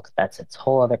involved, that's its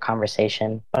whole other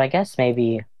conversation. But I guess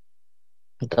maybe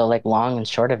the long and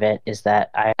short of it is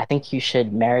that I think you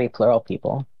should marry plural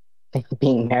people. I think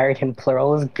being married in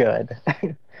plural is good.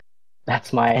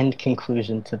 That's my end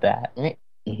conclusion to that. All right.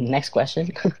 Next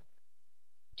question.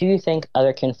 Do you think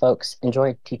other kinfolks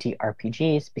enjoy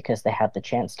TTRPGs because they have the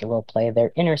chance to roleplay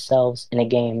their inner selves in a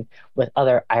game with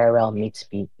other IRL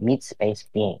meat space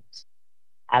beings?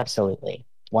 Absolutely.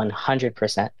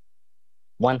 100%.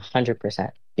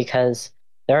 100%. Because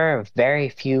there are very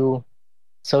few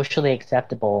socially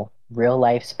acceptable real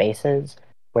life spaces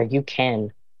where you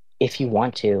can, if you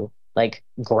want to, like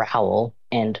growl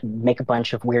and make a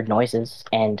bunch of weird noises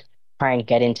and try and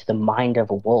get into the mind of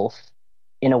a wolf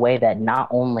in a way that not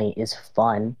only is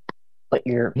fun, but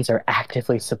your friends are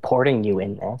actively supporting you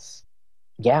in this.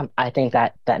 Yeah, I think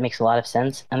that makes a lot of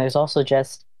sense. And there's also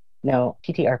just,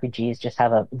 TTRPGs just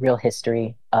have a real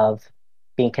history of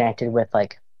being connected with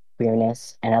like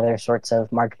queerness and other sorts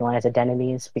of marginalized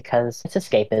identities because it's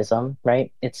escapism,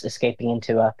 right? It's escaping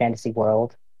into a fantasy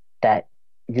world that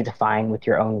you define with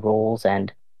your own rules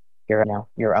and your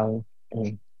own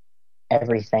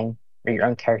everything, or your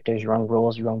own characters, your own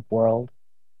rules, your own world.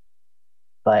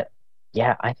 But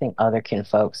yeah, I think other kin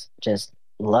folks just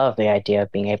love the idea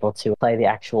of being able to play the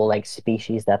actual like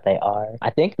species that they are. I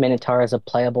think Minotaur is a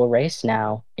playable race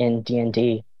now in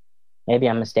D&D. Maybe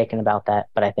I'm mistaken about that,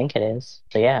 but I think it is.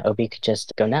 So yeah, OB could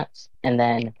just go nuts. And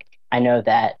then I know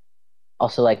that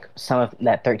also like some of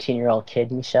that 13-year-old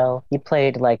kid, Michelle, he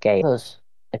played like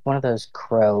one of those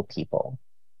crow people.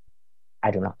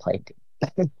 I do not play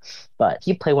but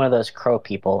he played one of those crow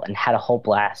people and had a whole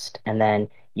blast. And then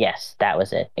yes, that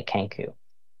was it at Kenku.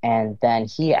 And then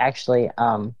he actually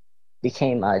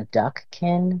became a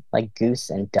duckkin, like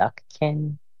goose and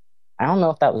duckkin. I don't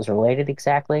know if that was related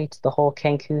exactly to the whole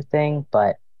Kenku thing,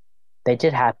 but they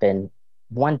did happen.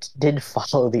 One did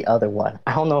follow the other one.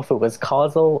 I don't know if it was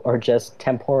causal or just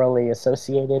temporally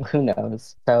associated. Who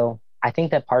knows? So I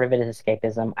think that part of it is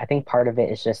escapism. I think part of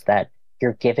it is just that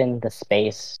you're given the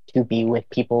space to be with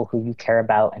people who you care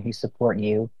about and who support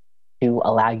you, to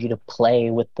allow you to play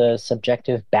with the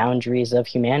subjective boundaries of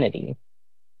humanity.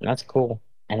 And that's cool.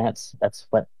 And that's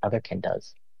what Otherkin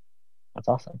does. That's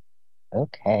awesome.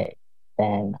 Okay.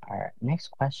 Then our next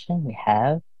question we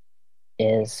have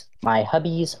is, my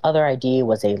hubby's other ID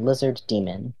was a lizard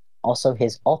demon. Also,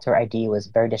 his alter ID was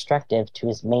very destructive to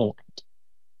his main ID.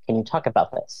 Can you talk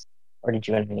about this? Or did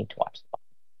you ever need to watch the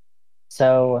podcast?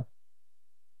 So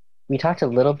we talked a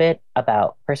little bit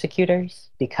about persecutors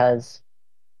because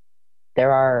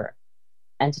there are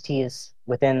entities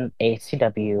within a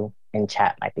CW, and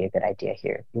chat might be a good idea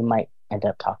here. We might end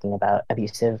up talking about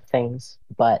abusive things,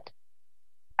 but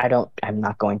I'm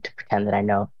not going to pretend that I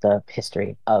know the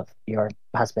history of your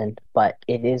husband, but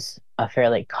it is a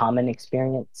fairly common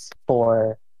experience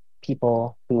for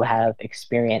people who have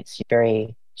experienced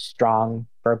very strong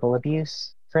verbal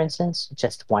abuse, for instance.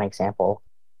 Just one example.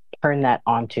 Turn that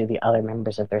onto the other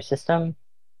members of their system.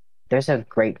 There's a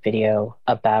great video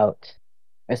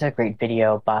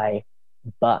by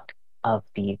Buck of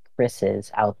the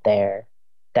Chris's out there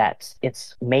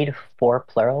it's made for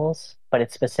plurals, but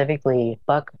it's specifically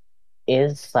Buck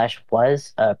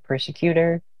is/was a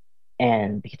persecutor,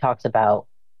 And he talks about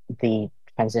the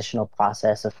transitional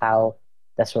process of how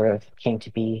that sort of came to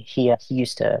be. He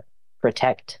used to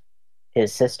protect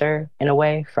his sister in a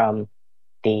way from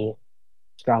the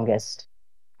strongest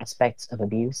aspects of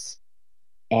abuse,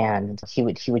 and he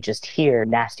would just hear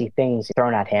nasty things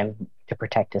thrown at him to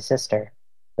protect his sister.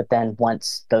 But then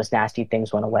once those nasty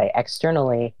things went away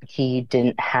externally, he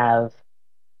didn't have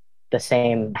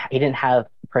a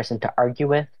person to argue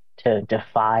with, to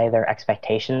defy their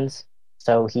expectations.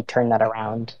 So he turned that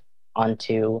around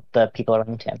onto the people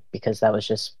around him because that was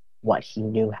just what he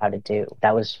knew how to do.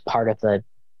 That was part of the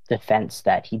defense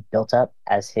that he built up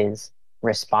as his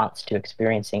response to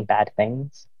experiencing bad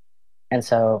things. And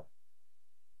so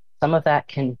some of that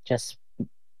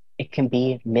it can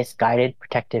be misguided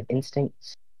protective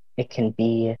instincts. It can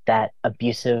be that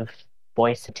abusive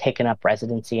voice taken up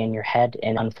residency in your head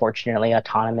in an unfortunately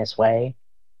autonomous way.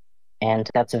 And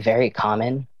that's very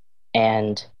common.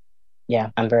 And yeah,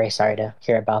 I'm very sorry to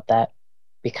hear about that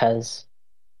because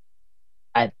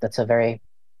I that's a very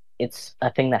it's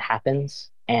a thing that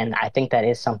happens. And I think that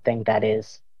is something that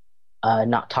is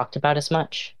not talked about as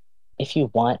much. If you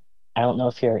want, I don't know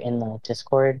if you're in the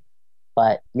Discord,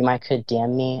 but you might could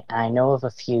DM me. I know of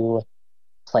a few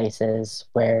places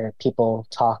where people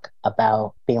talk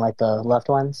about being like the loved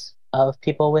ones of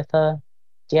people with a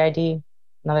DID and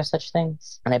other such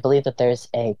things. And I believe that there's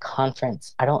a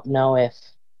conference. I don't know if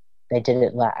they did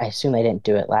it. I assume they didn't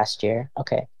do it last year.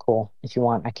 Okay, cool. If you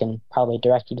want, I can probably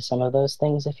direct you to some of those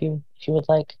things if you would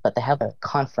like. But they have a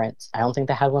conference. I don't think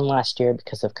they had one last year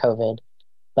because of COVID,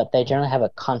 but they generally have a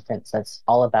conference that's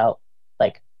all about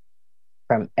like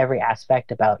from every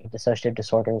aspect about dissociative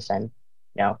disorders and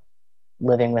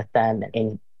living with them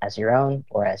as your own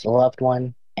or as your loved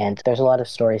one. And there's a lot of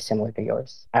stories similar to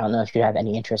yours. I don't know if you have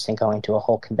any interest in going to a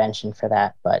whole convention for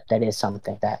that, but that is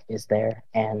something that is there.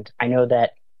 And I know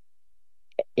that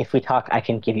if we talk, I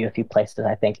can give you a few places,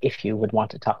 I think, if you would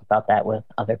want to talk about that with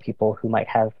other people who might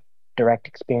have direct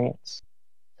experience.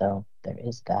 So there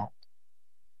is that.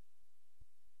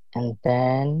 And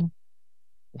then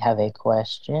we have a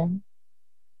question.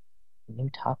 New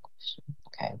talk question.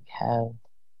 Okay, we have.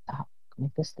 Oh,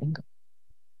 make this thing go.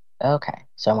 Okay,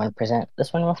 so I'm going to present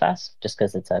this one real fast, just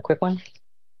because it's a quick one.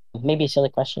 Maybe a silly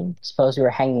question. Suppose we were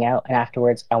hanging out and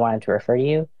afterwards I wanted to refer to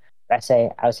you. I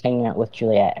say I was hanging out with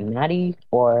Juliet and Maddie,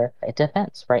 or it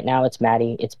depends. Right now it's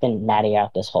Maddie. It's been Maddie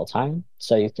out this whole time.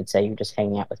 So you could say you're just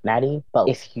hanging out with Maddie. But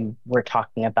if you were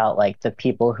talking about like the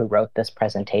people who wrote this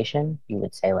presentation, you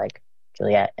would say like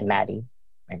Juliet and Maddie.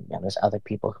 And there's other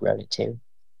people who wrote it too.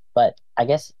 But I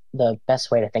guess the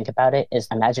best way to think about it is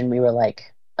imagine we were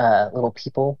like little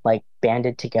people like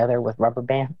banded together with rubber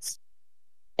bands.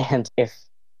 And if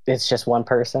it's just one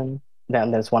person,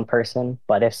 then there's one person.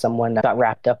 But if someone got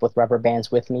wrapped up with rubber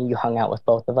bands with me, you hung out with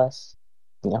both of us.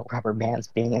 Rubber bands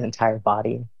being an entire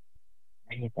body.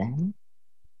 Right then.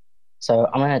 So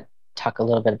I'm going to talk a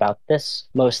little bit about this,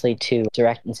 mostly to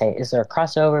direct and say, is there a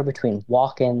crossover between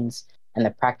walk-ins and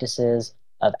the practices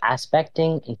of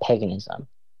aspecting and paganism?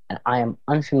 And I am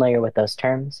unfamiliar with those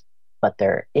terms, but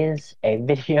there is a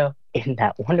video in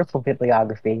that wonderful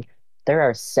bibliography. There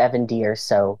are 70 or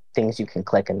so things you can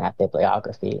click in that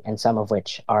bibliography, and some of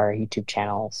which are YouTube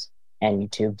channels and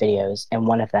YouTube videos. And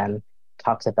one of them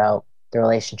talks about the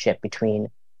relationship between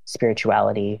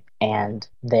spirituality and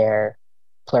their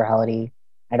plurality.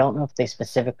 I don't know if they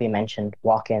specifically mentioned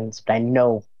walk-ins, but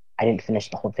I didn't finish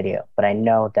the whole video, but I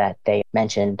know that they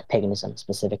mentioned paganism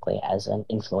specifically as an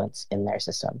influence in their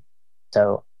system.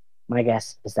 So my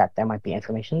guess is that there might be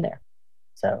information there.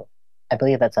 So I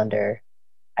believe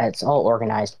it's all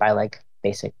organized by like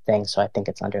basic things. So I think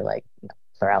it's under like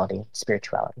plurality,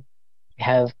 spirituality.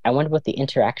 I wonder what the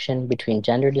interaction between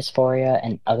gender dysphoria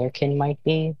and otherkin might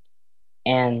be.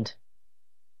 And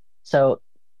so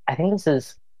I think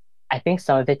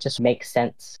some of it just makes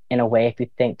sense in a way if you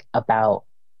think about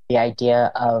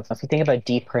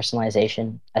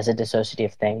depersonalization as a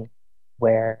dissociative thing,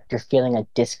 where you're feeling a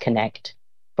disconnect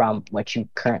from what you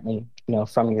currently,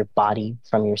 from your body,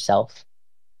 from yourself.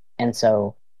 And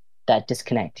so that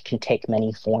disconnect can take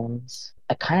many forms.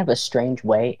 A kind of a strange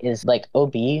way is like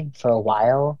OB for a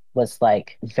while was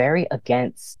like very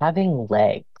against having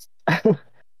legs.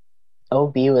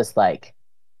 OB was like,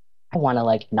 I want to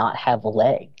like not have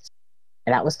legs.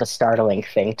 And that was the startling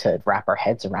thing to wrap our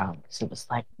heads around. So it was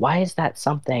like, why is that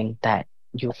something that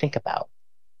you think about?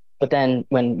 But then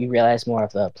when you realize more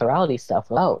of the plurality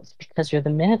stuff, it's because you're the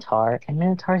Minotaur and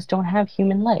Minotaurs don't have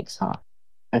human legs, huh?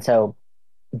 And so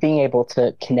being able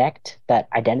to connect that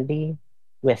identity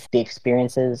with the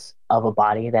experiences of a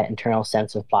body, that internal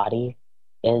sense of body,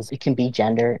 it can be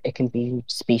gender, it can be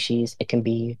species, it can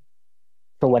be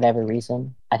for whatever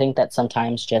reason. I think that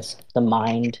sometimes just the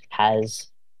mind has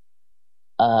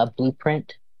a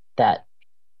blueprint that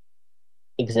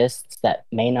exists that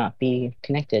may not be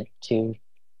connected to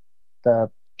the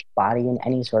body in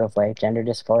any sort of way. Gender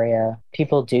dysphoria.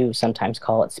 People do sometimes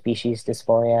call it species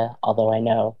dysphoria, although I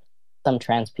know some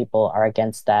trans people are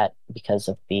against that because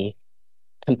of the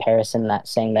comparison that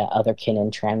saying that other kin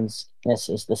and transness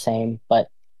is the same, but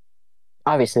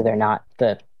obviously they're not.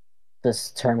 The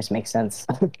terms make sense.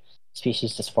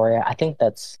 Species dysphoria. I think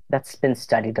that's been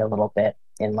studied a little bit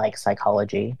in like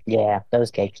psychology. Yeah, those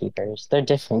gatekeepers. They're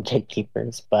different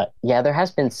gatekeepers, but yeah, there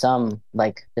has been some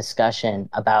like discussion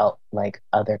about like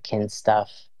other kin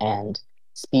stuff and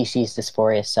species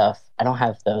dysphoria stuff. I don't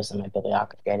have those in my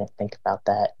bibliography. I didn't think about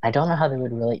that. I don't know how they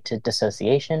would relate to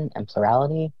dissociation and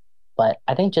plurality, but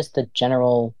I think just the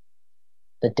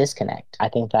disconnect. I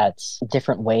think that's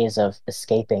different ways of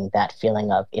escaping that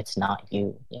feeling of it's not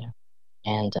you. Yeah.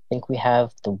 And I think we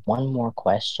have the one more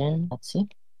question. Let's see.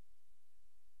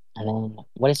 And then,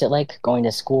 what is it like going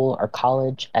to school or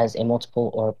college as a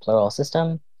multiple or plural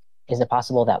system? Is it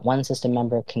possible that one system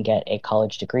member can get a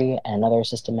college degree and another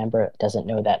system member doesn't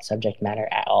know that subject matter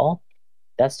at all?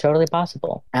 That's totally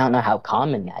possible. I don't know how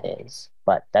common that is,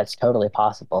 but that's totally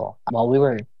possible. While we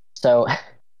were, so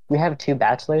we have two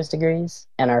bachelor's degrees,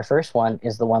 and our first one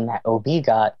is the one that OB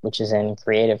got, which is in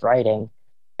creative writing.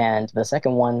 And the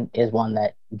second one is one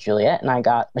that Juliet and I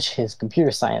got, which is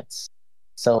computer science.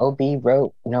 So OB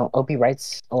wrote, OB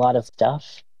writes a lot of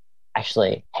stuff.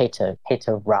 Actually, hate to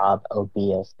rob OB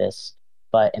of this,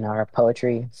 but in our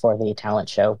poetry for the talent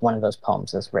show, one of those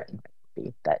poems is written by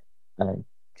OB that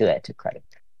Juliet took credit.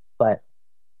 But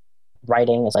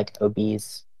writing is like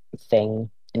OB's thing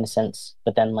in a sense,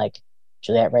 but then like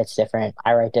Juliet writes different,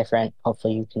 I write different.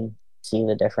 Hopefully you can see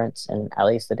the difference and at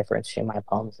least the difference between my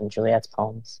poems and Juliet's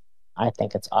poems. I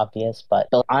think it's obvious, but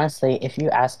honestly, if you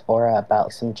asked Aura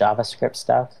about some JavaScript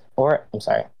stuff, or I'm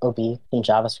sorry, OB, some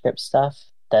JavaScript stuff,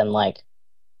 then like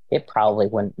it probably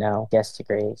wouldn't know. Guest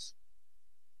degrees.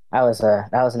 That was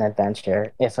an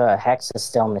adventure. If Hex is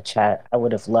still in the chat, I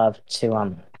would have loved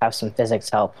to have some physics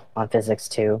help on Physics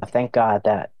 2. Thank God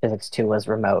that Physics 2 was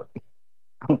remote.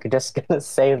 I'm just gonna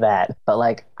say that. But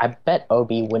like I bet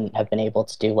Obi wouldn't have been able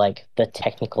to do like the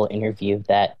technical interview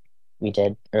that we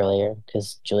did earlier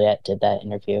because Juliet did that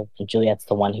interview. And Juliet's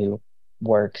the one who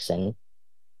works and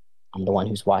I'm the one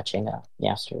who's watching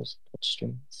Yaster's Twitch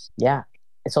streams. Yeah.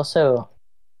 It's also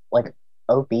like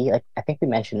OB, like I think we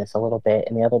mentioned this a little bit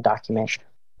in the other document.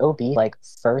 OB like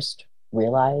first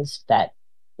realized that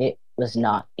it was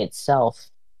not itself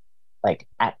like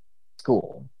at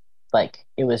school. Like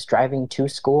it was driving to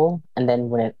school, and then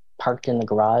when it parked in the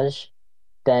garage,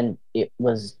 then it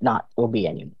was not OB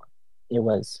anymore. It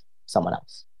was someone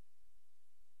else.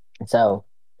 And so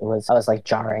I was like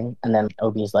jarring, and then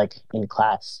OB's like in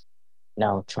class,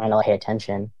 trying to like, pay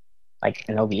attention. Like,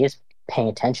 and OB is paying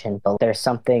attention, but there's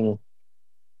something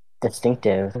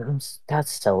distinctive.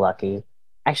 That's so lucky.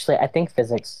 Actually, I think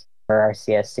physics for our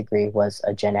CS degree was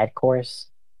a gen ed course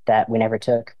that we never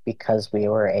took because we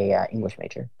were a English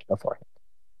major beforehand.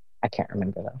 I can't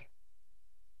remember though.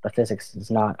 But physics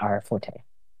is not our forte.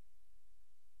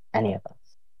 Any of us.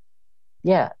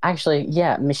 Yeah, actually,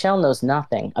 yeah, Michelle knows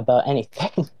nothing about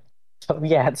anything. So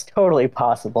yeah, it's totally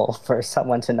possible for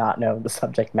someone to not know the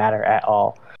subject matter at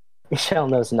all. Michelle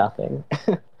knows nothing.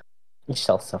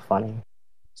 Michelle's so funny.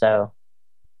 So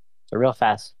real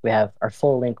fast, we have our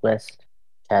full link list,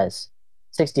 which has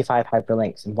 65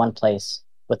 hyperlinks in one place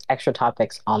with extra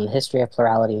topics on the history of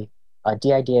plurality,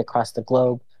 DID across the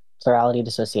globe, plurality,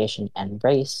 dissociation, and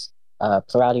race,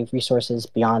 plurality resources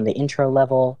beyond the intro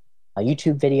level,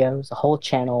 YouTube videos, a whole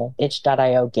channel,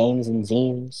 itch.io games and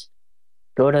zines.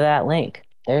 Go to that link.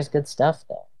 There's good stuff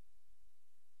there.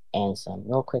 And some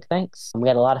real quick thanks. We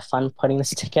had a lot of fun putting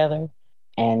this together.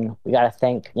 And we got to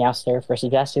thank Meowster for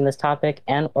suggesting this topic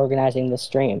and organizing the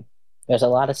stream. There's a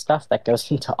lot of stuff that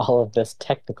goes into all of this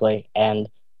technically, and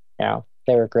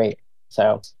they were great.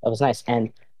 So it was nice,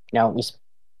 and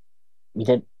we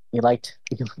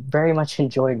very much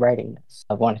enjoyed writing this.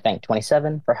 I want to thank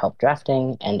 27 for help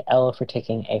drafting and Ella for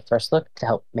taking a first look to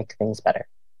help make things better.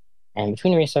 And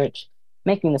between research,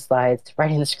 making the slides,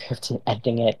 writing the script, and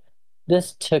editing it,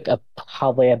 this took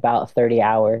probably about 30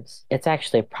 hours. It's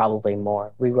actually probably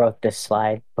more. We wrote this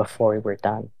slide before we were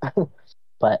done.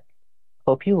 But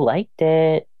hope you liked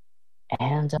it.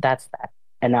 And that's that.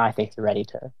 And now I think you're ready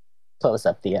to close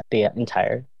up the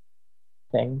entire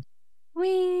thing.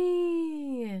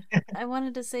 Whee! I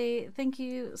wanted to say thank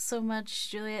you so much,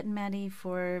 Juliet and Maddie,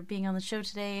 for being on the show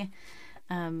today.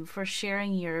 for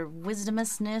sharing your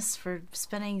wisdomousness, for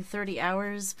spending 30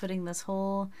 hours putting this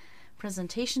whole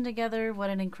presentation together. What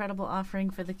an incredible offering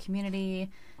for the community,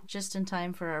 just in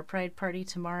time for our Pride Party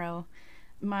tomorrow.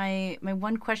 My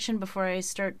one question before I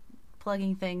start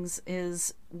plugging things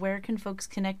is, where can folks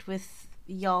connect with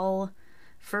y'all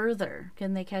further?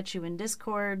 Can they catch you in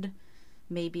Discord?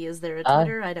 Maybe is there a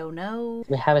Twitter? I don't know.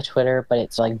 We have a Twitter, but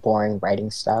it's like boring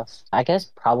writing stuff. I guess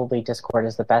probably Discord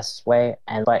is the best way,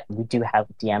 but we do have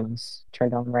DMs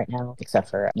turned on right now, except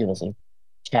for using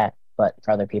chat. But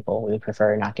for other people, we would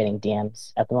prefer not getting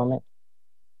DMs at the moment.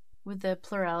 Would the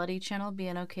Plurality channel be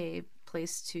an okay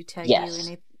place to tag Yes. you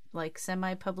in a like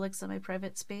semi-public,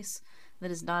 semi-private space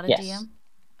that is not a Yes. DM?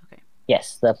 Okay.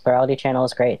 Yes, the Plurality channel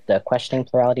is great. The Questioning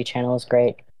Plurality channel is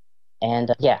great.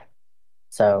 And yeah,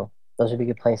 so those would be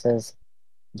good places.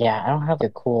 Yeah, I don't have a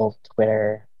cool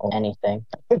Twitter or anything.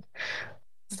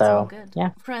 It's all So, good.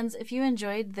 yeah. Friends, if you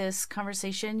enjoyed this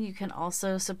conversation, you can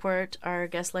also support our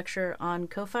guest lecture on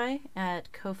Ko-Fi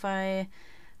at Ko-Fi/Juliet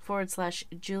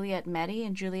Mady,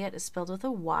 and Juliet is spelled with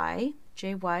a Y,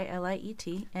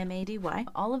 JYLIET MADY.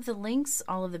 All of the links,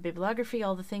 all of the bibliography,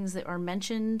 all the things that are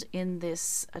mentioned in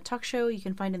this talk show, you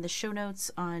can find in the show notes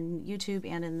on YouTube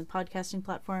and in the podcasting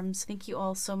platforms. Thank you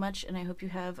all so much, and I hope you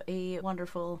have a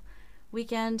wonderful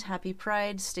weekend. Happy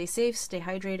Pride. Stay safe, stay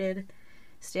hydrated,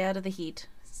 stay out of the heat.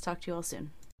 Let's talk to you all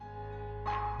soon.